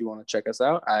 73. If you want to check us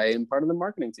out, I am part of the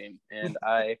marketing team and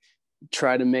I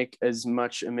try to make as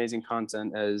much amazing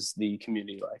content as the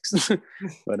community likes.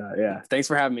 But yeah, thanks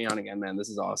for having me on again, man. This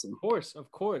is awesome.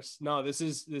 Of course. No, this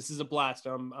is a blast.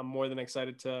 I'm more than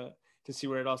excited to see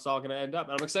where it's all going to end up.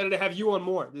 And I'm excited to have you on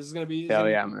more. This is going to be hell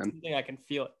yeah, man. I can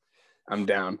feel it. I'm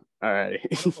down. All right.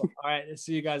 All right.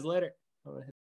 See you guys later.